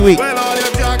play every week,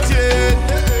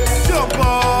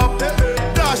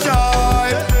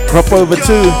 crop over 2,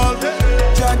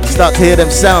 start to hear them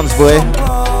sounds, boy.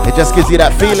 It just gives you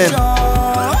that feeling.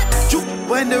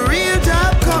 When the real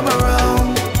job come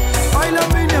around, I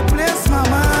love in your place,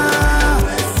 mama.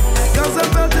 Cause I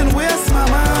felt in waste,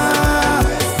 mama.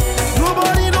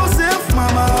 Nobody no safe,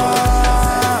 mama.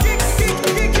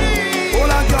 All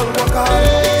a girl work hard,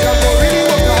 job go really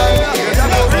work hard, job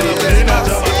go really play the mass,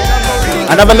 job go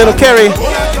really. Another Little Kerry.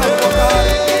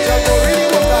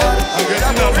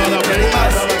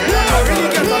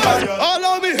 All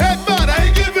on me head, man, I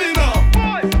ain't giving up.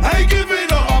 I ain't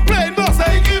giving up. I'm playing boss,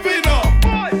 I ain't giving up.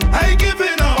 I ain't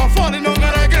giving up. I'm falling on and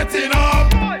I'm getting up.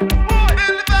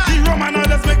 The Roman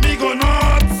others make me go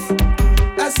nuts.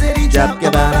 I said he Jab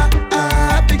Gabana.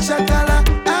 big shakala,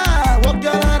 walk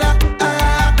your ladder,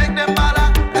 make them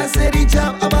bala. I said he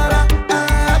jab abala,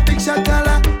 big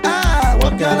shakala,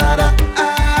 walk your ladder,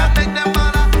 make them bala.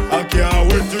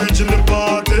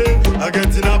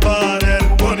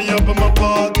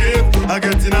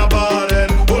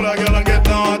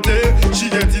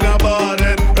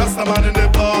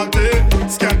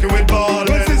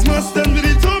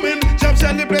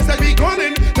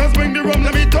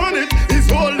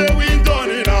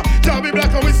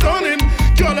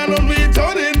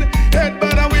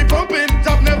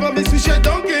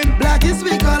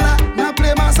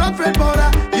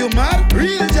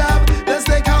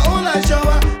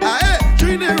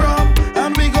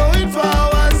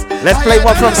 Let's play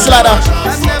one from Sladder.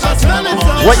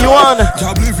 What you on?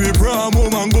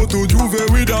 Go to Juve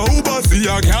with a Uber, see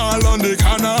a girl on the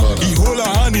corner. He hold her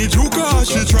hand, he juka.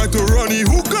 She tried to run the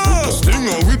hookah. Sting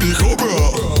her with the cobra.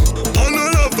 And I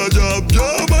love the job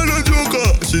and a joker.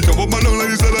 She jump up and down like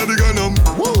the cell of the gunum.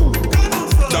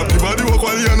 Jab the body walk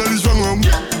while he under the strong rum.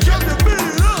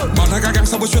 Man like a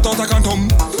gangster but straight out a cantum.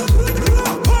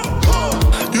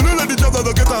 You know that the job that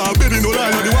the get her bed in no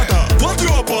line of the water. What you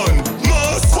up on?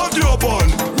 Mass, what you up on?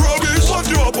 Rubbish, what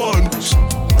you up on?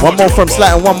 One more from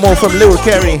Slat and one more from Lil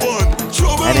Kerry.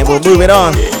 And then we'll move it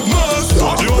on.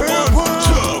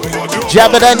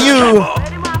 Jabber than you.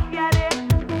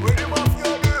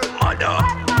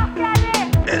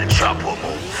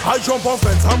 I jump on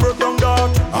fence and break down that.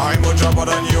 I'm more jabber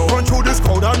than you. Run through this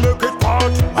crowd and make it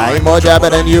part. I'm more jabber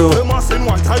than you. The mass in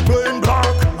white, I play in black.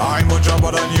 I'm more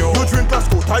jabber than you. You drink last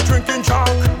coat, I drink in chalk.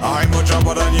 I'm more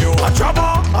jabber than you. A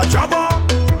jabber, a jabber.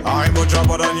 I'm more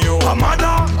jabber than you. A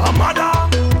mother, a mother.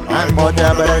 I'm more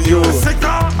jabber than you. A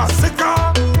sicker, a sicker.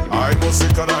 I'm more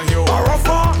sicker than you. A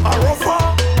rougher, a rougher.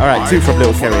 Alright, two from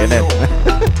Lil Kerry and then.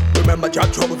 Remember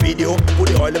Jack Trouble video? Put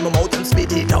the oil in my mouth and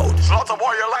spit it out. Slaughter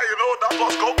boy, you lie, you know that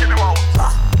was coke in the mouth.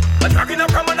 I'm dragging a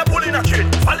pram and a pulling a chain.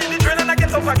 Fall in the drain and I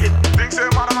get up again. Think say,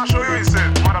 madam, I show you instead.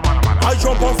 Madam. I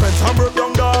jump on fence and break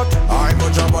down that. I'm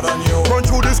more jabber than you. Run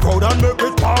through this crowd and make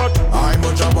it part. I'm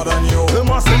more jabber than you. The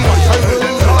mass in white, I play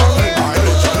in black. I'm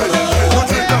more jabber than you. You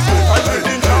drink last coat, I play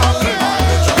in chalk. I'm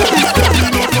more jabber than you.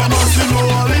 You know the mass, you know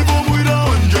I leave them with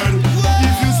 100.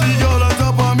 If you see y'all on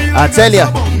top of me, I tell ya.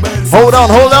 Hold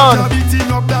on.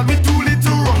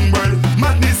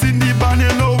 Madness in the band,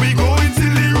 you know we go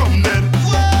until the rum dead.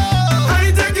 I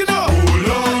ain't taking no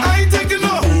hold on. I ain't taking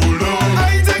no hold on.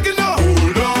 I ain't taking no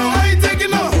hold on. I ain't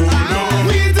taking no hold on.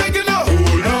 We ain't taking no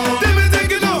hold on. Them ain't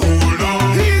taking no hold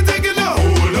on. He ain't taking no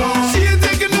hold on. She ain't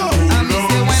taking no hold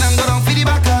on. When I'm go down for the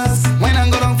backers, when I'm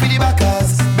go down for the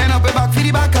backers, bend up a back for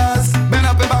the backers, bend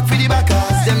up a back for the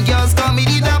backers. Them girls call me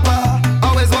the dapper,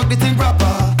 always walk the thing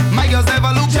proper. My girls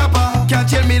never look chopper, can't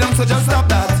chill me down so just stop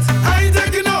that. I ain't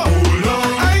taking no hold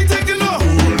on. I ain't taking no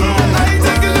hold on. I ain't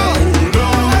taking no hold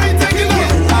on. I ain't taking no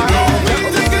hold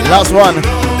on. Last one.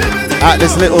 At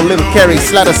this little Kerry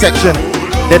Sladder section.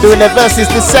 They're doing their verses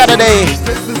this Saturday.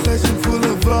 Full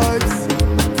of vibes.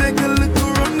 Take a look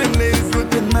around, them ladies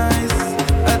looking nice.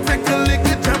 I take a look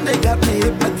at them, they got me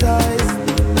hypnotized.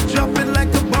 Dropping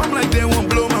like a bomb, like they won't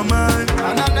blow my mind.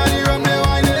 And under the rum they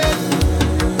whine it.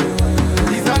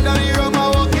 These under the rum I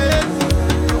walk it.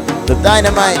 The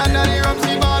Dynamite. Under the rum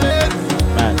she ball it.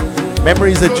 Man,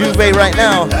 memories of Juve right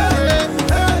now.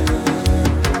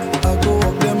 I go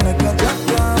up them like a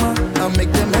jackhammer. I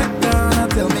make them head down. I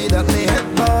tell me that they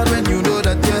head bad. When you know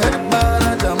that your head bad,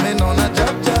 I jam in on a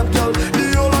jab, girl.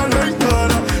 The whole I like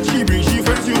that. She bring she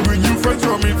friends, you bring you friends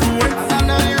from me too.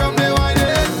 Under the rum they whine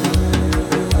it.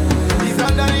 These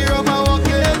under the rum I walk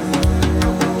it.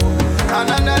 And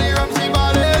under the rum she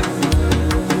ball it.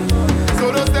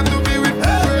 So those them to be with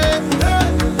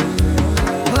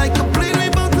Like a plane we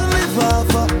bout to live off.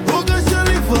 Oh gosh, you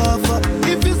live off.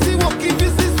 If you see walk, if you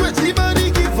see sweat, she body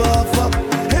give off.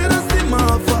 Head and steam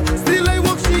off. Still I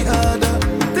walk, she harder.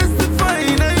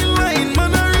 Testifying, I ain't lying,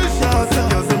 man, I real shot.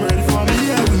 Girls, I'm ready for me,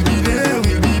 I will be there,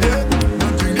 we'll be there.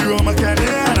 Don't drink the rum, I can't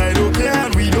hear, and I don't care,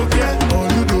 and we don't care. All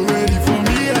you do ready for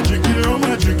me, I drink the rum,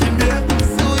 I drinking beer.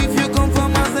 So if you come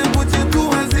from us, then put your 2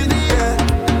 hands in the air.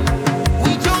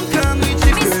 We drunk and we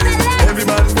chicken.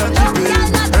 Everybody start chicken.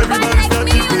 Everybody start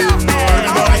chicken.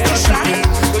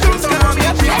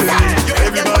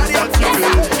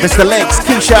 Mr. Lex,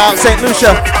 Keisha out St.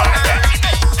 Lucia.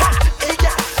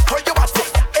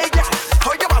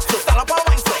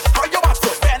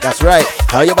 That's right.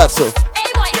 How you about to?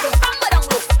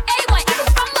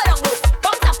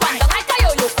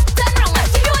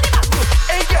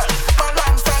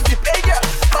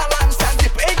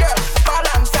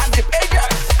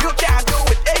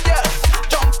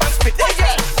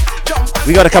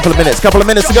 We got a couple of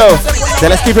minutes to go. So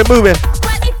let's keep it moving.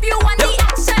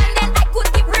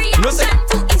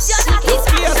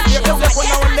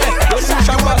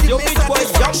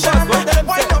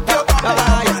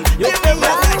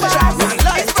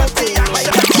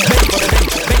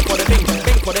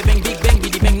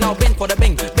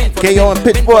 KO and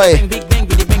Pitch Boy.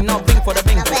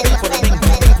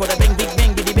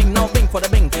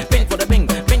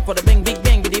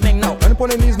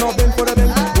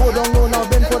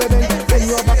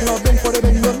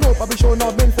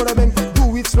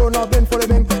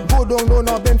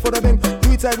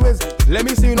 Let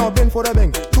me see you now bend for the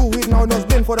bang. 2 weeks now, just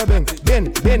bend for the bang.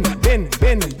 Bend.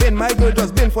 My girl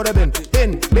just bend for the bend.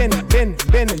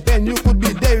 Bend. You could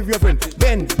be there with your friend.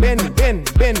 Bend.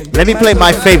 Let me play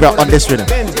my favorite on this rhythm.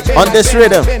 On this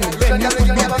rhythm.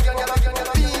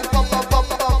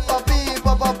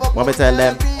 What me tell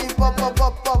them?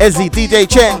 Ezzy, DJ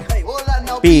Cheng.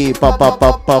 Beep, pop, pop,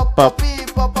 pop, pop, pop.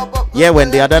 Yeah,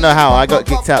 Wendy, I don't know how. I got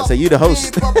kicked out, so you the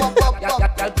host.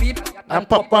 And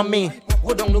pop on me.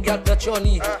 Go down, look at touch on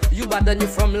me. You bad than you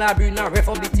from Labry, now ref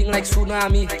up the thing like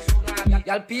tsunami.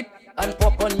 Y'all peep and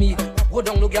pop on me. Go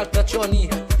down, look at touch on me.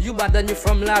 You bad than you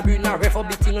from Labry, now ref up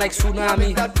the thing like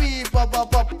tsunami.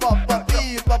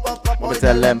 What me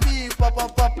tell them?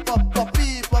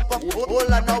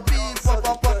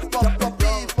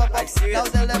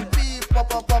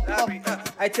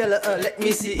 I tell her, let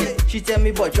me see it. She tell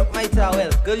me, boy, drop my towel.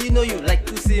 Girl, you know you like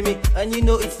to see me, and you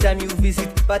know it's time you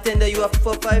visit. Bartender, you have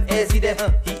 4-5 airs, see there,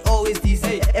 he always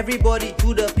dizzy. Everybody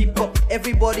do the peep up.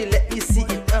 Everybody, let me see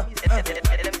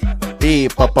it.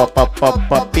 Beep, pop, pop, pop, pop,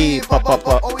 pop, beep, pop, pop,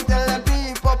 pop. All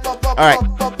right.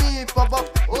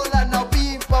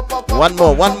 One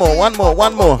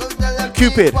more.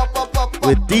 Cupid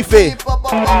with D-Faye.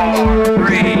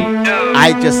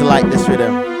 I just like this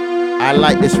rhythm. I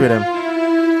like this rhythm.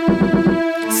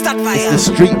 It's the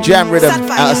street jam rhythm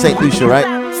out of St. Lucia, right?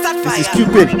 This is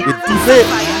Cupid with D-Faye.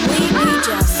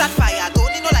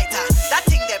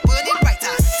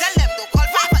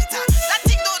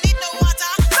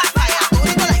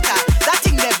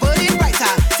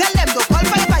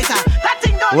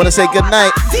 I want to say good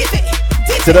night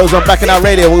to those on Bacchanal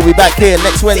Radio. We'll be back here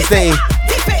next Wednesday.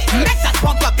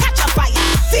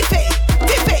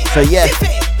 So yeah,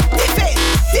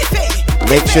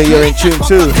 make sure you're in tune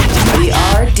too. The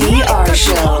RDR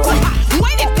Show.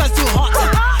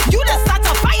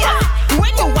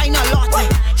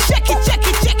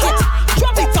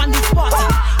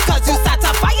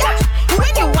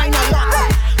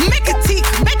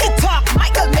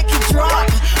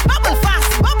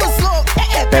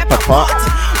 Pepper pot.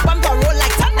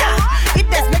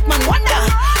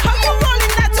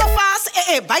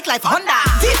 Bike life Honda.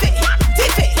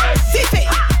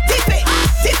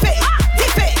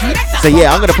 So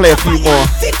yeah, I'm gonna play a few more,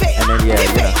 and then yeah, you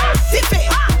know,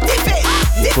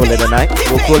 we'll call it a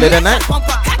night.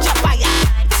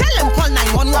 Tell them call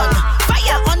 911.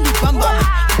 Fire on the bum bum.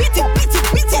 Beat it.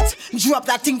 Drop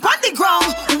that thing on the ground.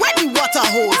 Where the water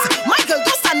hose. Michael,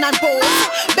 go stand and pose.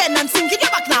 Bend and sink in your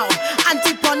back now, and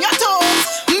tip on your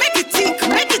toes. Make it tick,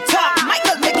 make it talk.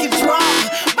 Michael, make it drop.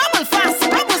 Bubble fast,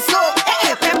 bubble slow.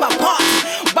 Pepper pot.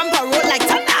 Bumper roll like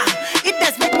thunder. It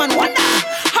does make man wonder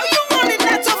how you rolling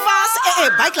that so fast.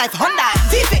 Bike life Honda.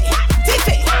 Dip it.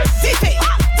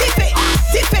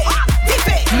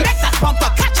 Make that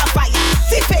bumper catch a fire.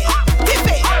 Dip it.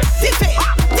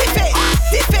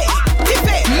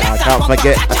 I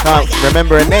can't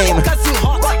remember a name. When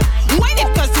it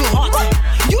cause you hot,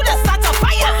 you just start a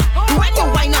fire. When you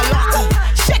whine a lot,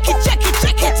 check it.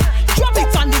 Drop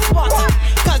it on the spot.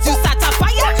 Cause you start a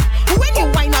fire. When you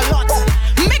whine a lot,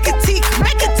 make it tick,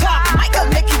 make it talk. Michael,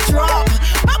 make it drop.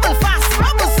 Bubble fast,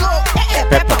 bubble slow.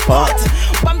 Pepper pot.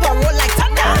 Bumper roll like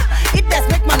thunder. It does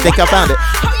make man I think I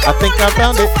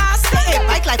found it.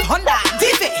 Bike like Honda.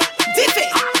 Dip it.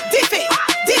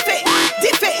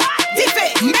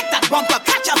 Make that bumper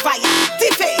catch a fire.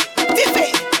 Dip it.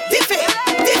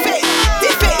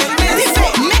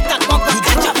 Make that bumper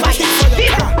catch a fire.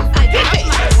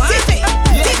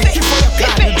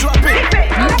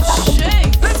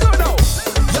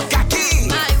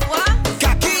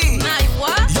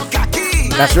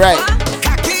 That's right.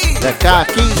 The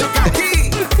khaki.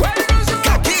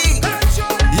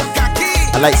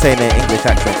 I like saying it in English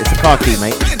accent. It's a khaki,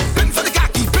 mate.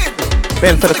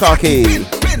 Ben for the khaki.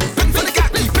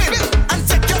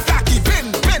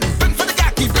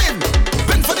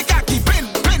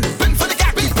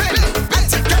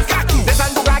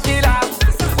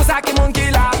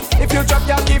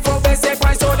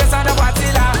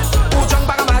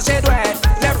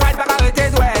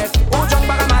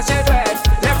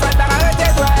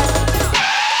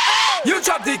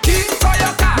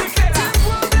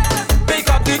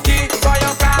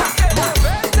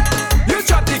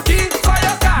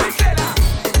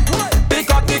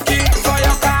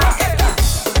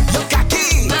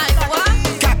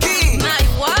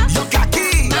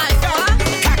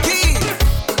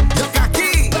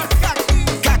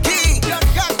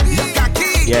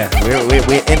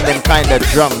 We're in them kind of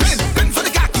drums.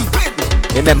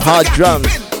 In them hard drums.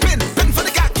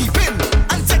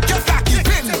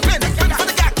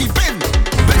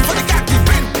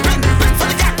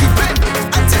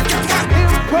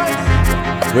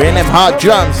 We're in them hard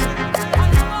drums.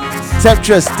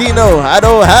 Temptress, Dino, I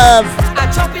don't have.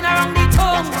 I'm jumping around the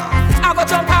tongue. I go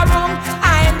jump around.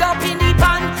 I end up in the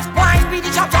pan. Wine with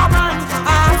the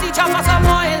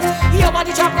want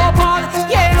the chop go Paul.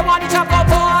 Yeah, I want the chop go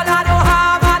Paul. I don't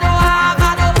have, I don't have,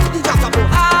 I don't. The chop go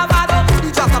have, I don't. The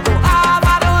chop go have,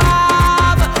 I don't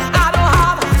have. I don't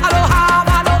have, I don't have,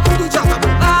 I don't. The chop go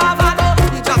have, I don't.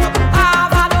 The chop go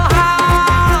have, I don't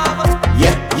have.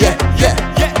 Yeah, yeah, yeah,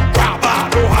 yeah. Grab, I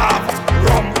don't have.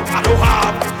 Rum, I don't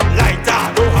have. Lighter, I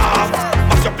don't have.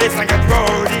 Mash your place and get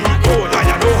rowdy. Cold wine,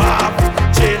 I don't have.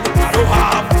 Chill, I don't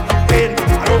have. Pain,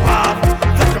 I don't have.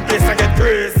 Let them place and get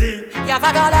crazy. You have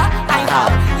a dollar, I have.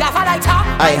 You have a lighter,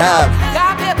 I have. You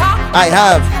have paper, I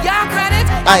have. You have credit,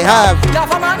 I have. You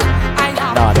have a man, I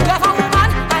have. No, I don't. You have a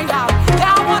woman, I have. You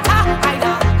have water, I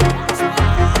have.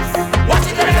 Watch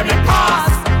it, let me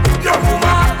pass. Your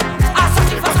woman, I'm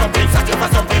searching for something,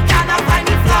 cannot find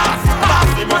the flaws. Pass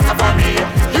the monster for me.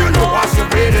 You know I should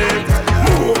beat it.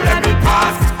 Move, let me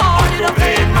pass. All you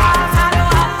playing man.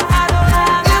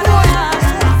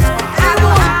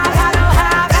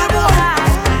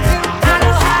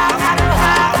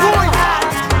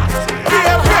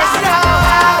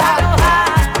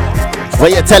 What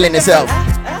you telling yourself?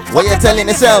 What you telling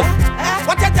yourself?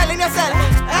 What you telling yourself?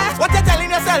 What you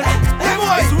telling yourself? Hey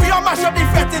boys, we all mash up the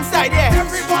fete inside, yeah.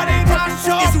 Everybody mash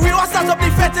up. It's we all start up the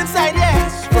fete inside, yeah.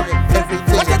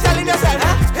 What you telling yourself?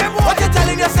 What you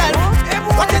telling yourself?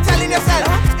 What you telling yourself?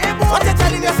 What you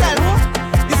telling yourself?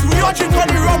 It's we all drink on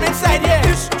the rum inside, yeah.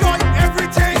 Destroy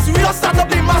everything. It's we all start up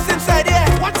the mass inside, yeah.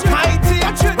 Watch it, mighty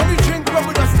action. When we drink rum,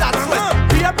 we just start sweat.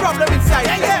 Be a problem inside,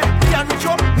 yeah. Can we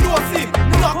jump? No see.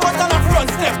 No cut on the front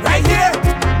step, right here.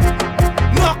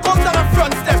 No cut on the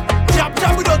front step. Jab,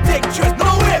 jab, we don't take threat.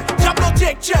 No way, jab, don't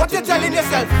take threat. What you telling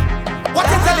yourself? What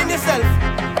you telling yourself?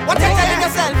 What you telling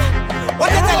yourself?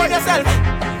 What you telling yourself?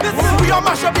 This is we all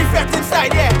mash up the fete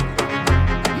inside, yeah.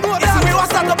 It's we all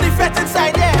start up the fete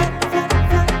inside, yeah.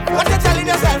 What you telling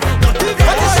yourself?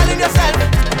 What you telling yourself?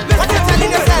 What you telling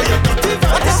yourself?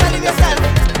 What you telling yourself?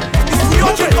 It's we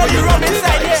all drink all you rum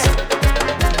inside, yeah.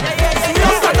 It's we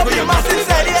all start up the mass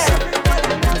inside, yeah.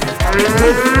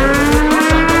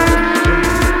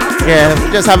 Yeah,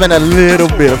 we're just having a little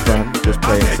bit of fun, just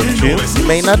playing some tunes you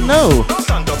may not know.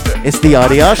 It's the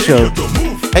RDR show,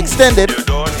 extended.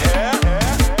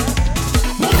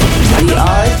 The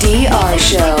RDR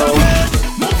show.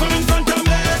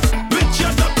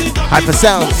 Hyper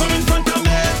sounds.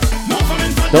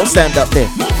 Don't stand up there.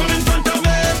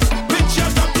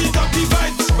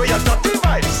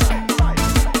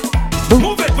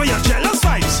 Move it for your jealous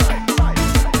vibes.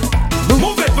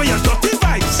 Move it for your dirty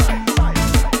vibes.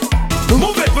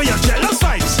 Move it for your jealous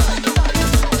vibes.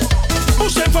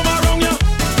 Push them from around you.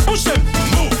 Push them,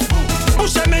 move.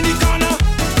 Push them in the corner.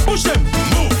 Push them,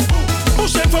 move.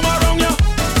 Push them from around you.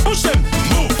 Push them,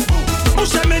 move.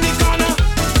 Push them in the corner.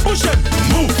 Push them,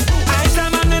 move. I say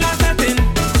man in a setting.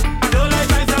 I don't like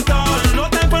vibes at all. No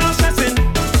time for no stressing.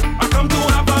 I come to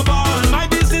have a ball. My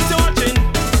business you're watching.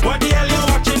 What the hell you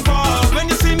watching for? When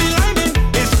you see me liming,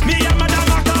 it's me and Madame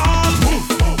Alcohol. Move,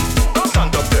 don't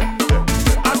stand up there.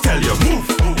 I tell you, move,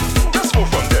 just move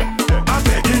from there. I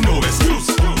beg you, no excuse.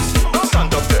 Don't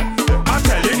stand up there. I'm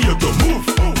telling you to move.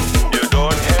 You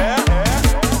don't hear?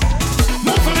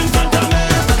 Move from in front of me.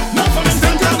 Move from in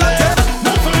front of me.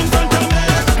 Move from in front of me.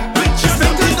 Bitch, you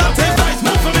don't think that it right.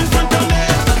 Move from in front of me.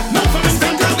 Move from in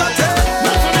front of me.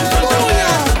 Move from in front of me.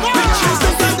 Bitch, you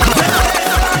don't think that it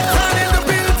right. In the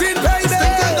building, baby.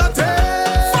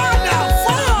 Fire now,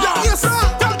 fire. Yes, sir.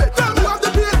 Tell me, who have the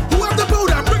beer? Who have the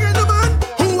powder? Bring in the man.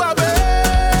 Who have it?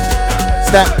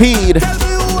 Stampede.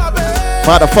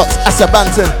 Father Fox,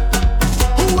 Asabanton.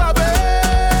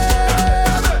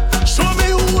 Show me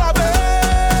who have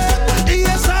it.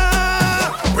 Yes,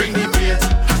 sir. Bring the beat,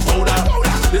 powder.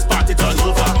 This party turn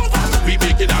over. We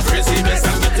making a crazy mess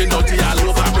and getting dirty all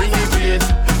over. Bring the beat,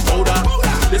 powder.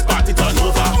 This party turn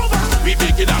over. We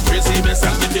making a crazy mess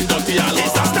and getting dirty all over.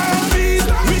 It's a stampede.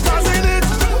 We causing it.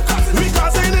 We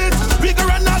causing it. We can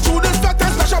run out through this fact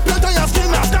and smash up your tire skin.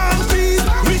 A stampede.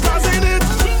 We causing it.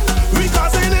 We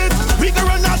causing it. We can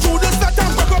run out through this fact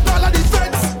and fuck up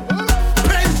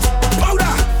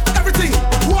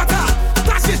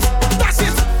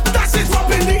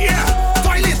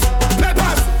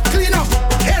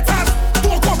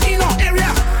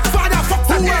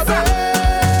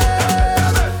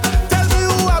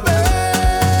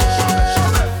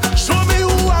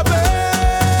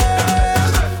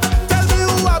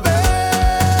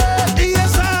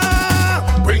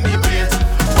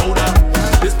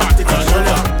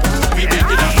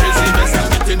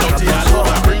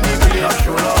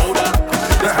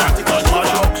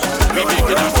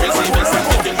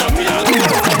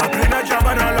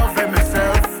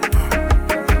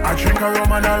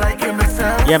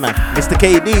Yeah, man. Mr.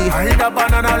 KD. I eat a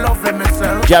banana, love them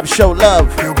myself. Jab show love.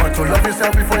 You got to love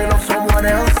yourself before you love someone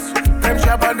else. Them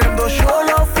jab and them don't show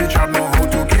love. They jab know how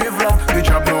to give love. They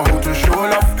jab know how to show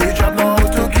love. They jab know how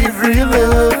to give real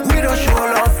love. We don't show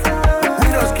love. We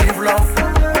just give love.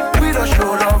 We don't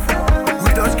show love.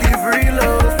 We just give real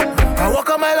love. I walk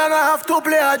a mile and I have to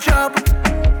play a job.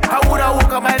 I woulda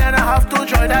walk a mile and I have to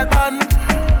join that band.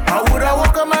 I woulda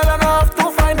walk a mile and I have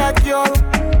to find that girl.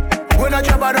 When I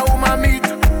job at a woman meet,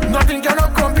 nothing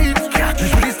cannot compete.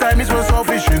 This with this time is when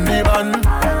selfish in me, man.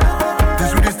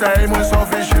 This with this time when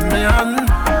selfish in me, man.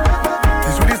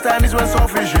 This with this time is when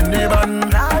selfish in me, man.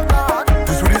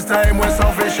 This with this time when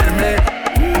selfish in me.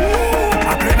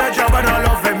 I play my job and I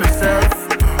love it myself.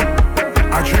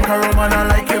 I drink a rum and I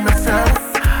like it myself.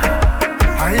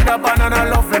 I eat a banana and I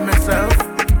love it myself.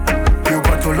 You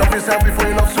got to love yourself before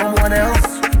you love someone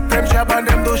else. Them job and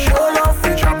them don't show love.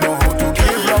 They job know how to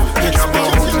give love. They job know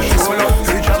how to show love.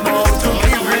 They job know how to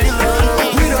give real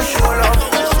love. We don't show love.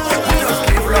 We just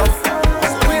give love.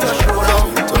 We don't show love.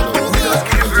 We just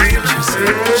give real love.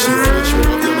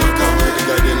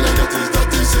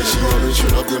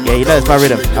 Yeah, you know it's my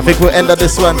rhythm. I think we'll end on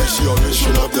this one.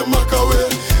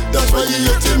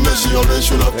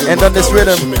 We'll end on this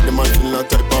rhythm.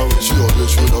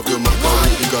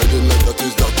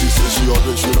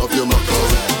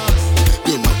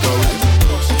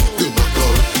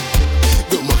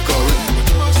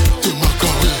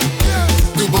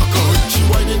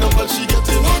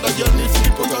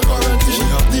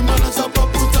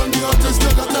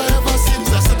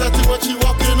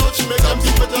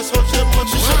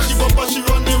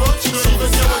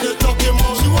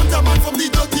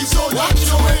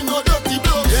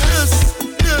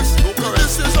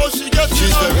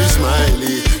 She's very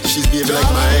smiley, she's behaving like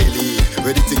Miley,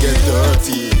 ready to get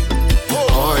dirty,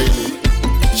 oily.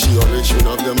 She always showing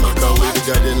off the maca way, the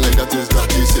guy didn't like that is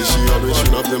that he says she always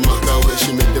showing off the maca way.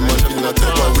 She make the man feel that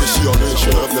type of way, she always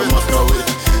showing off the maca way.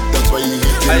 That's why he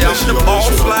hates I am the boss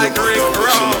like Rick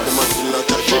Ross.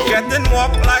 She getting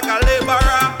walk like a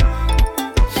laborer.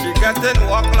 She getting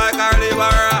walk like a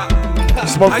laborer.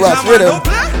 Smoke Brass rhythm.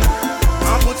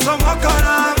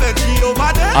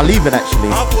 I'll leave it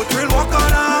actually.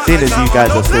 Seeing as you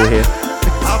guys are still here.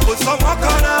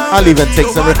 I'll leave and take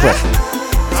some requests.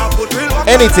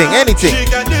 Anything.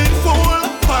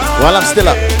 While I'm still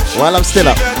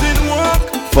up.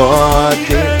 For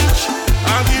this.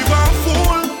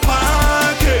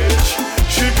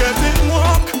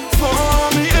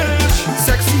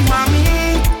 Sexy mommy,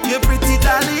 you pretty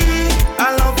dolly.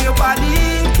 I love your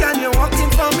body. Can you walk in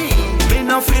for me? Me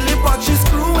no feel it, but she's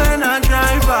screwing a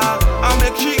driver. I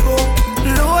make she go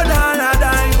lower than a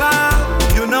diver.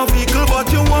 You know vehicle,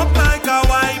 but you walk like a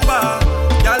wiper.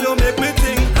 Girl, you make me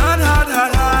think harder.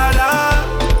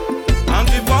 And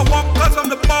give her walk 'cause I'm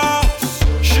the boss.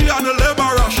 She on the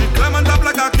laborer. She climb on top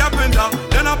like a carpenter.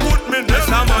 Then I put me next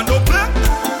time and don't play.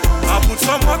 I put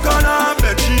some work on her,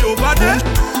 bet she over there.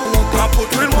 I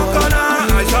put real work on her,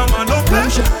 I some and don't play.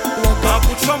 I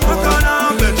put some work on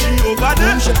her, bet she over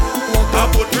there. I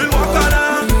put real work on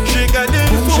her, she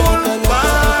getting full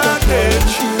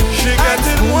package. She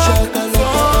getting work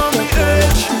from the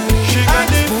edge. She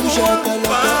getting full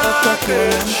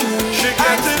package. She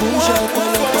getting work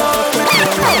from the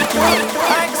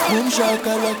edge. Boom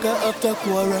shakalaka after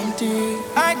quarantine.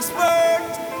 Expert.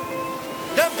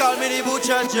 Them call me the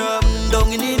butcher jump. Down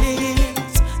in the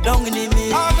knees. Down in the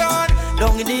knees.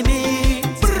 Down in the knees.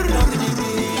 Down in the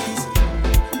knees.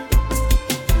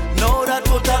 Now that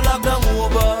total lockdown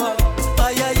over.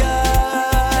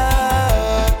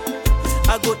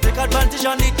 I go take advantage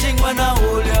on the thing when I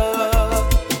hold ya.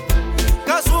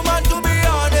 'Cause woman, to be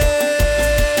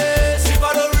honest, if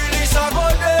I don't release, I go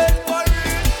dead.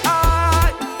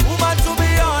 Woman, to be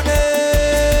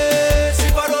honest,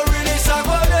 if I don't release, I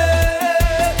go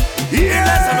dead. Yeah.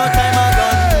 That's no time I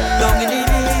gone. Down in the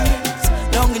knees,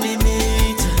 down in the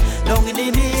knees, down in the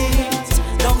knees,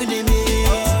 down in the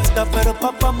knees. That better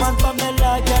papa man for me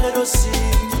like I let us see.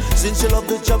 Since you love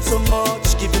the job so much,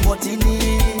 give him what he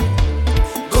need.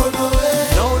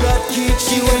 Now that kid,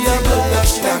 she will have a life.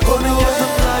 She not gonna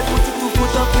fly, put your 2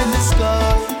 foot up in the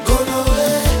sky. Gonna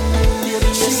away.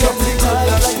 She got the good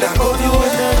love, she not gonna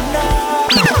away.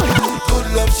 Good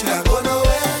love, she not gonna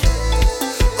away.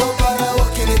 Oh, but I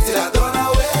walking it till I don't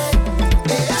away.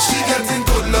 She getting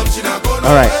good love, she not gonna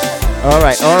away.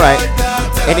 All right.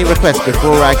 Any requests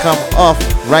before I come off?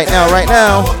 Right now.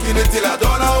 Walking it till I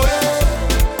don't away.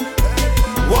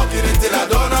 Walking it till I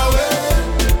don't away.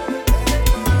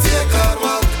 Take hard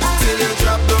walk till you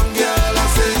drop down, girl. I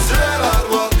say it's real hard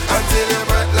walk until you're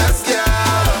breathless,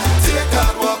 girl. Take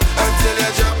hard walk until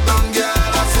you drop down,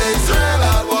 girl. I say it's real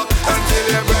hard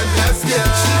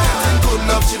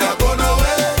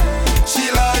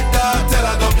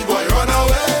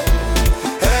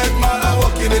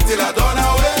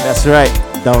That's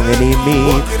right. Don't any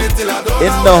me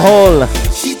in the hole.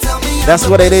 That's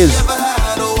what it is.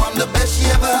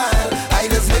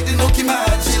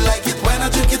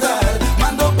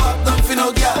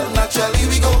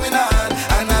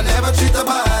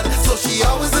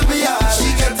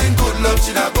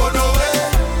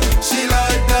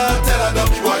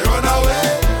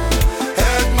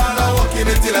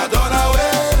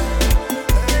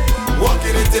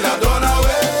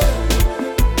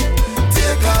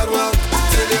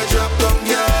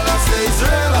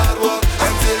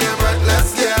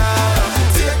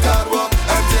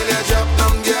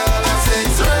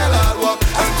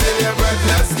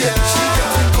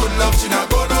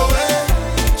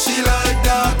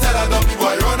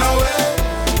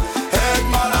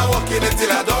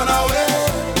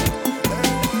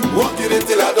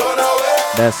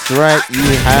 That's right, you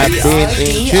have been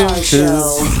in tune to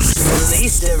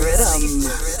Release the rhythm.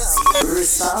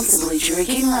 Responsibly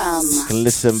drinking rum. You can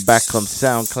listen back on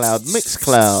SoundCloud,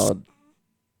 Mixcloud,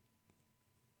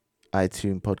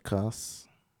 iTunes podcasts,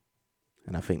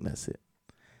 and I think that's it.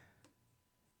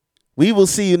 We will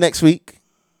see you next week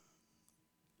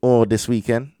or this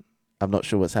weekend. I'm not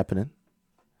sure what's happening.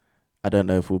 I don't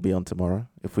know if we'll be on tomorrow.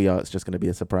 If we are, it's just going to be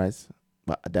a surprise,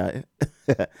 but I doubt it.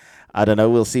 I don't know.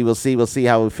 We'll see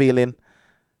how we're feeling.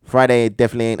 Friday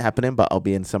definitely ain't happening, but I'll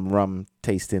be in some rum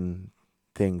tasting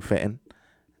thing fitting.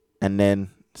 And then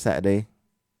Saturday,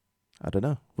 I don't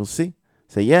know. We'll see.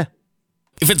 So yeah.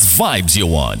 If it's vibes you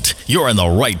want, you're in the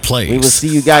right place. We will see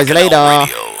you guys later.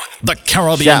 Radio, the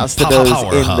Caribbean Shouts to those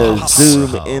powerhouse.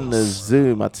 in the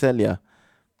Zoom, I tell ya.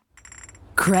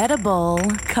 Credible,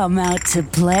 come out to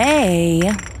play.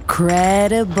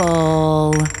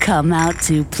 Credible, come out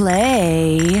to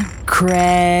play.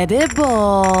 Credible,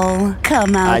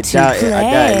 come out to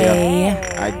play.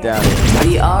 I doubt it.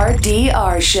 The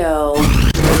RDR Show.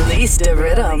 Release the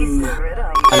rhythm.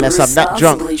 Unless I'm not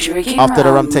drunk Responsibly after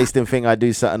the rum drinking tasting thing, I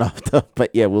do something after.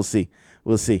 But yeah, we'll see.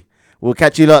 We'll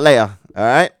catch you lot later. All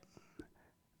right.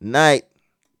 Night.